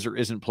he is or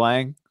isn't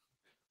playing,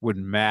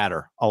 wouldn't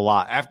matter a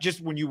lot. Just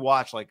when you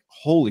watch, like,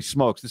 holy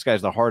smokes, this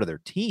guy's the heart of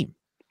their team.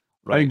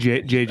 Right? I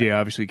think JJ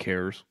obviously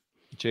cares.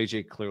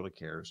 JJ clearly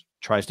cares.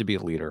 Tries to be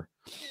a leader.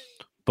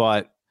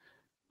 But,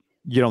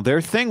 their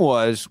thing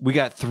was, we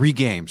got 3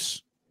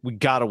 games. We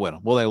got to win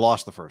them. Well, they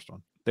lost the first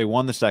one. They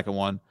won the second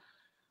one.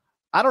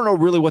 I don't know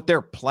really what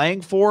they're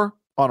playing for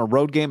on a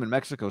road game in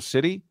Mexico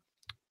City,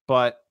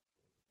 but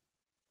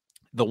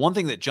the one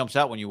thing that jumps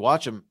out when you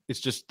watch them is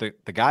just the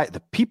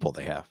people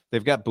they have.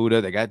 They've got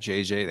Buda, they got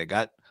JJ, they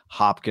got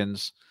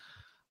Hopkins.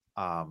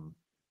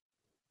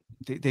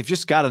 They've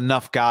just got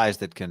enough guys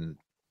that can.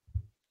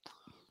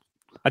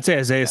 I'd say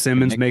Isaiah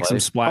Simmons makes some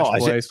splash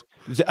plays.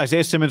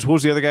 Isaiah Simmons. What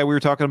was the other guy we were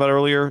talking about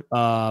earlier?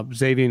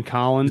 Xavier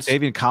Collins.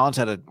 Xavier Collins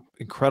had an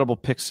incredible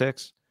pick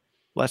 6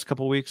 last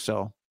couple of weeks.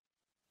 So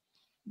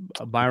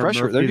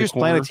they're just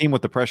playing a team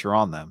with the pressure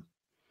on them.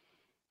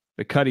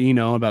 They cut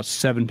Eno. About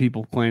 7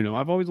 people claimed him.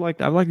 I've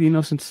liked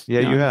Eno since.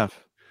 Yeah, you have.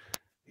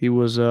 He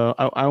was.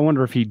 I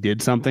wonder if he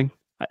did something.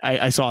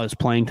 I saw his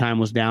playing time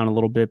was down a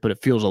little bit, but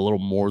it feels a little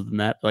more than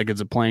that. Like,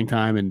 it's a playing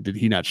time, and did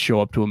he not show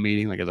up to a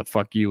meeting? Like, as a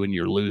fuck you and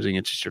you're losing,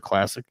 it's just your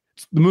classic.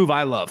 It's the move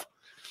I love.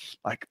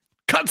 Like,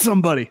 cut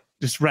somebody,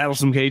 just rattle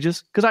some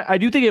cages. Because I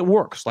do think it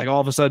works. Like, all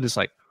of a sudden, it's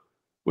like,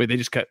 wait, they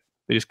just cut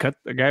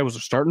the guy who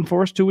was starting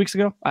for us 2 weeks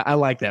ago. I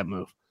like that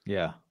move.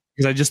 Yeah,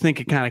 because I just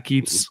think it kind of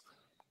keeps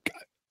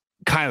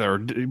Kyler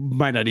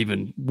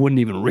wouldn't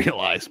even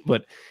realize,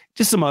 but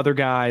just some other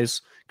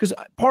guys. Because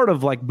part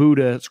of like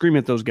Buda screaming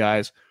at those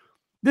guys.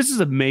 This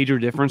is a major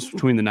difference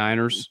between the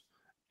Niners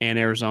and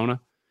Arizona,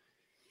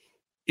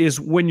 is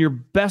when your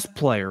best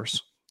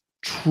players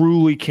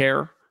truly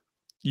care,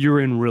 you're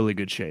in really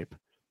good shape.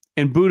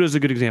 And Buda's a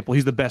good example.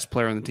 He's the best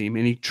player on the team,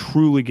 and he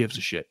truly gives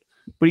a shit.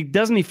 But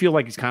he feel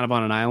like he's kind of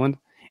on an island.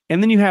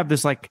 And then you have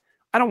this, like,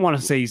 I don't want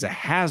to say he's a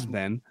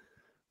has-been,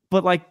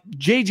 but like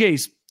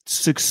JJ's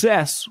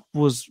success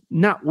was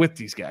not with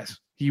these guys.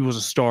 He was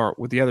a star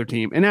with the other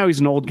team. And now he's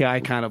an old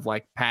guy kind of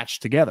like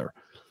patched together.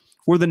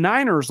 Where the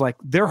Niners, like,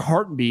 their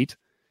heartbeat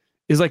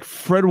is like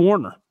Fred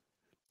Warner,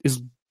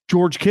 is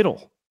George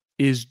Kittle,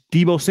 is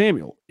Deebo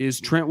Samuel,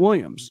 is Trent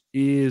Williams,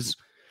 is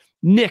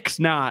Nick's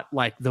not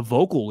like the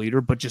vocal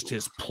leader, but just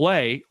his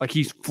play. Like,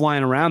 he's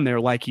flying around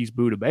there like he's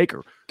Buda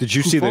Baker. Did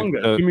you see the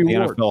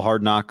NFL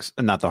Hard Knocks?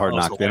 Not the Hard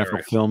Knocks, the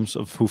NFL films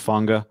of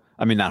Hufanga?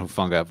 I mean, not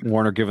Hufanga.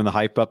 Warner giving the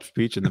hype up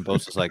speech, and then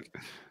Bosa's is like,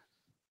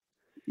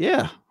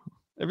 yeah,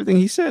 everything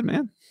he said,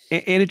 man.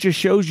 And it just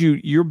shows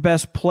you your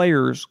best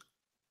players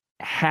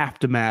have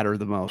to matter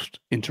the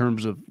most in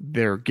terms of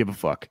their give a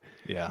fuck.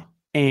 Yeah.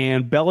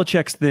 And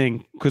Belichick's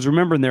thing, because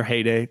remember in their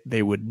heyday,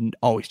 they would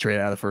always trade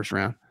out of the first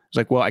round. It's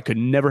like, well, I could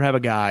never have a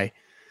guy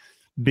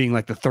being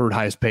like the 3rd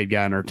highest paid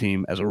guy on our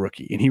team as a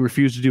rookie. And he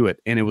refused to do it.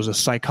 And it was a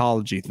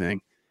psychology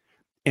thing.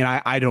 And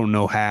I don't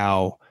know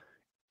how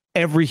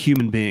every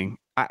human being,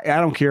 I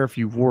don't care if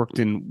you've worked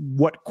in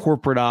what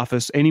corporate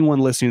office, anyone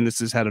listening to this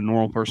has had a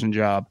normal person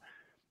job.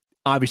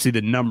 Obviously,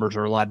 the numbers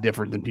are a lot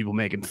different than people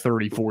making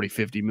 $30, $40,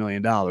 $50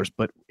 million.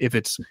 But if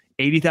it's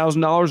 $80,000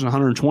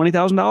 and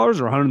 $120,000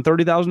 or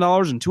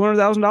 $130,000 and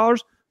 $200,000,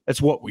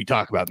 that's what we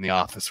talk about in the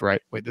office,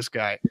 right? Wait, this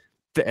guy,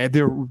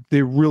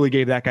 they really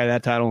gave that guy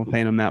that title and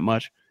paying him that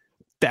much.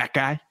 That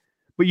guy.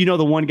 But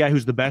the one guy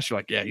who's the best, you're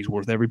like, yeah, he's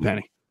worth every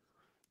penny.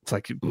 It's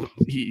like,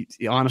 he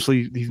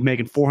honestly, he's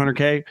making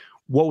 $400K.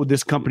 What would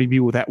this company be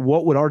with that?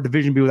 What would our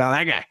division be without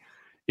that guy?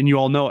 And you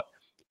all know it.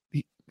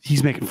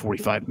 He's making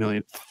 $45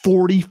 million.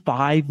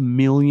 $45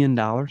 million.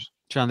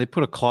 John, they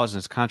put a clause in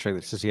his contract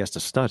that says he has to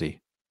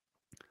study.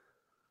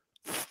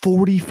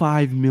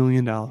 $45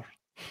 million.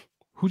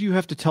 Who do you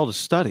have to tell to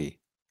study?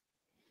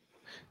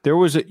 There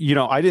was I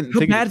didn't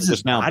think bad of is this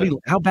his now. body?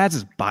 How bad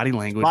is his body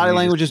language? Body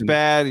language is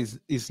bad.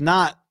 He's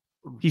not.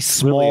 He's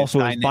small, really so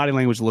his body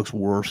language looks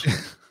worse.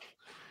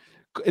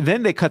 And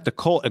then they cut to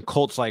Colt, and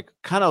Colt's like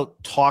kind of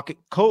talking.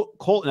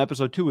 Colt in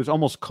episode 2 is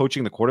almost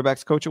coaching the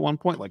quarterback's coach at one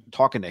point, like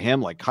talking to him,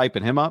 like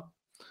hyping him up.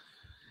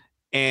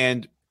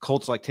 And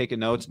Colt's like taking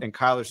notes, and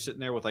Kyler's sitting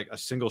there with like a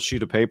single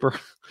sheet of paper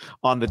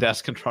on the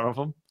desk in front of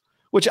him.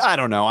 Which I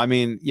don't know. I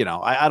mean,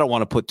 I don't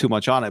want to put too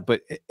much on it,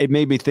 but it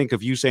made me think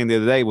of you saying the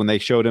other day when they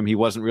showed him he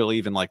wasn't really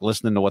even like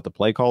listening to what the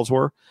play calls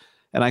were.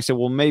 And I said,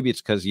 well, maybe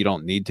it's because you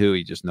don't need to.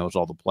 He just knows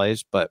all the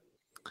plays. But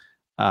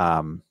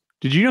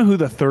did you know who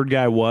the third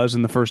guy was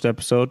in the first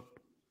episode?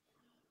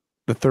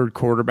 The third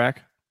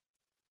quarterback?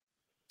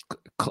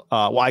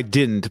 Well, I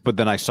didn't, but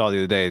then I saw the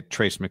other day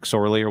Trace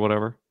McSorley or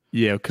whatever.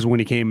 Yeah, because when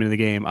he came into the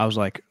game, I was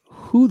like,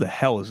 who the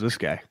hell is this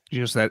guy?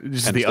 Just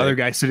the other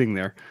guy sitting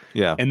there.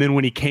 Yeah. And then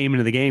when he came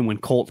into the game, when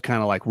Colt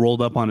kind of like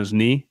rolled up on his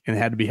knee and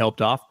had to be helped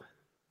off,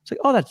 it's like,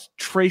 oh, that's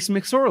Trace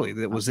McSorley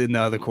that was in the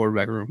other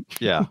quarterback room.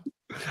 Yeah.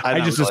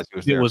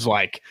 It was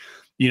like,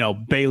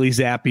 Bailey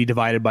Zappi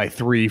divided by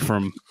 3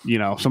 from,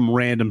 some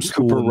random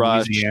school Cooper in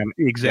Rush. Louisiana.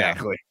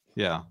 Exactly.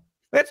 Yeah.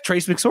 That's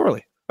Trace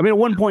McSorley. I mean, at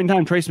one point in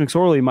time, Trace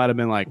McSorley might have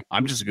been like,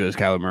 I'm just as good as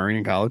Kyler Murray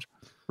in college.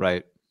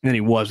 Right. And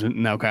he wasn't.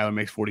 And now Kyler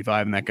makes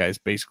 45, and that guy's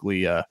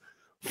basically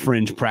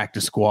fringe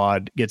practice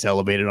squad, gets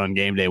elevated on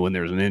game day when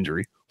there's an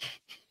injury.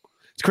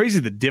 It's crazy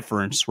the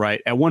difference, right?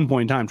 At one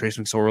point in time, Trace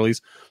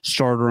McSorley's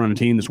starter on a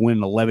team that's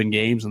winning 11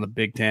 games in the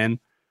Big Ten.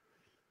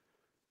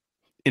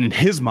 And in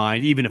his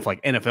mind, even if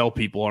like NFL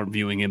people aren't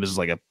viewing him as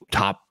like a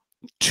top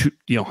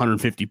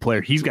 150 player,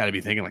 he's got to be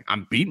thinking like,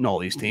 I'm beating all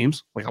these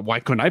teams. Like, why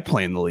couldn't I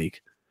play in the league?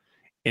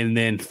 And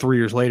then 3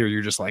 years later,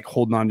 you're just like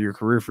holding on to your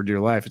career for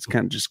dear life. It's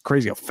kind of just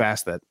crazy how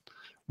fast that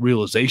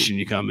realization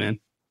you come in.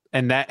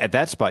 And that at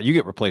that spot, you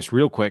get replaced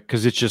real quick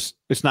because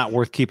it's not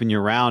worth keeping you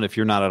around if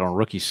you're not on a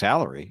rookie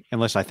salary,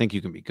 unless I think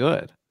you can be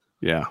good.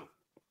 Yeah.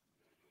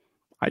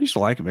 I used to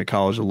like him at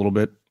college a little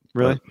bit.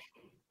 Really?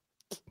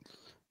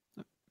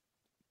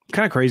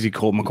 Kind of crazy.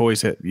 Colt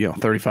McCoy's at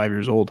 35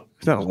 years old.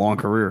 He's had a long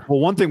career.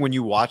 Well, one thing when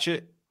you watch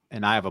it,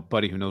 and I have a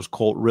buddy who knows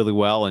Colt really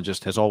well and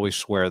just has always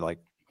swear like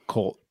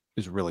Colt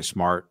is really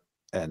smart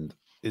and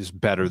is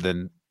better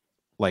than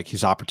like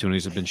his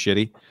opportunities have been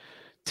shitty,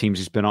 teams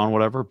he's been on,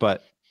 whatever.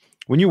 But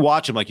when you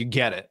watch him, like you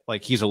get it.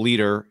 Like he's a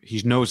leader.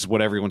 He knows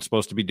what everyone's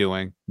supposed to be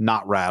doing,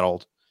 not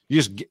rattled.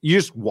 You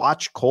just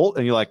watch Colt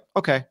and you're like,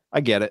 okay, I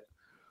get it.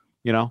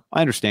 I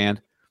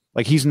understand.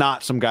 Like he's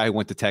not some guy who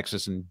went to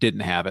Texas and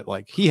didn't have it.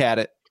 Like he had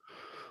it.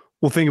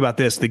 Well, think about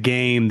this. The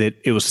game that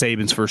it was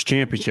Saban's first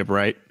championship,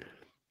 right?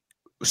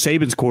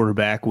 Saban's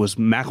quarterback was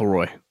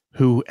McElroy,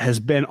 who has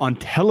been on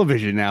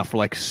television now for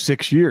like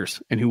 6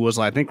 years and who was,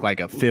 I think, like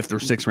a 5th or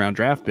 6th round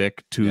draft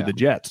pick to the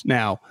Jets.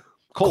 Now,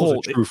 Colt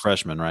was a true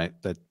freshman, right?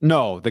 The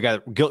guy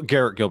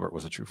Garrett Gilbert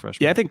was a true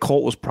freshman. Yeah, I think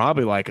Colt was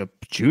probably like a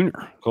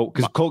junior.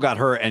 Because Colt got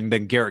hurt, and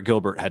then Garrett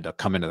Gilbert had to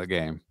come into the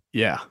game.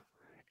 Yeah.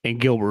 And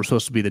Gilbert was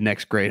supposed to be the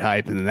next great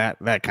hype, and then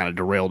that kind of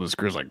derailed his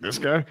career. Like, this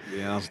guy?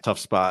 Yeah, that was a tough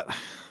spot.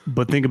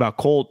 But think about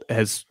Colt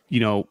as,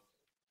 is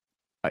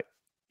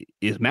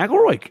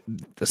McElroy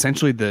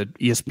essentially the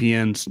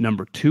ESPN's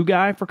number 2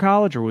 guy for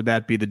college, or would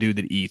that be the dude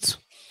that eats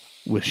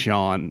with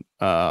Sean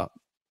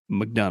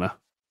McDonough?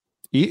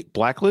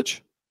 Blackledge?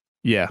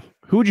 Yeah.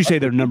 Who would you say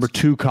their number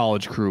 2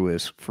 college crew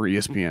is for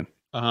ESPN?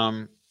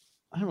 I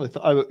don't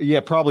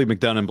really probably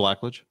McDonough and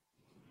Blackledge.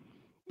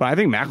 But I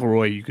think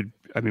McElroy,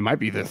 might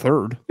be the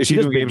 3rd. Is he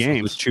doing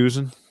games with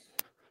choosing?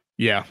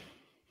 Yeah.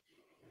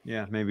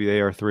 Yeah, maybe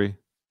they are 3.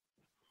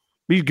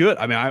 He's good.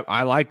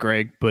 I like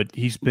Greg, but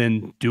he's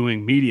been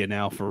doing media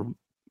now for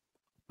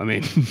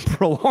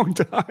a long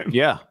time.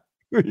 Yeah.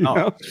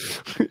 But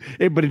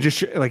it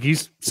just like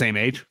he's same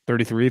age,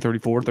 33,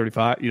 34,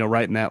 35,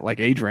 right in that like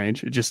age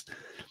range. It just,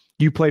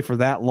 you play for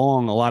that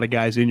long. A lot of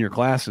guys in your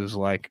classes,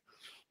 like,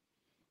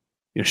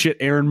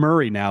 Aaron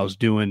Murray now is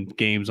doing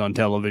games on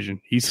television.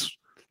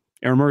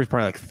 Aaron Murray's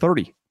probably like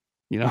 30,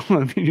 you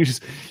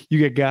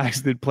get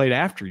guys that played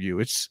after you.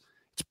 It's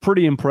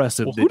pretty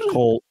impressive that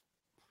Colt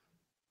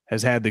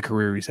has had the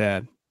career he's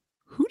had.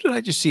 Who did I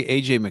just see?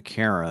 AJ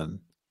McCarron.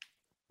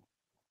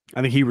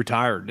 I think he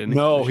retired, didn't he?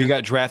 No, he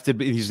got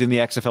drafted. He's in the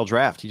XFL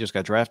draft. He just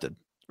got drafted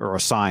or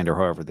assigned or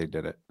however they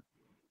did it.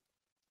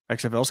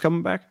 XFL's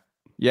coming back?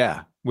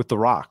 Yeah, with The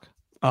Rock.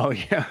 Oh,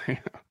 yeah.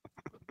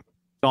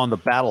 On the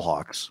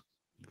Battlehawks.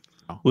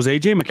 Was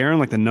AJ McCarron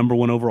like the number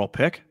 1 overall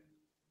pick?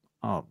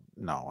 Oh,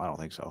 no, I don't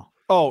think so.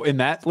 Oh, in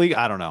that league?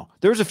 I don't know.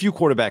 There's a few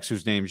quarterbacks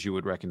whose names you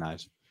would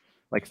recognize,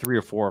 like 3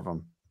 or 4 of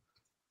them.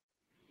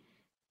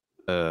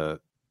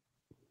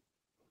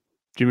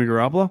 Jimmy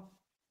Garoppolo?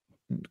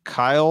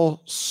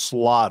 Kyle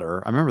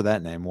Slaughter. I remember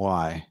that name.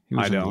 Why? He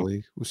was I in don't. the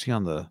league. Was he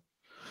on the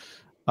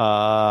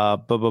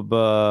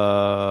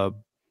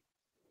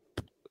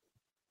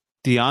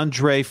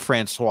DeAndre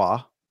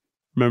Francois?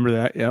 Remember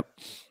that? Yep.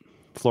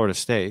 Florida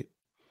State.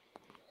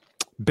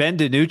 Ben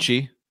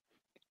DiNucci.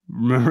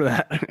 Remember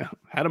that?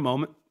 Had a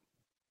moment.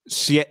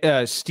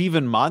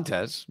 Steven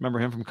Montez. Remember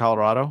him from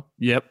Colorado?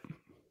 Yep.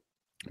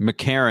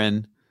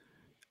 McCarron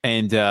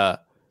and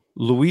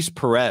Luis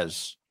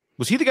Perez.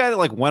 Was he the guy that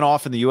like went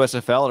off in the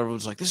USFL and everyone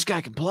was like, this guy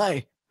can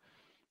play?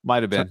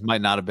 Might have been.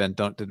 Might not have been.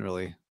 Don't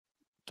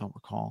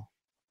recall.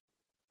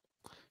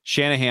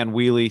 Shanahan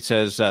Wheelie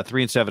says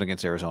 3-7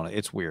 against Arizona.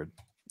 It's weird.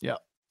 Yeah,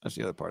 that's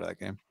the other part of that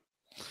game.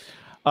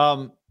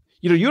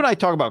 You and I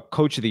talk about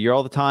Coach of the Year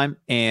all the time,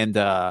 and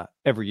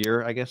every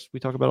year, I guess we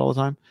talk about it all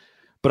the time.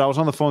 But I was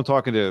on the phone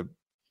talking to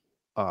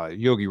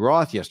Yogi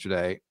Roth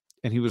yesterday,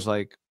 and he was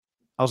like,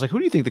 I was like, who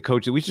do you think the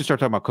coach? We should start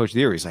talking about Coach of the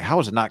Year. He's like, how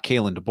is it not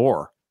Kalen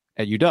DeBoer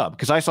at UW?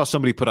 Because I saw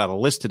somebody put out a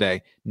list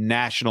today,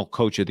 National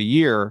Coach of the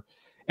Year,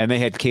 and they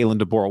had Kalen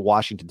DeBoer at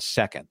Washington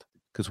second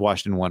because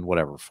Washington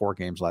won 4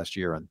 games last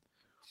year. And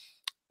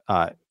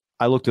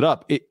I looked it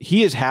up.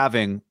 He is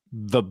having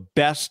the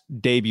best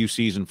debut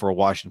season for a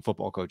Washington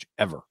football coach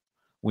ever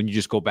when you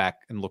just go back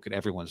and look at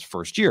everyone's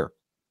first year.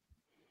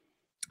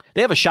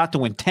 They have a shot to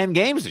win 10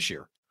 games this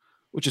year,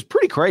 which is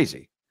pretty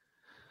crazy.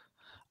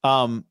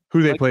 Who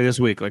do they play this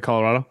week? Like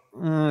Colorado?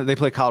 They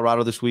play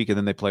Colorado this week, and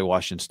then they play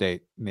Washington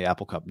State in the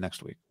Apple Cup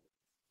next week.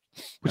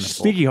 Which is a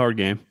sneaky hard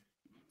game.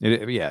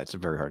 It's a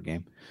very hard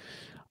game.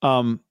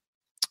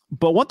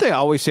 But one thing I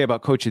always say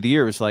about Coach of the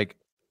Year is like,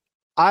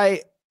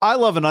 I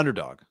love an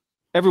underdog.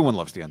 Everyone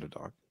loves the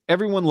underdog.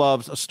 Everyone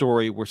loves a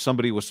story where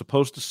somebody was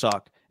supposed to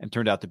suck and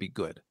turned out to be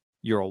good.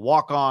 You're a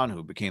walk-on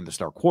who became the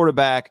star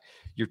quarterback.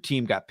 Your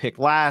team got picked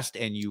last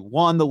and you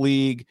won the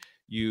league.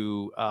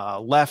 You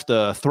left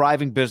a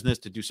thriving business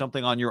to do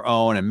something on your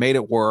own and made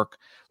it work.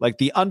 Like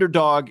the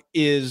underdog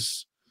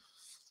is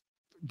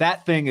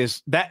that thing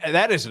is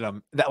that is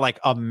that like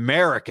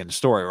American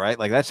story, right?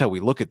 Like that's how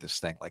we look at this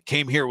thing. Like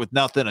came here with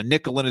nothing, a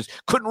nickel in his,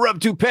 couldn't rub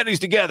 2 pennies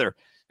together,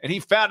 and he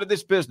founded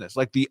this business.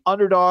 Like the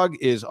underdog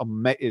is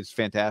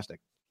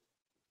fantastic.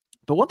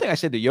 But one thing I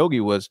said to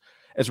Yogi was,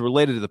 as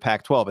related to the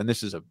Pac-12, and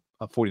this is a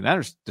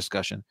 49ers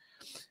discussion,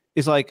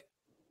 is like,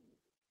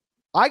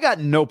 I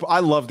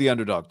love the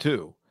underdog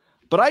too,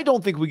 but I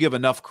don't think we give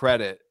enough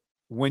credit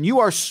when you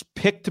are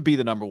picked to be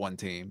the number 1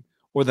 team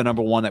or the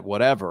number 1 at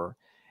whatever,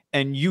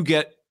 and you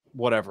get a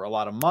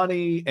lot of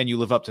money and you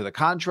live up to the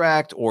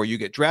contract, or you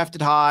get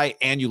drafted high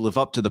and you live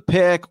up to the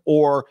pick,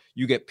 or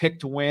you get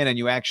picked to win and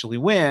you actually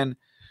win.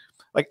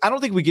 Like, I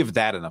don't think we give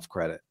that enough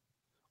credit.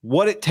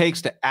 What it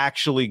takes to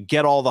actually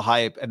get all the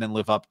hype and then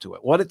live up to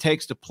it. What it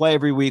takes to play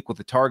every week with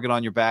a target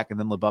on your back and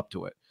then live up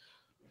to it.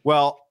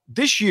 Well,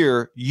 this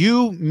year,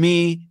 you,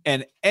 me,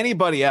 and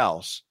anybody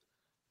else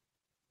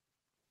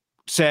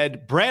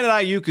said Brandon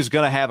Aiyuk is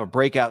going to have a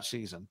breakout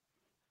season.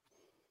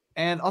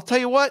 And I'll tell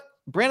you what,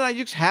 Brandon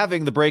Ayuk's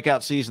having the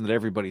breakout season that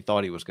everybody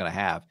thought he was going to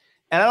have.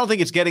 And I don't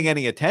think it's getting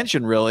any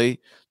attention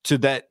really to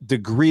that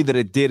degree that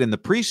it did in the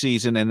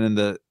preseason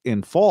and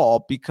in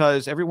fall,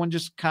 because everyone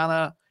just kind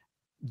of,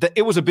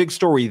 it was a big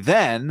story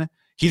then.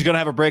 He's going to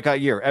have a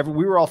breakout year.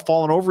 We were all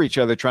falling over each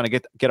other trying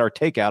to get our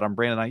take out on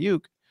Brandon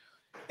Aiyuk.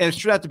 And it's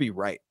turned out to be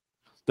right.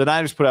 The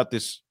Niners put out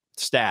this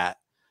stat.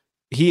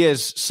 He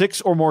has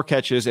 6 or more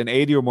catches and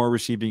 80 or more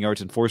receiving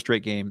yards in 4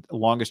 straight games, the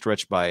longest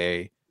stretch by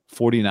a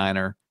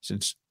 49er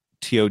since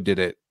T.O. did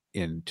it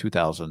in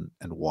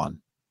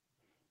 2001.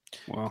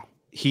 Wow.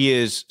 He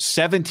is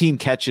 17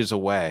 catches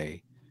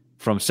away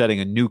from setting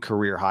a new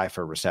career high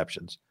for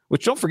receptions,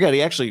 which, don't forget,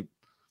 he actually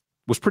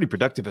was pretty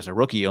productive as a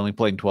rookie. He only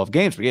played in 12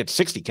 games, but he had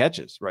 60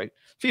 catches, right?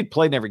 If he had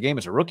played in every game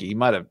as a rookie, he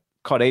might have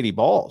caught 80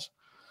 balls.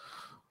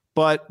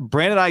 But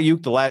Brandon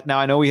Aiyuk, now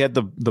I know he had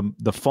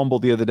the fumble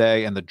the other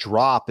day and the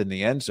drop in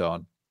the end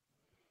zone,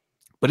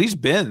 but he's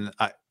been,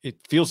 it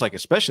feels like,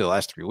 especially the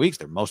last 3 weeks,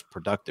 their most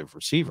productive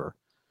receiver.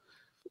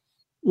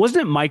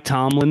 Wasn't it Mike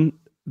Tomlin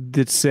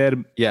that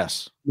said,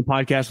 yes, the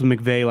podcast with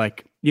McVay,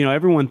 like,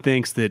 everyone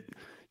thinks that,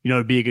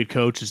 to be a good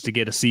coach is to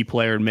get a C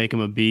player and make him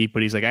a B,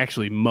 but he's like,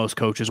 actually, most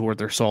coaches worth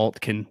their salt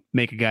can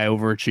make a guy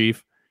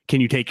overachieve.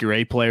 Can you take your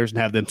A players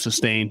and have them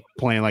sustain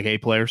playing like A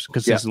players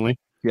consistently?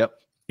 Yep.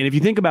 And if you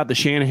think about the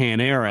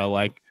Shanahan era,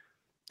 like,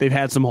 they've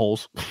had some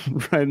holes,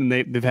 right? And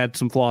they've had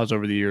some flaws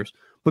over the years,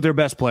 but their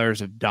best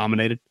players have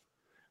dominated.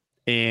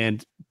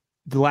 And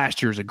the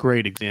last year is a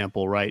great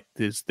example, right?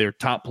 Is their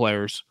top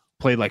players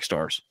played like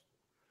stars.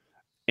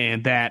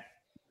 And that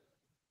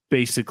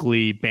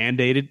basically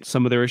band-aided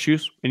some of their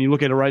issues. And you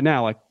look at it right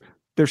now, like,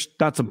 there's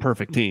not some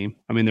perfect team.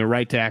 I mean, their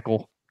right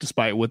tackle,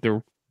 despite what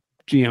their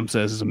GM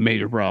says is a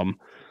major problem,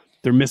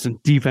 they're missing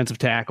defensive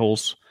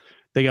tackles.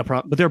 They got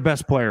but their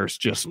best players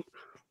just,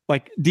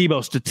 like,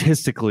 Debo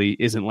statistically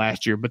isn't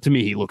last year, but to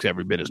me, he looks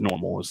every bit as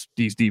normal as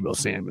he's Debo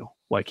Samuel.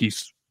 Like,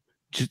 he's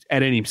just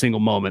at any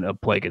single moment a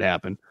play could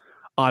happen.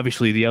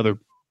 Obviously, the other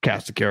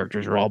cast of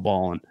characters are all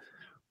balling.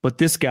 But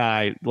this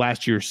guy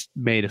last year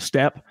made a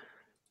step,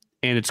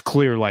 and it's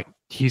clear, like,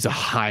 he's a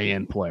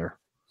high-end player.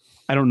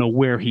 I don't know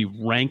where he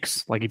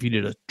ranks. Like, if you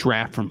did a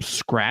draft from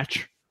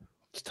scratch,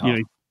 it's tough.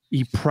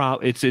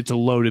 It's a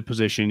loaded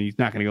position. He's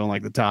not going to go in,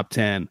 like, the top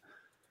 10.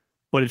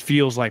 But it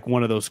feels like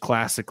one of those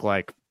classic,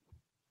 like,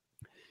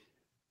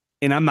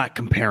 and I'm not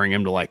comparing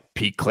him to like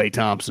Pete Klay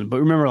Thompson, but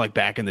remember like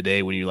back in the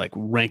day when you like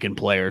ranking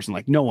players and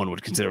like no one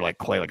would consider like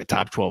Klay like a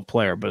top 12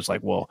 player, but it's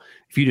like, well,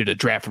 if you did a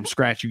draft from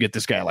scratch, you get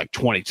this guy like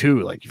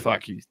 22, like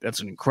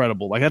that's an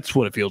incredible, like that's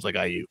what it feels like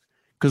Aiyuk.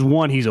 Because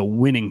one, he's a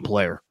winning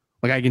player.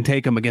 Like I can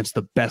take him against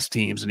the best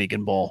teams and he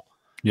can ball.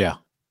 Yeah.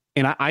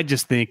 And I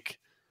just think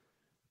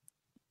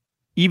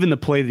even the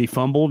play that he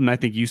fumbled, and I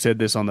think you said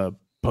this on the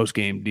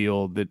post-game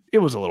deal, that it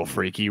was a little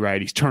freaky,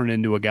 right? He's turned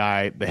into a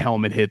guy, the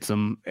helmet hits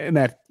him, and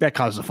that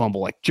causes a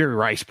fumble. Like Jerry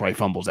Rice probably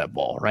fumbles that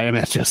ball, right? I mean,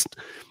 that's just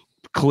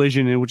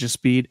collision in which is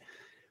speed.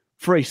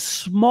 For a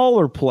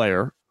smaller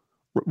player,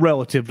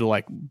 relative to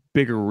like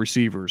bigger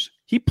receivers,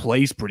 he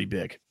plays pretty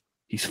big.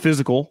 He's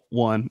physical,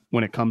 one,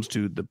 when it comes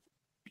to the,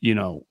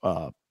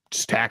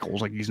 just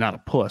tackles. Like he's not a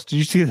puss. Did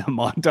you see the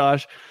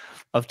montage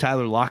of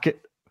Tyler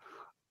Lockett?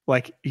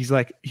 Like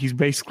he's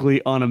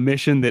basically on a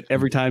mission that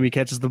every time he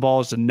catches the ball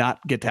is to not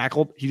get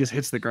tackled. He just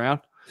hits the ground.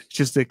 It's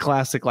just a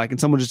classic. Like, and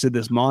someone just did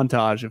this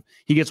montage of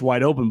he gets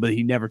wide open, but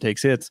he never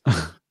takes hits.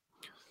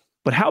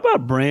 But how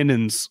about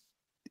Brandon's?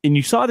 And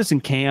you saw this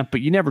in camp,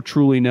 but you never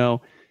truly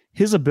know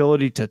his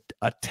ability to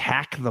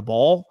attack the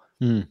ball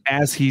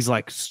as he's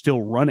like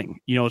still running.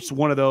 It's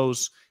one of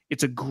those.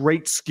 It's a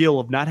great skill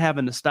of not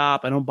having to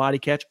stop. I don't body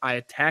catch. I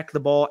attack the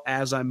ball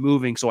as I'm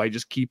moving, so I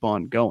just keep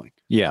on going.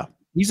 Yeah.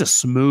 He's a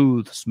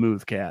smooth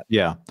cat.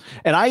 Yeah.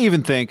 And I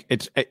even think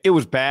it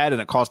was bad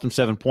and it cost him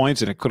 7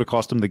 points and it could have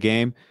cost him the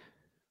game.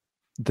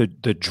 The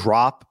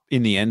drop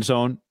in the end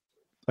zone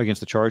against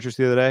the Chargers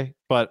the other day.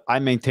 But I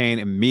maintain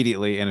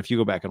immediately, and if you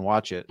go back and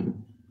watch it,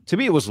 to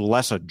me it was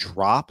less a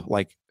drop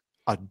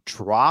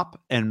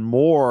and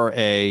more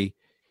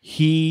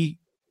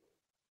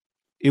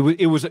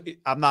it was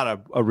I'm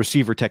not a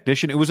receiver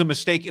technician. It was a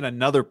mistake in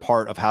another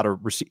part of how to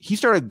receive. He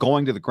started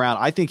going to the ground.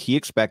 I think he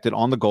expected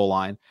on the goal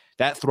line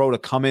that throw to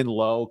come in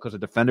low because a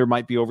defender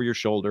might be over your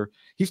shoulder.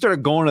 He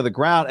started going to the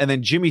ground, and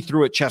then Jimmy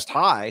threw it chest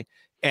high,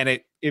 and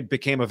it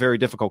became a very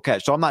difficult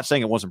catch. So I'm not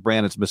saying it wasn't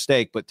Brandon's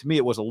mistake, but to me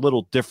it was a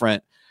little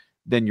different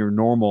than your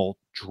normal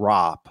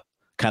drop,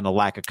 kind of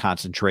lack of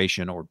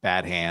concentration or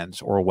bad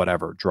hands or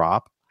whatever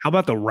drop. How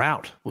about the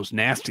route? It was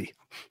nasty.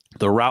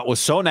 The route was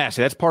so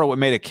nasty. That's part of what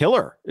made it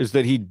killer, is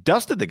that he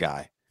dusted the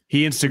guy.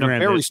 He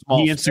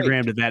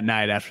Instagrammed it that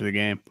night after the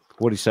game.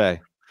 What'd he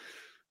say?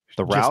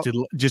 The route?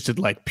 Just did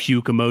like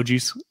puke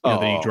emojis.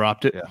 Then he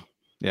dropped it.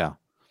 Yeah.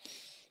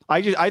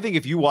 I think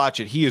if you watch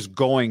it, he is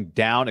going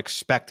down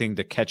expecting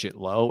to catch it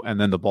low, and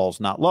then the ball's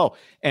not low.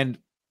 And,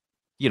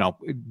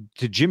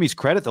 to Jimmy's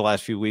credit the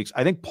last few weeks,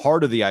 I think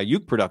part of the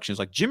Aiyuk production is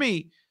like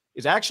Jimmy's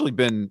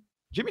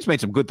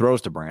made some good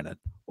throws to Brandon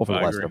over the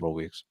last several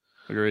weeks.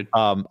 Agreed.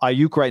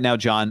 Aiyuk right now,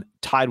 John,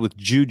 tied with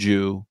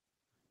Juju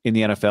in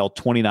the NFL,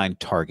 29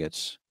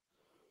 targets,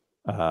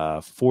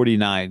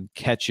 49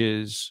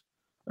 catches,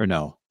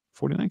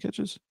 49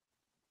 catches?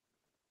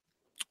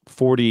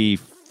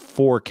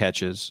 44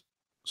 catches.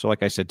 So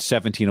like I said,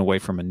 17 away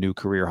from a new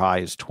career high,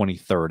 is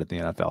 23rd in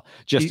the NFL.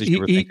 Just as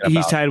you were thinking about.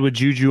 He's tied with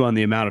Juju on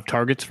the amount of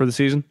targets for the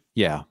season?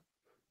 Yeah.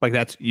 Like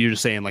you're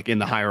just saying like in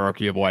the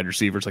hierarchy of wide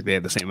receivers, like they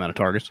have the same amount of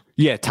targets?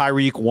 Yeah,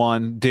 Tyreek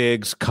 1,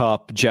 Diggs,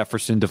 Kupp,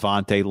 Jefferson,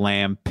 Devontae,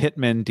 Lamb,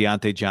 Pittman,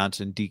 Deontay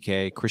Johnson,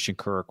 DK, Christian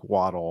Kirk,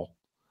 Waddle.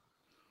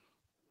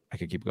 I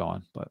could keep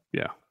going, but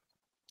yeah.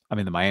 I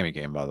mean the Miami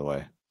game, by the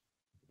way.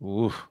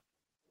 Ooh.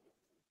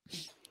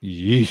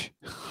 Yeesh.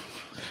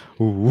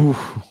 Ooh.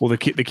 Well, the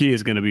key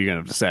is going to be you're going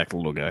to have to sack the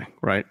little guy,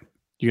 right?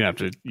 You're going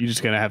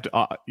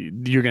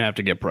to have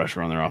to get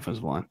pressure on their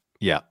offensive line.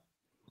 Yeah.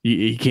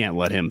 You can't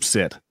let him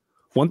sit.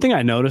 One thing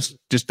I noticed,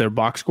 just their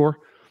box score,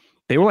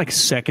 they were like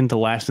second to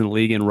last in the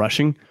league in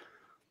rushing.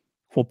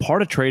 Well,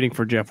 part of trading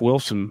for Jeff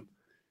Wilson,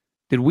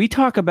 did we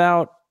talk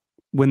about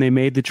when they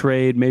made the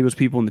trade, maybe it was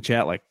people in the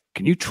chat, like,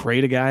 can you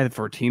trade a guy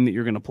for a team that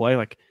you're going to play?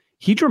 Like,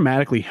 he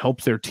dramatically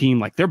helps their team.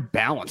 Like, they're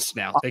balanced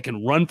now. They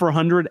can run for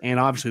 100, and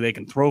obviously they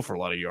can throw for a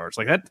lot of yards.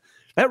 Like,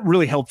 that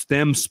really helps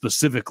them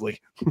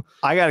specifically.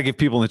 I got to give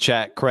people in the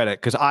chat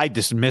credit because I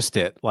dismissed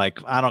it. Like,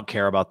 I don't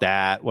care about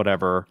that,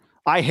 whatever.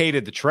 I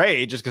hated the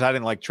trade just because I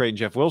didn't like trading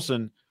Jeff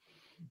Wilson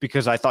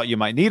because I thought you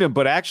might need him.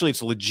 But actually,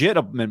 it's a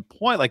legitimate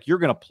point. Like, you're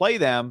going to play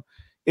them.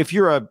 If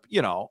you're a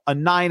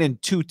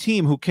 9-2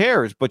 team, who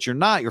cares? But you're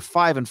not. You're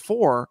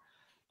 5-4.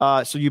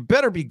 So you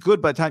better be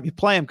good by the time you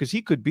play him because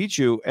he could beat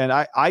you. And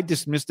I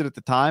dismissed it at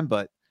the time,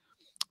 but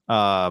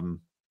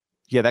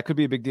that could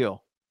be a big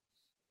deal.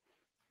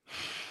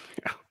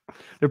 Yeah.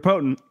 They're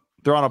potent.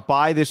 They're on a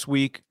bye this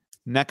week.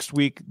 Next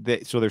week,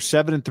 so they're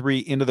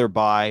 7-3 into their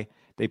bye.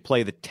 They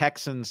play the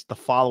Texans the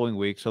following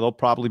week, so they'll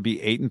probably be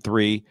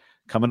 8-3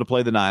 coming to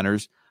play the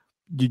Niners.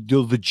 You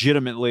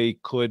legitimately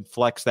could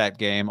flex that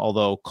game,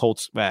 although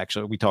Colts,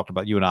 actually, we talked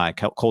about you and I,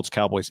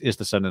 Colts-Cowboys is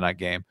the Sunday night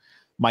game.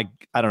 I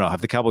don't know, have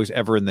the Cowboys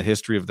ever in the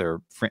history of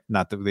their,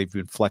 not that they've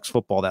been flex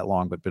football that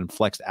long, but been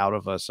flexed out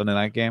of a Sunday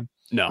night game?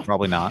 No.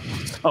 Probably not.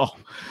 So,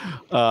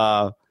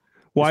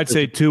 I'd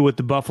say, too, with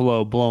the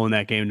Buffalo blowing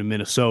that game to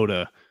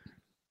Minnesota,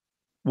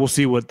 we'll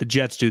see what the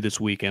Jets do this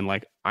weekend.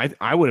 Like,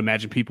 I would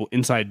imagine people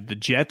inside the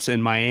Jets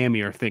and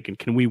Miami are thinking,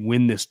 can we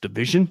win this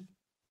division?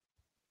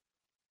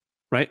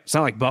 right? It's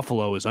not like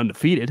Buffalo is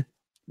undefeated.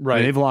 Right.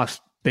 I mean,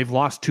 they've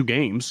lost 2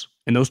 games,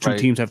 and those two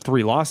teams have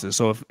 3 losses.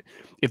 So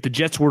if the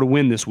Jets were to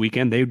win this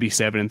weekend, they would be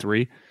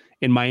 7-3.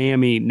 In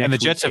Miami next and the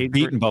week, Jets have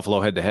beaten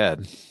Buffalo head to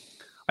head.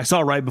 I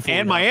saw right before.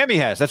 And Miami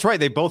has. That's right.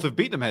 They both have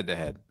beaten them head to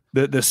head.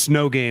 The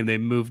snow game, they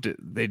moved it.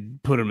 They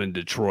put them in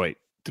Detroit.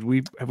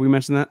 Have we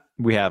mentioned that?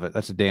 We have it.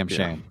 That's a damn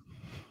shame.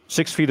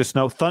 6 feet of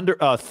snow. Thunder.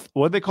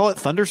 What do they call it?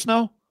 Thunder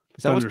snow?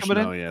 Is that Thunder what's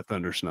coming snow, in? yeah,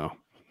 thunder snow.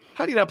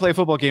 How do you not play a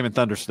football game in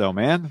thunder snow,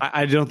 man?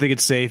 I don't think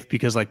it's safe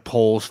because like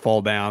poles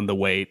fall down, the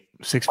weight.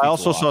 6 feet. I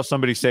also saw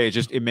somebody say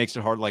it makes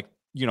it hard. Like,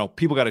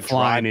 people got to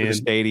drive to the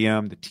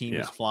stadium. The team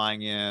is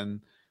flying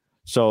in.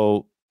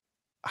 So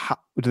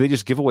do they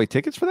just give away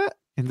tickets for that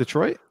in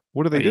Detroit?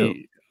 What do they do?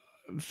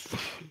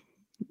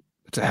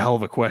 It's a hell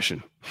of a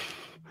question.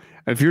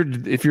 If you're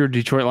a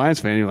Detroit Lions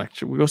fan, you're like,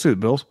 should we go see the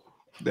Bills?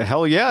 The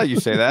hell yeah, you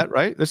say that,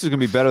 right? This is going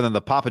to be better than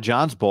the Papa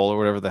John's Bowl or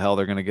whatever the hell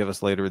they're going to give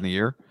us later in the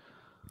year.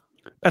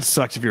 That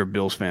sucks if you're a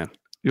Bills fan.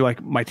 You're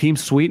like, my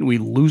team's sweet and we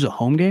lose a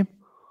home game?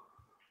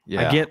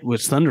 Yeah. I get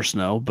with thunder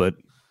snow, but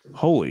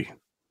I'd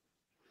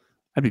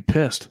be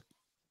pissed.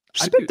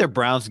 I bet their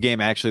Browns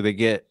game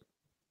actually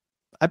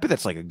I bet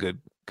that's like a good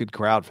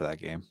crowd for that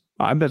game.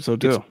 I bet so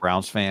too.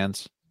 Browns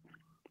fans.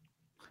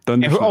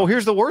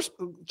 Here's the worst.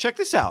 Check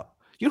this out.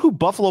 You know who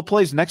Buffalo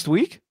plays next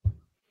week?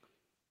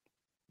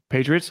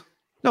 Patriots?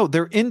 No,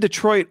 they're in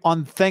Detroit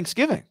on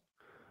Thanksgiving.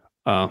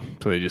 Oh,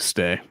 so they just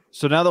stay.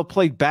 So now they'll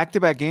play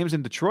back-to-back games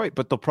in Detroit,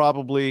 but they're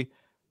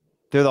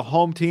the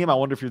home team. I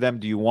wonder if you're them,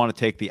 do you want to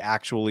take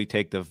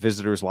the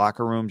visitors'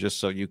 locker room just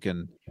so you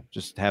can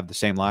just have the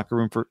same locker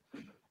room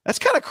that's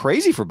kind of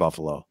crazy for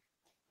Buffalo.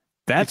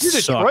 That's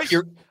Detroit.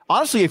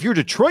 Honestly, if you're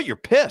Detroit, you're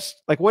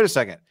pissed. Like, wait a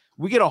second.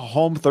 We get a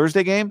home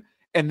Thursday game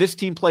and this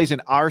team plays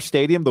in our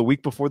stadium the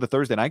week before the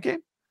Thursday night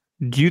game?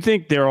 Do you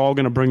think they're all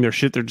going to bring their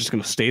shit? They're just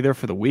going to stay there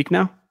for the week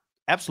now?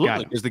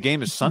 Absolutely. Because the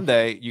game is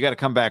Sunday. You got to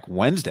come back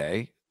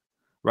Wednesday,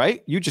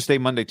 right? You just stay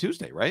Monday,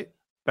 Tuesday, right?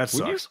 That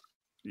sucks.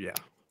 Yeah.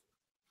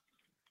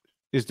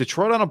 Is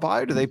Detroit on a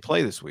bye or do they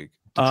play this week?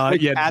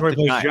 Detroit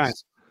plays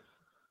Giants.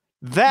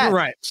 That You're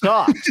right.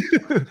 sucks.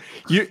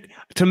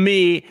 To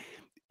me,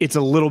 it's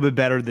a little bit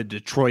better that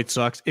Detroit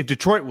sucks. If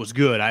Detroit was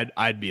good,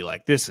 I'd be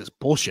like, this is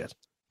bullshit.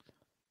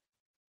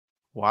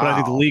 Wow. But I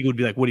think the league would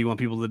be like, what do you want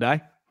people to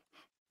die?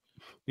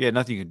 Yeah,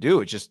 nothing you can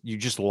do. You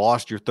just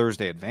lost your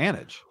Thursday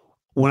advantage.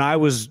 When I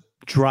was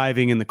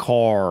driving in the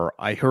car,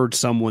 I heard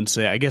someone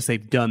say, I guess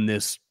they've done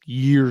this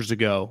years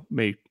ago,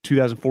 maybe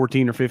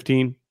 2014 or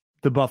 15.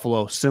 The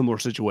Buffalo, similar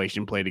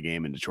situation, played a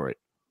game in Detroit.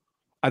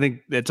 I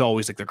think it's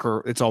always like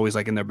it's always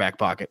like in their back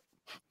pocket.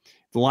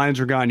 The Lions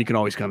are gone, you can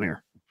always come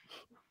here.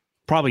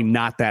 Probably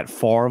not that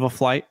far of a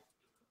flight,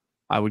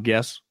 I would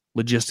guess.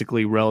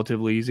 Logistically,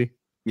 relatively easy.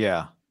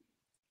 Yeah.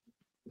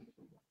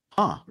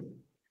 Huh.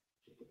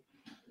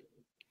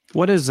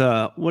 What is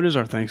our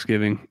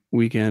Thanksgiving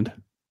weekend?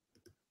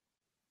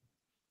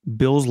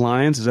 Bills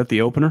Lions, is that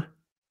the opener?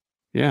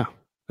 Yeah.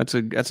 That's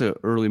a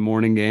early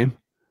morning game.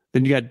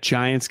 Then you got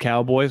Giants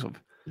Cowboys.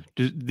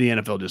 The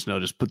NFL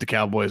just put the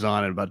Cowboys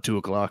on at about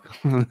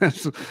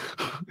 2:00.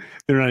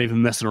 They're not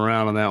even messing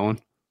around on that one.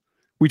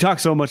 We talk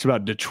so much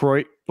about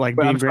Detroit, like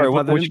being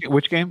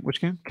which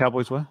game?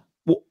 Cowboys what?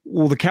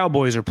 Well, the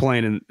Cowboys are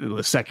playing in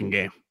the second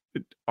game.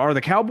 Are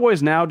the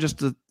Cowboys now just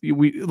the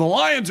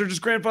Lions are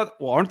just grandfather?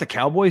 Well, aren't the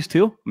Cowboys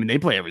too? I mean, they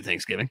play every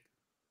Thanksgiving.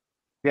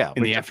 Yeah,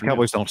 in the afternoon.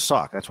 Cowboys don't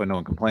suck. That's why no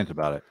one complains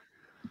about it.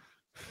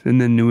 And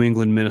then New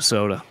England,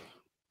 Minnesota.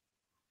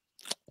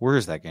 Where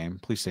is that game?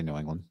 Please say New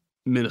England.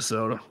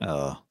 Minnesota.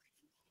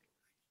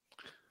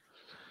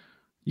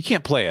 You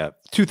can't play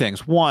two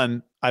things.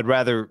 One, I'd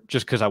rather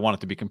just because I want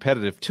it to be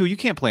competitive. Two, you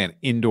can't play an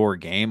indoor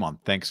game on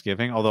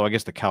Thanksgiving, although I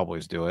guess the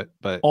Cowboys do it,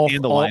 but the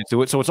Lions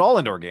do it. So it's all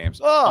indoor games.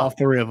 Oh, all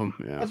three of them.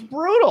 Yeah. That's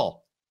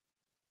brutal.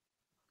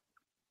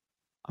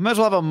 I might as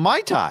well have a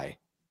Mai Tai.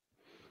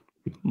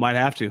 Might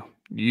have to.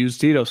 Use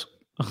Tito's.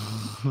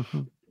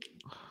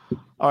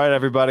 All right,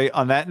 everybody.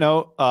 On that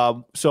note,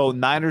 so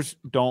Niners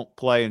don't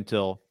play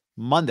until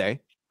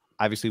Monday.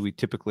 Obviously, we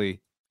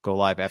typically go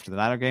live after the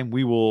Niner game.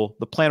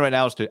 The plan right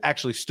now is to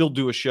actually still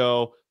do a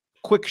show,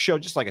 quick show,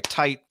 just like a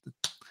tight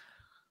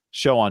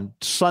show on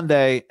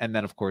Sunday, and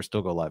then, of course,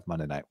 still go live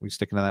Monday night. We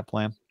sticking to that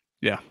plan?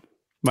 Yeah.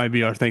 Might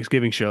be our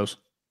Thanksgiving shows.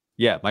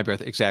 Yeah, might be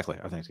exactly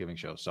our Thanksgiving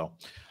shows. So,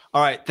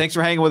 all right. Thanks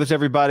for hanging with us,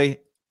 everybody.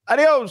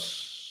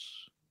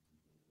 Adios.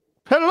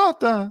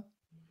 Pelota.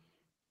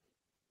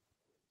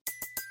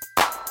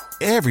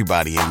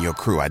 Everybody in your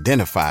crew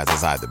identifies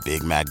as either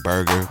Big Mac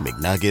Burger,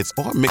 McNuggets,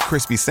 or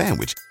McCrispy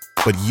Sandwich.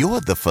 But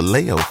you're the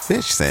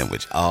Filet-O-Fish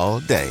Sandwich all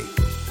day.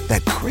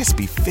 That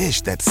crispy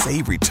fish, that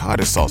savory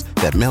tartar sauce,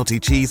 that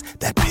melty cheese,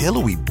 that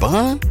pillowy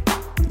bun.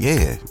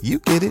 Yeah, you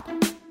get it.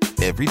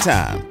 Every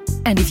time.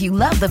 And if you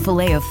love the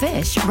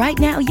Filet-O-Fish, right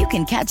now you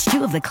can catch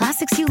two of the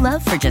classics you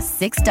love for just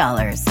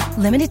 $6.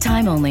 Limited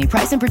time only.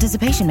 Price and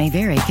participation may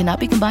vary. Cannot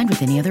be combined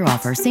with any other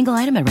offer. Single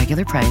item at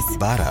regular price.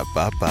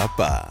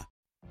 Ba-da-ba-ba-ba.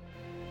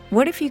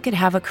 What if you could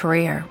have a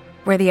career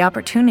where the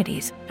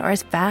opportunities are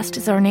as vast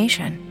as our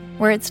nation,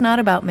 where it's not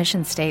about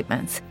mission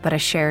statements, but a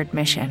shared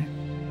mission?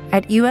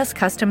 At U.S.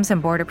 Customs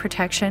and Border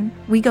Protection,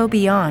 we go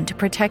beyond to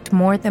protect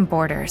more than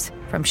borders.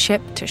 From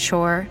ship to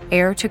shore,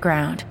 air to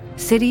ground,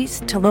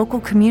 cities to local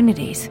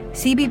communities,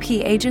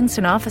 CBP agents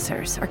and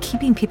officers are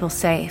keeping people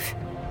safe.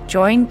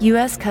 Join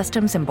U.S.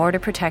 Customs and Border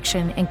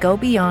Protection and go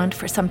beyond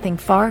for something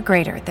far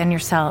greater than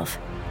yourself.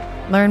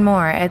 Learn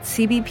more at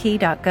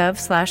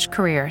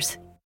cbp.gov/careers.